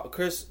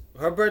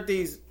her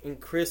birthday's in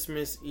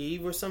Christmas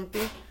Eve or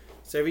something.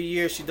 So every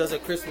year she does a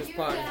Christmas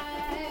party.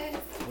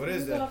 What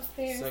is that?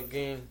 It's a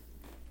game.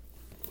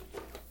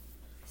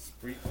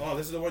 Oh,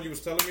 this is the one you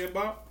was telling me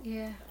about?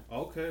 Yeah.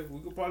 Okay,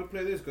 we could probably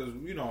play this because,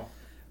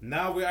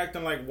 now we're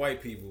acting like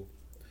white people.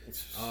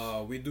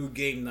 We do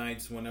game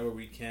nights whenever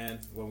we can,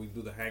 when we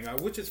do the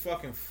hangout, which is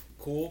fucking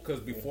cool because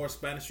before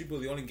Spanish people,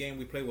 the only game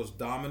we played was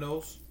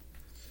dominoes.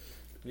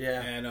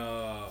 Yeah. And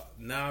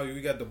now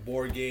we got the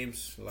board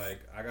games. Like,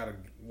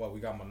 we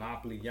got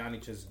Monopoly. Yanni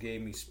just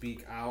gave me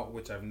Speak Out,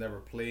 which I've never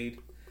played.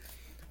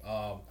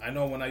 I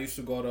know when I used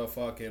to go to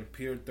fucking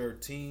Pier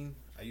 13,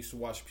 I used to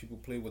watch people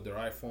play with their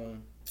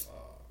iPhone.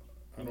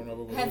 I don't know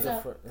what it was.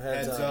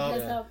 Heads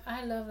up.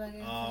 I love that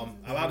game.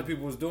 A lot of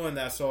people was doing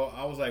that, so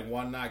I was like,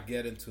 why not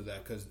get into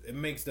that? Because it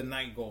makes the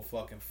night go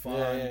fucking fun.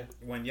 Yeah.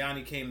 When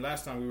Yanni came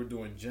last time, we were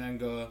doing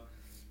Jenga,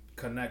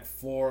 Connect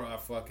 4. I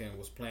fucking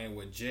was playing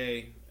with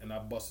Jay, and I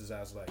bust his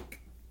ass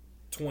like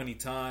 20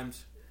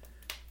 times.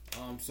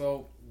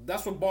 So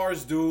that's what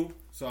bars do.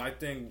 So I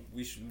think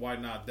we should. Why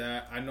not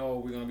that? I know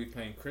we're gonna be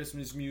playing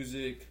Christmas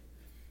music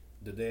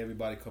the day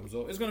everybody comes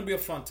over. It's gonna be a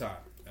fun time,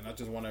 and I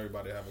just want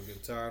everybody to have a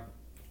good time.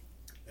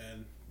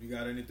 And you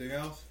got anything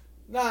else?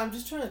 Nah, I'm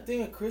just trying to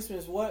think of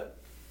Christmas. What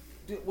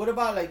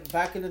about like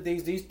back in the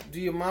days? Do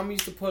your mom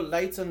used to put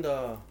lights on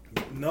the?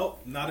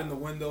 Nope, not in the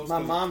windows. My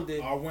mom did.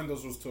 Our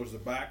windows was towards the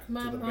back, to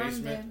the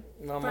basement.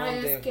 My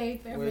mom did.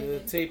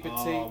 With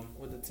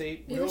the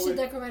tape. We should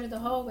decorate the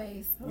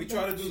hallways. We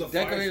try to do the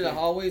decorate the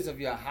hallways of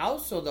your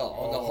house or the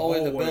hallway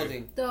of the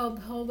building. The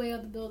hallway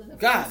of the building.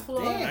 God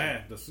damn.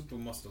 Man, the super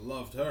must have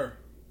loved her.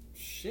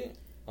 Shit.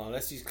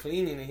 Unless he's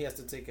cleaning and he has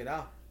to take it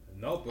out.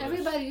 Nope.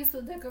 Everybody used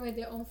to decorate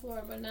their own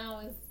floor, but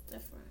now it's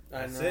different.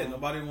 That's it.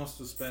 Nobody wants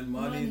to spend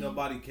money.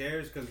 Nobody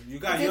cares because you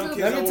got young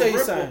kids. Let me tell you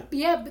something.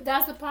 Yeah, but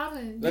that's the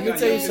problem. Let me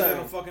tell you something. They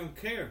don't fucking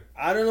care.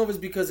 I don't know if it's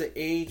because of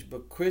age,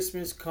 but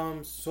Christmas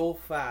comes so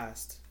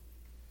fast.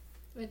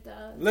 It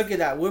does. Look at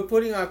that. We're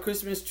putting our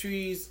Christmas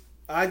trees.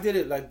 I did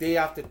it like day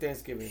after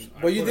Thanksgiving.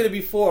 But you did it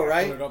before,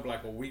 right? I put it up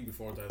like a week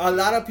before that. A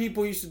lot of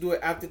people used to do it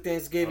after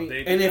Thanksgiving.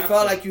 And it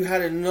felt like you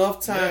had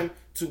enough time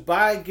to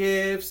buy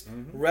gifts,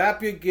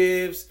 wrap your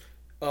gifts.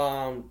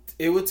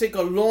 It would take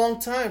a long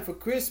time for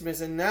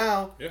Christmas, and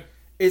now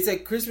it's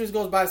like Christmas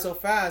goes by so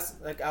fast.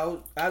 Like I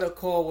had a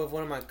call with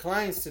one of my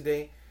clients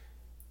today,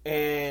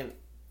 and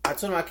I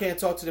told him I can't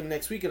talk to them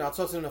next week, and I'll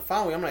talk to them the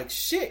following week. I'm like,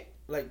 shit,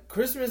 like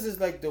Christmas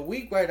is like the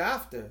week right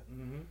after,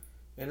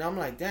 and I'm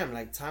like, damn,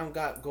 like time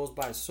goes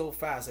by so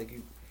fast. Like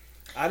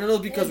I don't know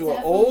because we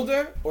were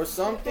older or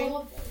something.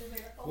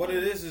 What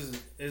it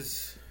is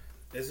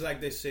it's like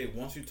they say,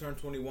 once you turn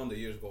 21, the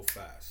years go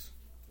fast.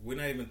 We're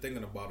not even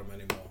thinking about them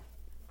anymore.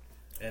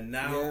 And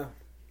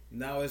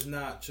now it's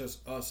not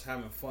just us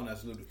having fun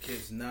as little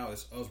kids. Now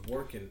it's us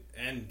working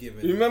and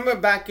giving. You remember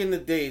back in the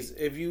days,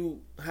 if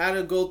you had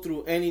to go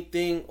through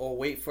anything or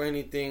wait for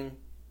anything,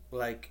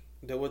 like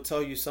they would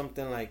tell you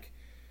something like,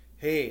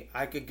 hey,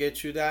 I could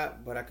get you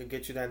that, but I could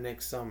get you that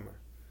next summer.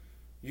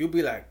 You'd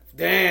be like,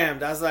 damn,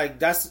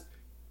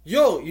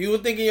 you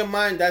would think in your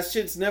mind, that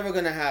shit's never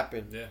going to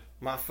happen. Yeah.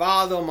 My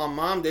father or my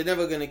mom, they're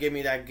never going to give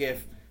me that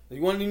gift.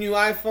 You want a new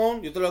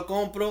iPhone? Yo te lo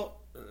compro.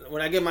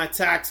 When I get my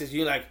taxes,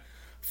 you're like,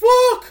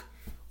 fuck!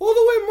 all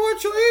the way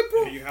March or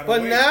April. Yeah,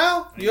 but wait.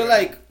 now you're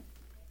like,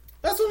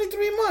 that's only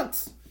 3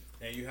 months.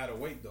 And you had to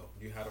wait though.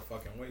 You had to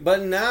fucking wait.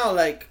 But now,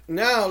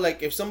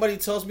 if somebody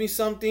tells me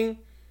something,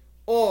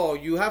 oh,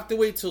 you have to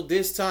wait till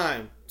this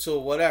time,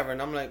 till whatever,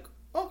 and I'm like,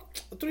 oh,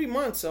 3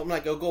 months. I'm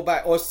like, it'll go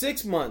by, or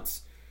 6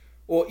 months,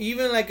 or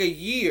even like a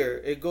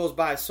year. It goes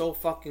by so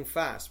fucking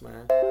fast,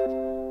 man.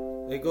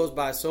 It goes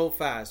by so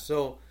fast.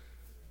 So,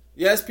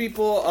 yes,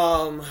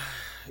 people.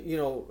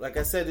 Like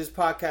I said, this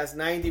podcast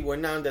 90. We're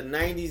now in the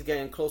 90s,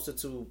 getting closer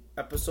to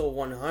episode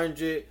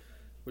 100,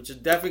 which is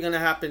definitely gonna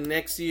happen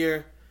next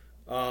year.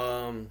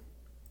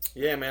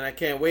 Yeah, man, I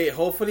can't wait.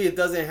 Hopefully it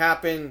doesn't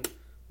happen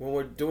when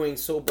we're doing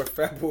Sober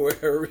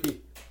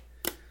February.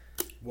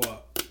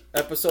 What?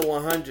 Episode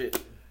 100.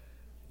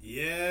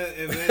 Yeah,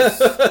 it is.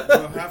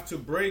 We'll have to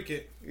break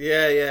it.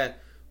 Yeah.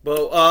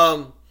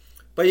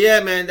 But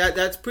yeah, man,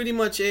 that's pretty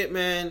much it,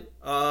 man.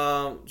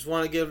 Just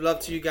want to give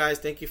love to you guys.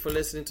 Thank you for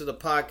listening to the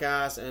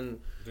podcast.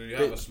 And do you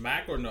have a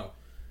smack or no?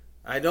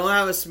 I don't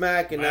have a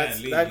smack, and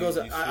man, that goes.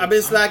 I've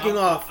been slacking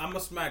off. I'm a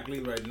smack Lee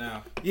right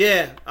now.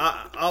 Yeah,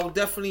 I'll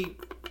definitely.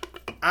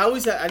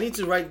 I need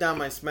to write down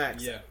my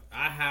smacks. Yeah,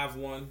 I have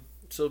one.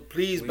 So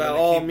please, by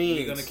all means,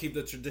 we're gonna keep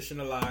the tradition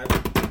alive.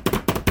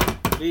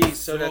 Please,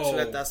 so that you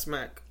let that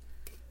smack.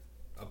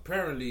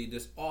 Apparently,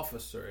 this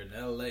officer in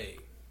L.A.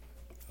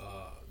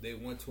 They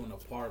went to an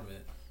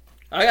apartment.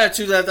 I gotta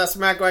choose that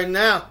smack right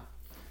now.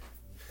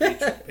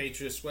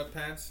 Patriot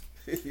sweatpants.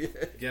 Yeah.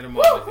 Get him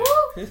out of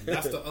here.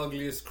 That's the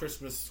ugliest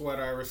Christmas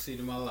sweater I ever seen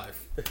in my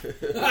life.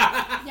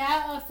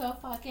 Y'all also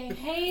fucking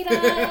hate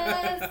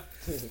us.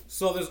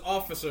 So this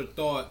officer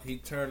thought he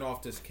turned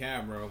off this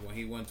camera when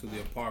he went to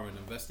the apartment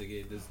to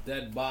investigate this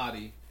dead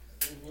body.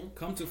 Mm-hmm.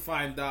 Come to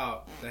find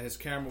out that his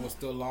camera was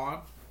still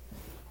on,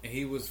 and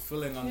he was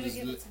filling on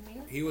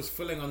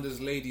this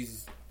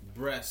lady's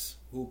breast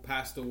who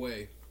passed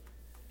away.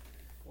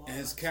 Wow. And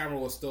his camera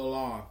was still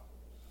on.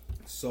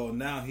 So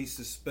now he's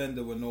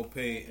suspended with no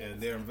pay, and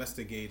they're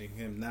investigating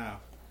him now.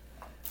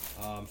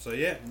 So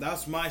yeah,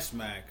 that's my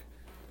smack.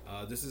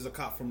 This is a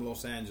cop from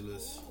Los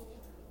Angeles.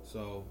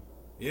 So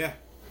yeah.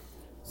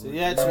 So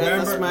yeah,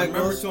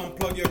 remember to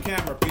unplug your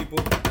camera, people.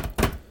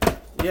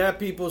 Yeah,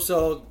 people.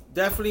 So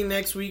definitely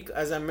next week,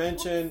 as I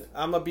mentioned,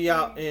 I'm gonna be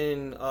out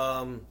in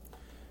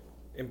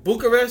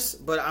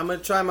Bucharest, but I'm gonna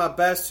try my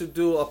best to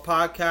do a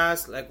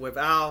podcast like with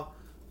Al,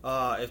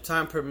 if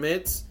time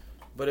permits.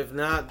 But if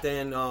not,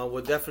 then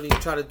we'll definitely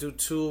try to do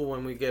 2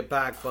 when we get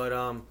back.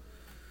 But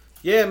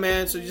yeah,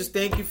 man. So just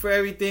thank you for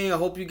everything. I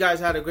hope you guys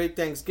had a great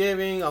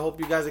Thanksgiving. I hope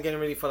you guys are getting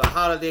ready for the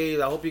holidays.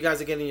 I hope you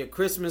guys are getting your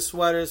Christmas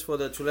sweaters for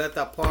the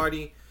Chuleta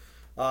party.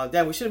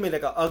 Damn, we should have made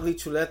like an ugly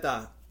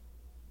Chuleta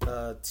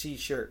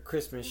t-shirt,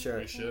 Christmas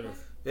shirt. We should have.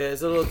 Yeah,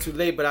 it's a little too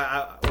late, but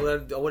I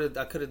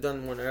could have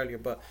done one earlier.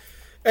 But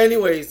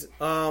anyways,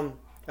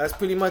 that's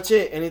pretty much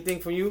it.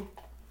 Anything from you?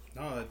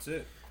 No, that's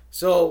it.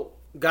 So,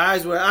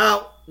 guys, we're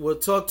out. We'll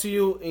talk to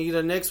you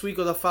either next week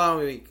or the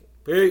following week.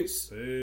 Peace.